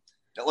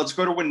 Let's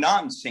go to a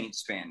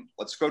non-Saints fan.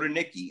 Let's go to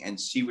Nikki and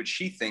see what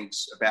she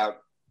thinks about,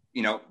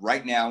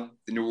 right now,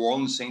 the New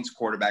Orleans Saints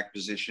quarterback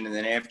position. And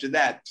then after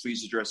that,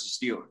 please address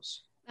the Steelers.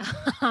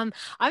 I'm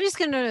just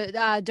going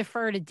to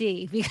defer to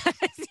D, because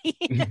he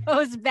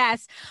knows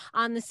best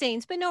on the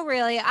Saints. But no,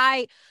 really,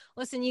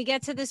 listen, you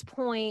get to this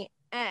point,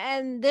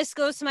 and this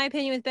goes to my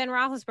opinion with Ben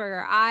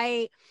Roethlisberger.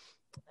 I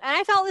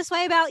felt this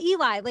way about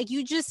Eli. Like,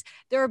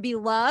 they're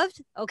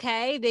beloved.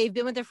 Okay. They've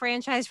been with the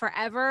franchise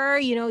forever.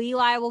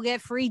 Eli will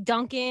get free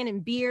Dunkin'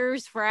 and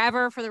beers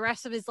forever for the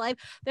rest of his life.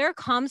 There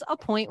comes a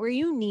point where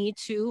you need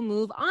to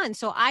move on.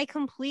 So I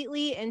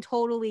completely and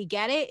totally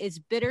get it. It's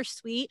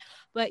bittersweet,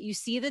 but you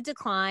see the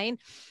decline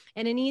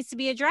and it needs to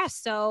be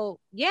addressed. So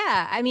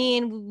yeah, I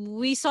mean,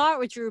 we saw it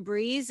with Drew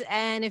Brees,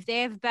 and if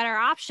they have a better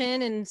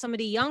option and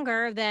somebody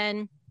younger,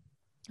 then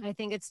I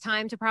think it's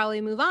time to probably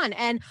move on.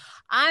 And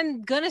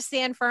I'm going to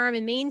stand firm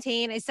and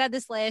maintain, I said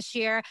this last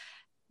year,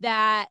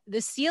 that the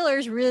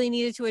Steelers really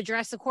needed to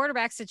address the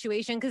quarterback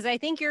situation, because I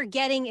think you're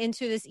getting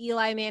into this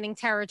Eli Manning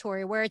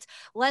territory where it's,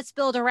 let's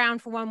build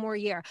around for one more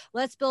year.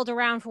 Let's build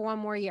around for one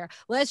more year.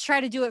 Let's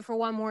try to do it for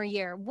one more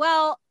year.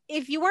 Well,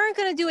 if you weren't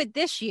going to do it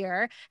this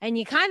year and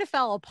you kind of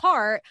fell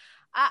apart,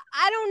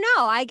 I don't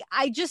know.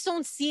 I just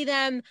don't see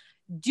them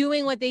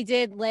doing what they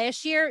did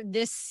last year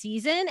this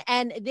season,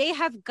 and they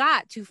have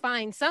got to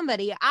find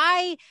somebody.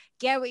 I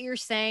get what you're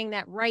saying,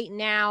 that right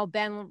now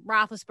Ben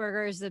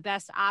Roethlisberger is the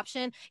best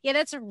option. Yeah,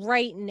 that's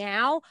right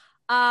now.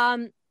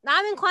 I'm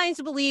inclined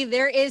to believe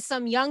there is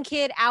some young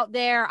kid out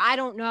there, I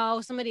don't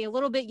know, somebody a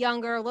little bit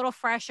younger, a little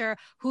fresher,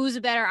 who's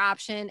a better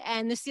option,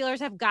 and the Steelers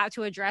have got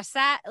to address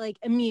that like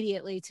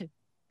immediately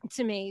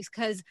to me,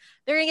 because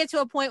they're gonna get to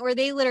a point where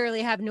they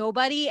literally have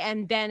nobody,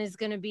 and Ben is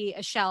going to be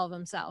a shell of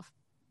himself.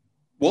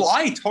 Well,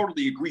 I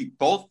totally agree.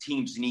 Both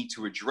teams need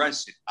to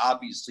address it.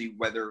 Obviously,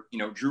 whether,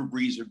 Drew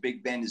Brees or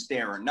Big Ben is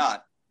there or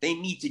not, they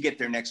need to get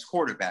their next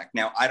quarterback.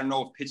 Now, I don't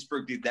know if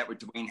Pittsburgh did that with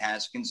Dwayne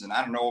Haskins, and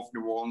I don't know if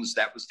New Orleans,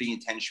 that was the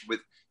intention with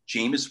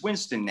Jameis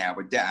Winston now.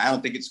 But I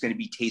don't think it's going to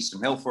be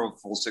Taysom Hill for a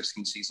full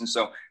 16 season.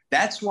 So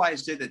that's why I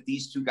said that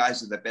these two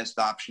guys are the best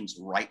options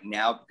right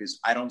now, because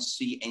I don't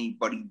see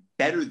anybody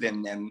better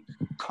than them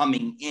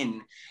coming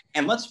in.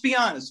 And let's be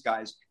honest,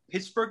 guys.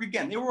 Pittsburgh,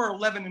 again, they were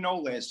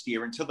 11-0 last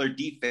year until their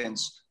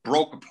defense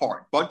broke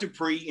apart. Bud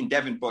Dupree and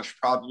Devin Bush,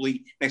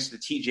 probably next to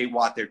T.J.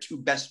 Watt, their two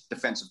best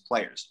defensive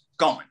players,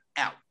 gone,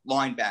 out.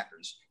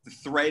 Linebackers, the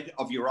thread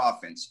of your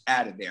offense,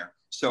 out of there.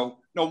 So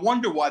no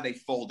wonder why they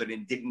folded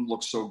and didn't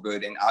look so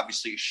good, and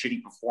obviously a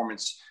shitty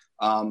performance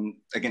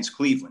against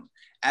Cleveland.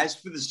 As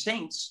for the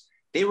Saints,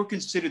 they were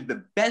considered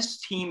the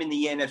best team in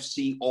the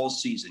NFC all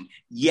season.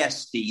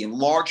 Yes, in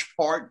large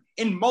part,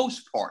 in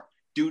most part,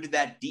 due to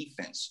that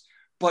defense.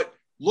 But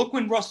look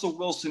when Russell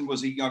Wilson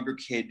was a younger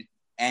kid,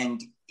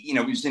 and, he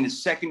was in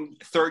his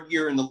third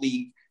year in the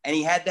league, and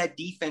he had that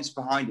defense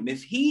behind him.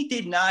 If he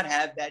did not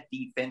have that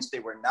defense, they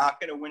were not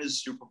going to win a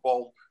Super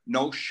Bowl.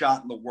 No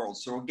shot in the world.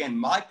 So again,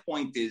 my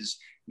point is,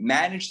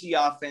 manage the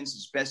offense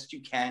as best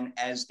you can,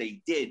 as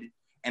they did,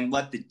 and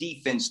let the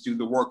defense do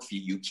the work for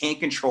you. You can't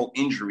control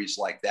injuries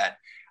like that.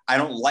 I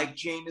don't like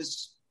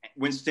Jameis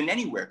Winston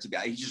anywhere to be.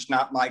 He's just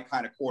not my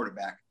kind of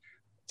quarterback.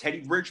 Teddy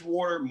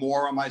Bridgewater,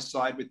 more on my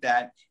side with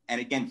that. And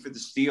again, for the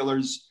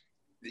Steelers,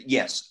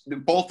 yes,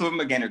 both of them,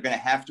 again, are going to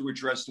have to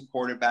address the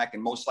quarterback,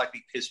 and most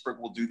likely Pittsburgh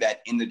will do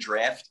that in the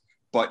draft.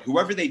 But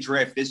whoever they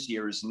draft this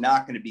year is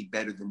not going to be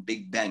better than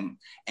Big Ben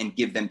and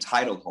give them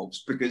title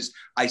hopes, because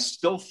I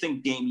still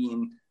think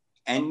Damian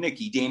and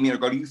Nikki, Damian,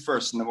 I'll go to you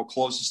first, and then we'll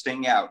close this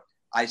thing out.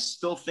 I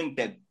still think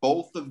that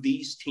both of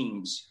these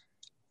teams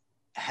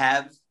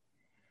have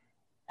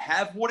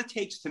what it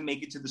takes to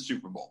make it to the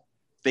Super Bowl.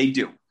 They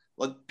do.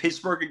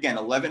 Pittsburgh, again,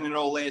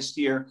 11-0 last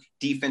year.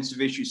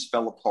 Defensive issues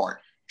fell apart.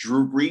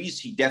 Drew Brees,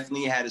 he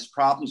definitely had his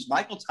problems.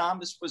 Michael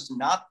Thomas was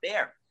not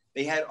there.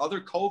 They had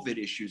other COVID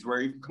issues where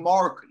even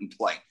Kamara couldn't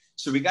play.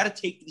 So we got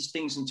to take these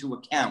things into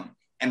account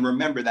and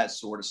remember that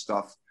sort of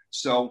stuff.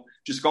 So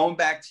just going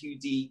back to you,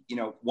 D,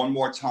 one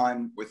more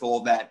time with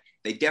all that,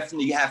 they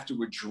definitely have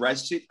to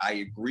address it. I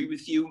agree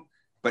with you,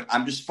 but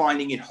I'm just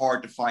finding it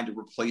hard to find a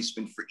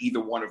replacement for either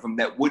one of them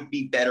that would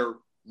be better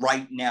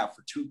right now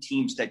for two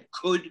teams that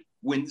could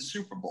win the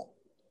Super Bowl.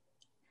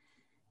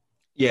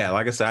 Yeah,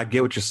 like I said, I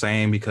get what you're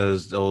saying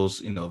because those,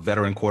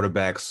 veteran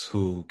quarterbacks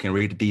who can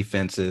read the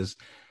defenses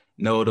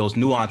know those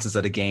nuances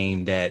of the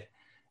game that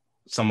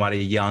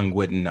somebody young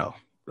wouldn't know,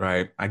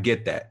 right? I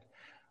get that.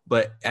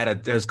 But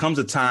there comes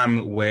a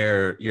time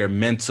where your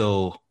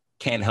mental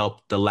can't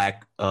help the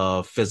lack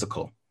of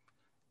physical.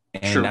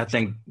 And sure. I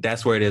think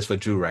that's where it is for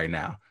Drew right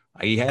now.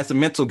 He has the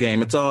mental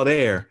game. It's all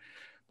there.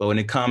 But when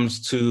it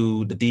comes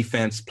to the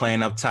defense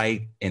playing up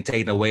tight and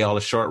taking away all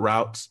the short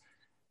routes,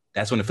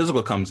 that's when the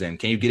physical comes in.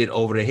 Can you get it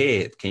over the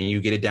head? Can you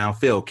get it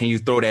downfield? Can you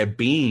throw that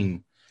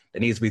beam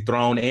that needs to be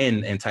thrown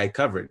in tight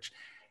coverage?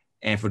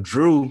 And for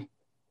Drew,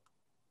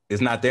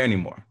 it's not there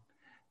anymore.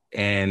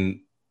 And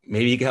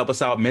maybe he can help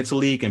us out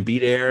mentally. He can be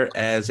there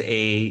as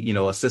a,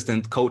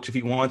 assistant coach if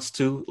he wants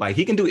to. Like,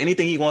 he can do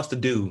anything he wants to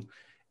do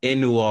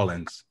in New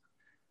Orleans.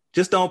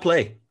 Just don't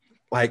play.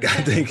 Like,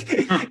 I think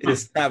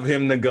it's have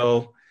him to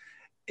go,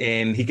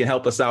 and he can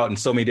help us out in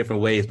so many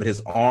different ways, but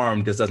his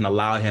arm just doesn't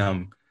allow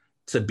him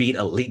to beat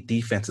elite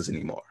defenses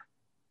anymore.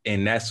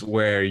 And that's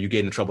where you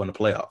get in trouble in the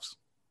playoffs.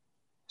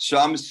 So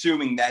I'm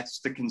assuming that's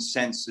the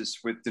consensus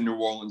with the New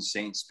Orleans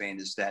Saints fan,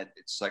 is that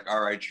it's like,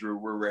 all right, Drew,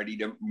 we're ready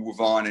to move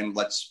on and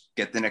let's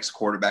get the next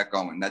quarterback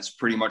going. That's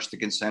pretty much the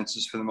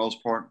consensus for the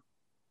most part.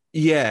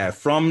 Yeah,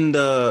 from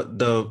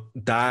the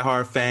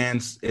diehard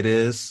fans, it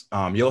is.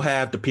 You'll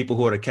have the people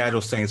who are the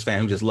casual Saints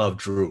fan who just love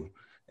Drew.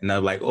 And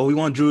they're like, oh, we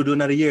want Drew to do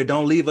another year.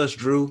 Don't leave us,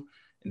 Drew.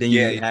 And then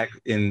they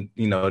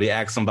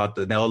ask them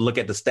they'll look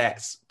at the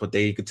stats, but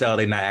you could tell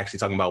they're not actually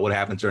talking about what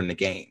happened during the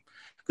game.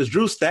 Because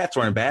Drew's stats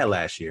weren't bad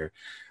last year.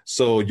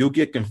 So you'll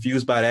get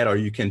confused by that, or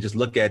you can just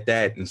look at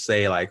that and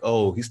say, like,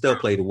 oh, he still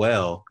played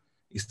well.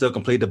 He still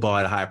completed the ball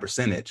at a high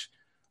percentage.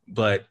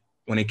 But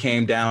when it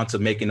came down to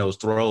making those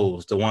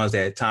throws, the ones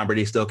that Tom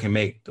Brady still can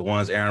make, the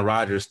ones Aaron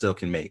Rodgers still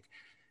can make,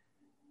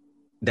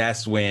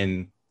 that's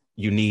when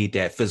you need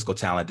that physical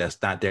talent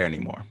that's not there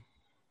anymore.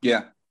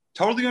 Yeah,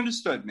 totally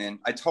understood, man.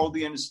 I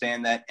totally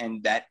understand that,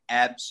 and that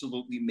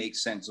absolutely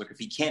makes sense. Look, if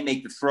he can't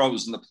make the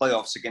throws in the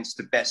playoffs against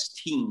the best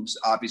teams,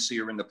 obviously,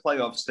 are in the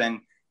playoffs,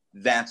 then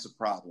that's a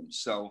problem.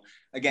 So,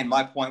 again,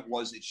 my point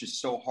was it's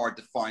just so hard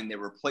to find their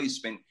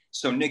replacement.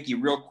 So, Nikki,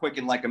 real quick,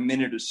 in like a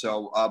minute or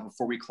so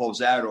before we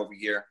close out over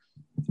here,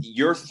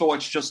 your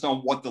thoughts just on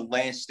what the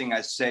last thing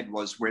I said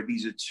was, where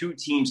these are two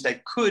teams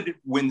that could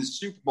win the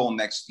Super Bowl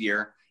next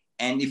year.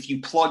 And if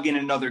you plug in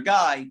another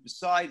guy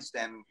besides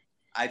them,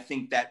 I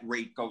think that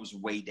rate goes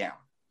way down.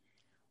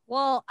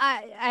 Well,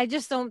 I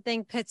just don't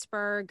think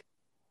Pittsburgh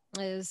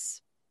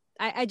is –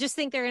 I just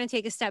think they're going to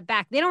take a step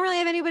back. They don't really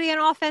have anybody on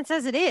offense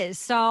as it is.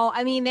 So,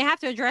 I mean, they have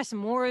to address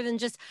more than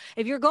just –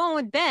 if you're going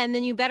with Ben,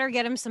 then you better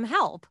get him some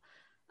help.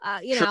 So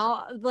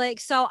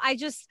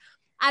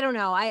I don't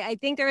know. I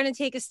think they're going to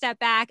take a step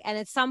back. And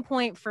at some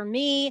point for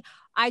me,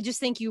 I just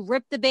think you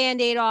rip the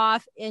Band-Aid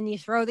off and you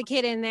throw the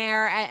kid in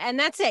there, and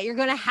that's it. You're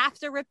going to have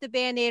to rip the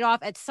Band-Aid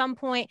off at some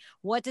point.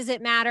 What does it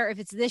matter if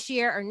it's this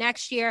year or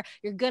next year?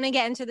 You're going to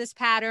get into this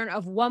pattern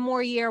of one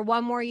more year.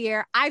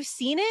 I've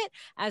seen it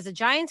as a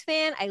Giants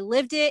fan. I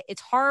lived it.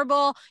 It's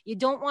horrible. You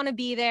don't want to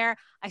be there.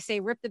 I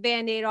say rip the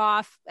Band-Aid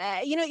off.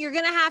 You're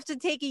going to have to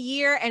take a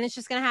year, and it's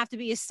just going to have to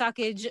be a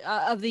suckage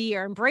of the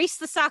year. Embrace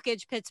the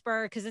suckage,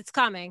 Pittsburgh, because it's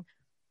coming.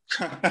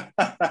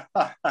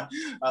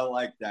 I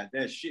like that.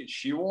 Yeah,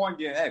 she warned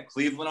you. Hey,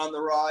 Cleveland on the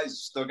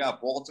rise. Still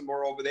got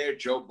Baltimore over there.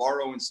 Joe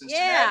Burrow in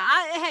Cincinnati.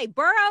 Yeah,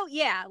 Burrow.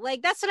 Yeah,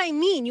 like that's what I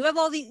mean. You have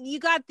you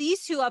got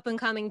these two up and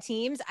coming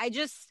teams.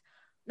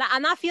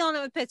 I'm not feeling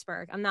it with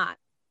Pittsburgh. I'm not.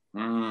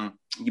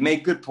 You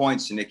make good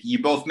points, Nick.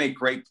 You both make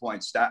great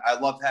points. I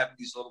love having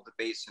these little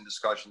debates and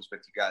discussions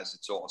with you guys.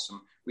 It's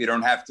awesome. We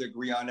don't have to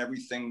agree on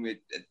everything.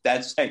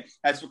 That's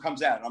what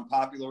comes out.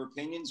 Unpopular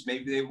opinions.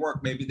 Maybe they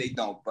work. Maybe they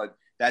don't. But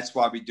that's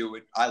why we do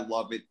it. I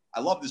love it. I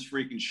love this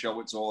freaking show.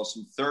 It's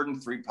awesome. 3rd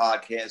and 3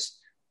 podcast,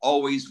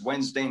 always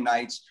Wednesday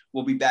nights.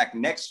 We'll be back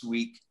next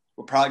week.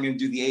 We're probably going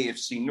to do the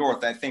AFC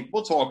North. I think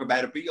we'll talk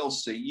about it, but you'll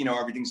see.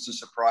 Everything's a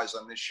surprise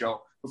on this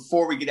show.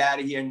 Before we get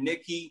out of here,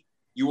 Nikki,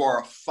 you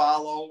are a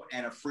follow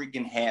and a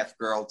freaking half,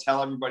 girl.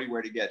 Tell everybody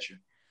where to get you.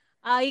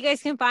 You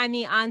guys can find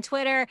me on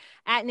Twitter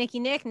at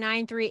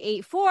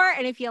NikkiNick9384.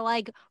 And if you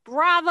like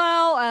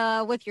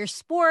Bravo with your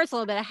sports, a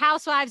little bit of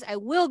Housewives, I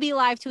will be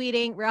live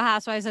tweeting Real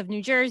Housewives of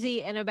New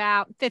Jersey in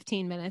about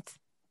 15 minutes.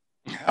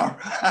 All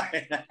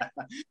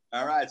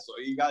right. So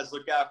you guys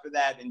look out for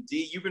that. And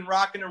D, you've been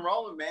rocking and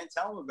rolling, man.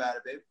 Tell them about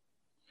it, babe.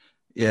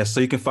 Yeah, so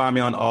you can find me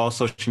on all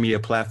social media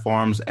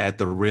platforms at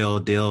The Real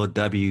Deal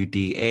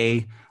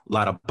WDA. A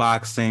lot of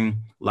boxing,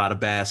 a lot of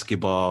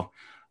basketball.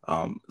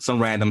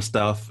 Some random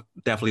stuff.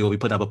 Definitely will be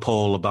putting up a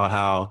poll about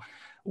how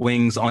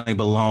wings only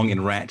belong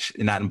in ranch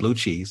and not in blue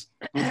cheese.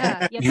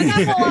 Yeah, put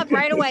that poll up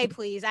right away,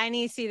 please. I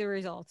need to see the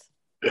results.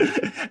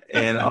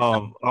 And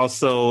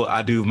also,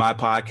 I do my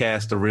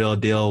podcast, The Real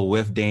Deal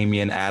with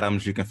Damian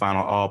Adams. You can find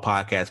on all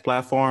podcast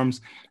platforms,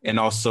 and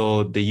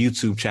also the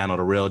YouTube channel,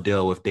 The Real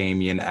Deal with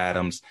Damian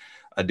Adams.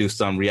 I do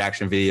some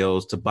reaction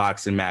videos to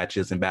boxing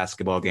matches and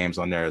basketball games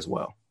on there as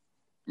well.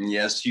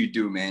 Yes, you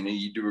do, man. And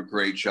you do a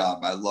great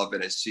job. I love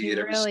it. I see it.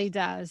 It really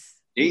does.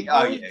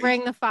 Yeah.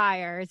 Bring the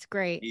fire. It's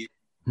great.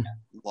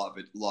 Love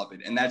it.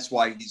 And that's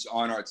why he's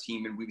on our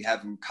team, and we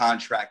have him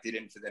contracted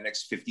in for the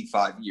next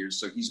 55 years.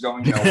 So he's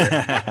going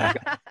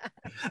nowhere.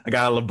 I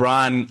got a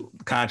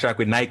LeBron contract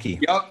with Nike.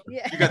 Yep.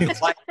 Yeah. You got the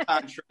flag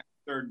contract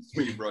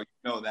 33, bro. You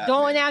know that.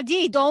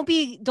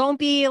 Don't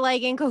be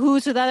like in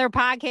cahoots with other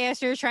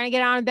podcasters trying to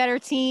get on a better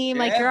team.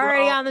 Yeah, like you're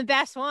already on the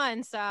best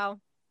one. So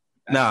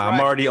no, right. I'm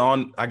already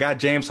on. I got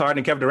James Harden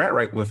and Kevin Durant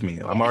right with me.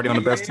 I'm already on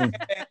the best team.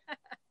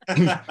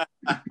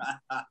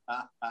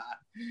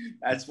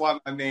 That's why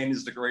my man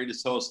is the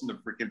greatest host on the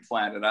freaking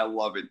planet. I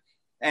love it.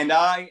 And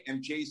I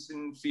am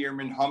Jason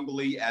Fearman,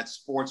 humbly at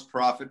Sports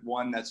Prophet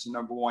One. That's the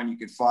number one. You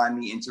can find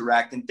me,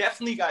 interact. And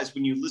definitely, guys,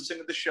 when you listen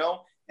to the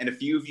show, and a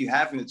few of you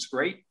haven't, it's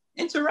great.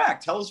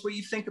 Interact. Tell us what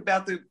you think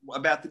about the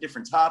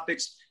different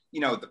topics. You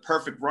know, the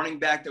perfect running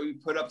back that we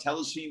put up. Tell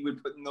us who you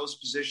would put in those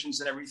positions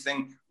and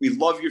everything. We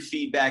love your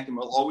feedback, and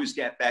we'll always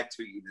get back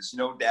to you. There's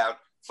no doubt.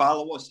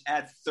 Follow us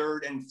at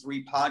 3rd and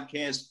 3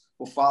 Podcast.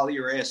 We'll follow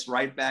your ass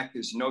right back.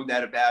 There's no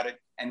doubt about it.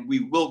 And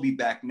we will be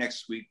back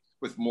next week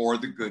with more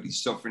of the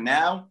goodies. So for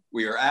now,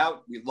 we are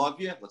out. We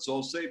love you. Let's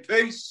all say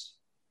peace.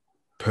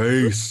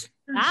 Peace.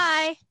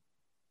 Bye.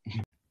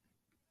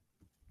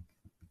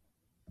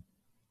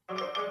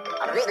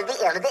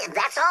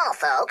 That's all,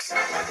 folks.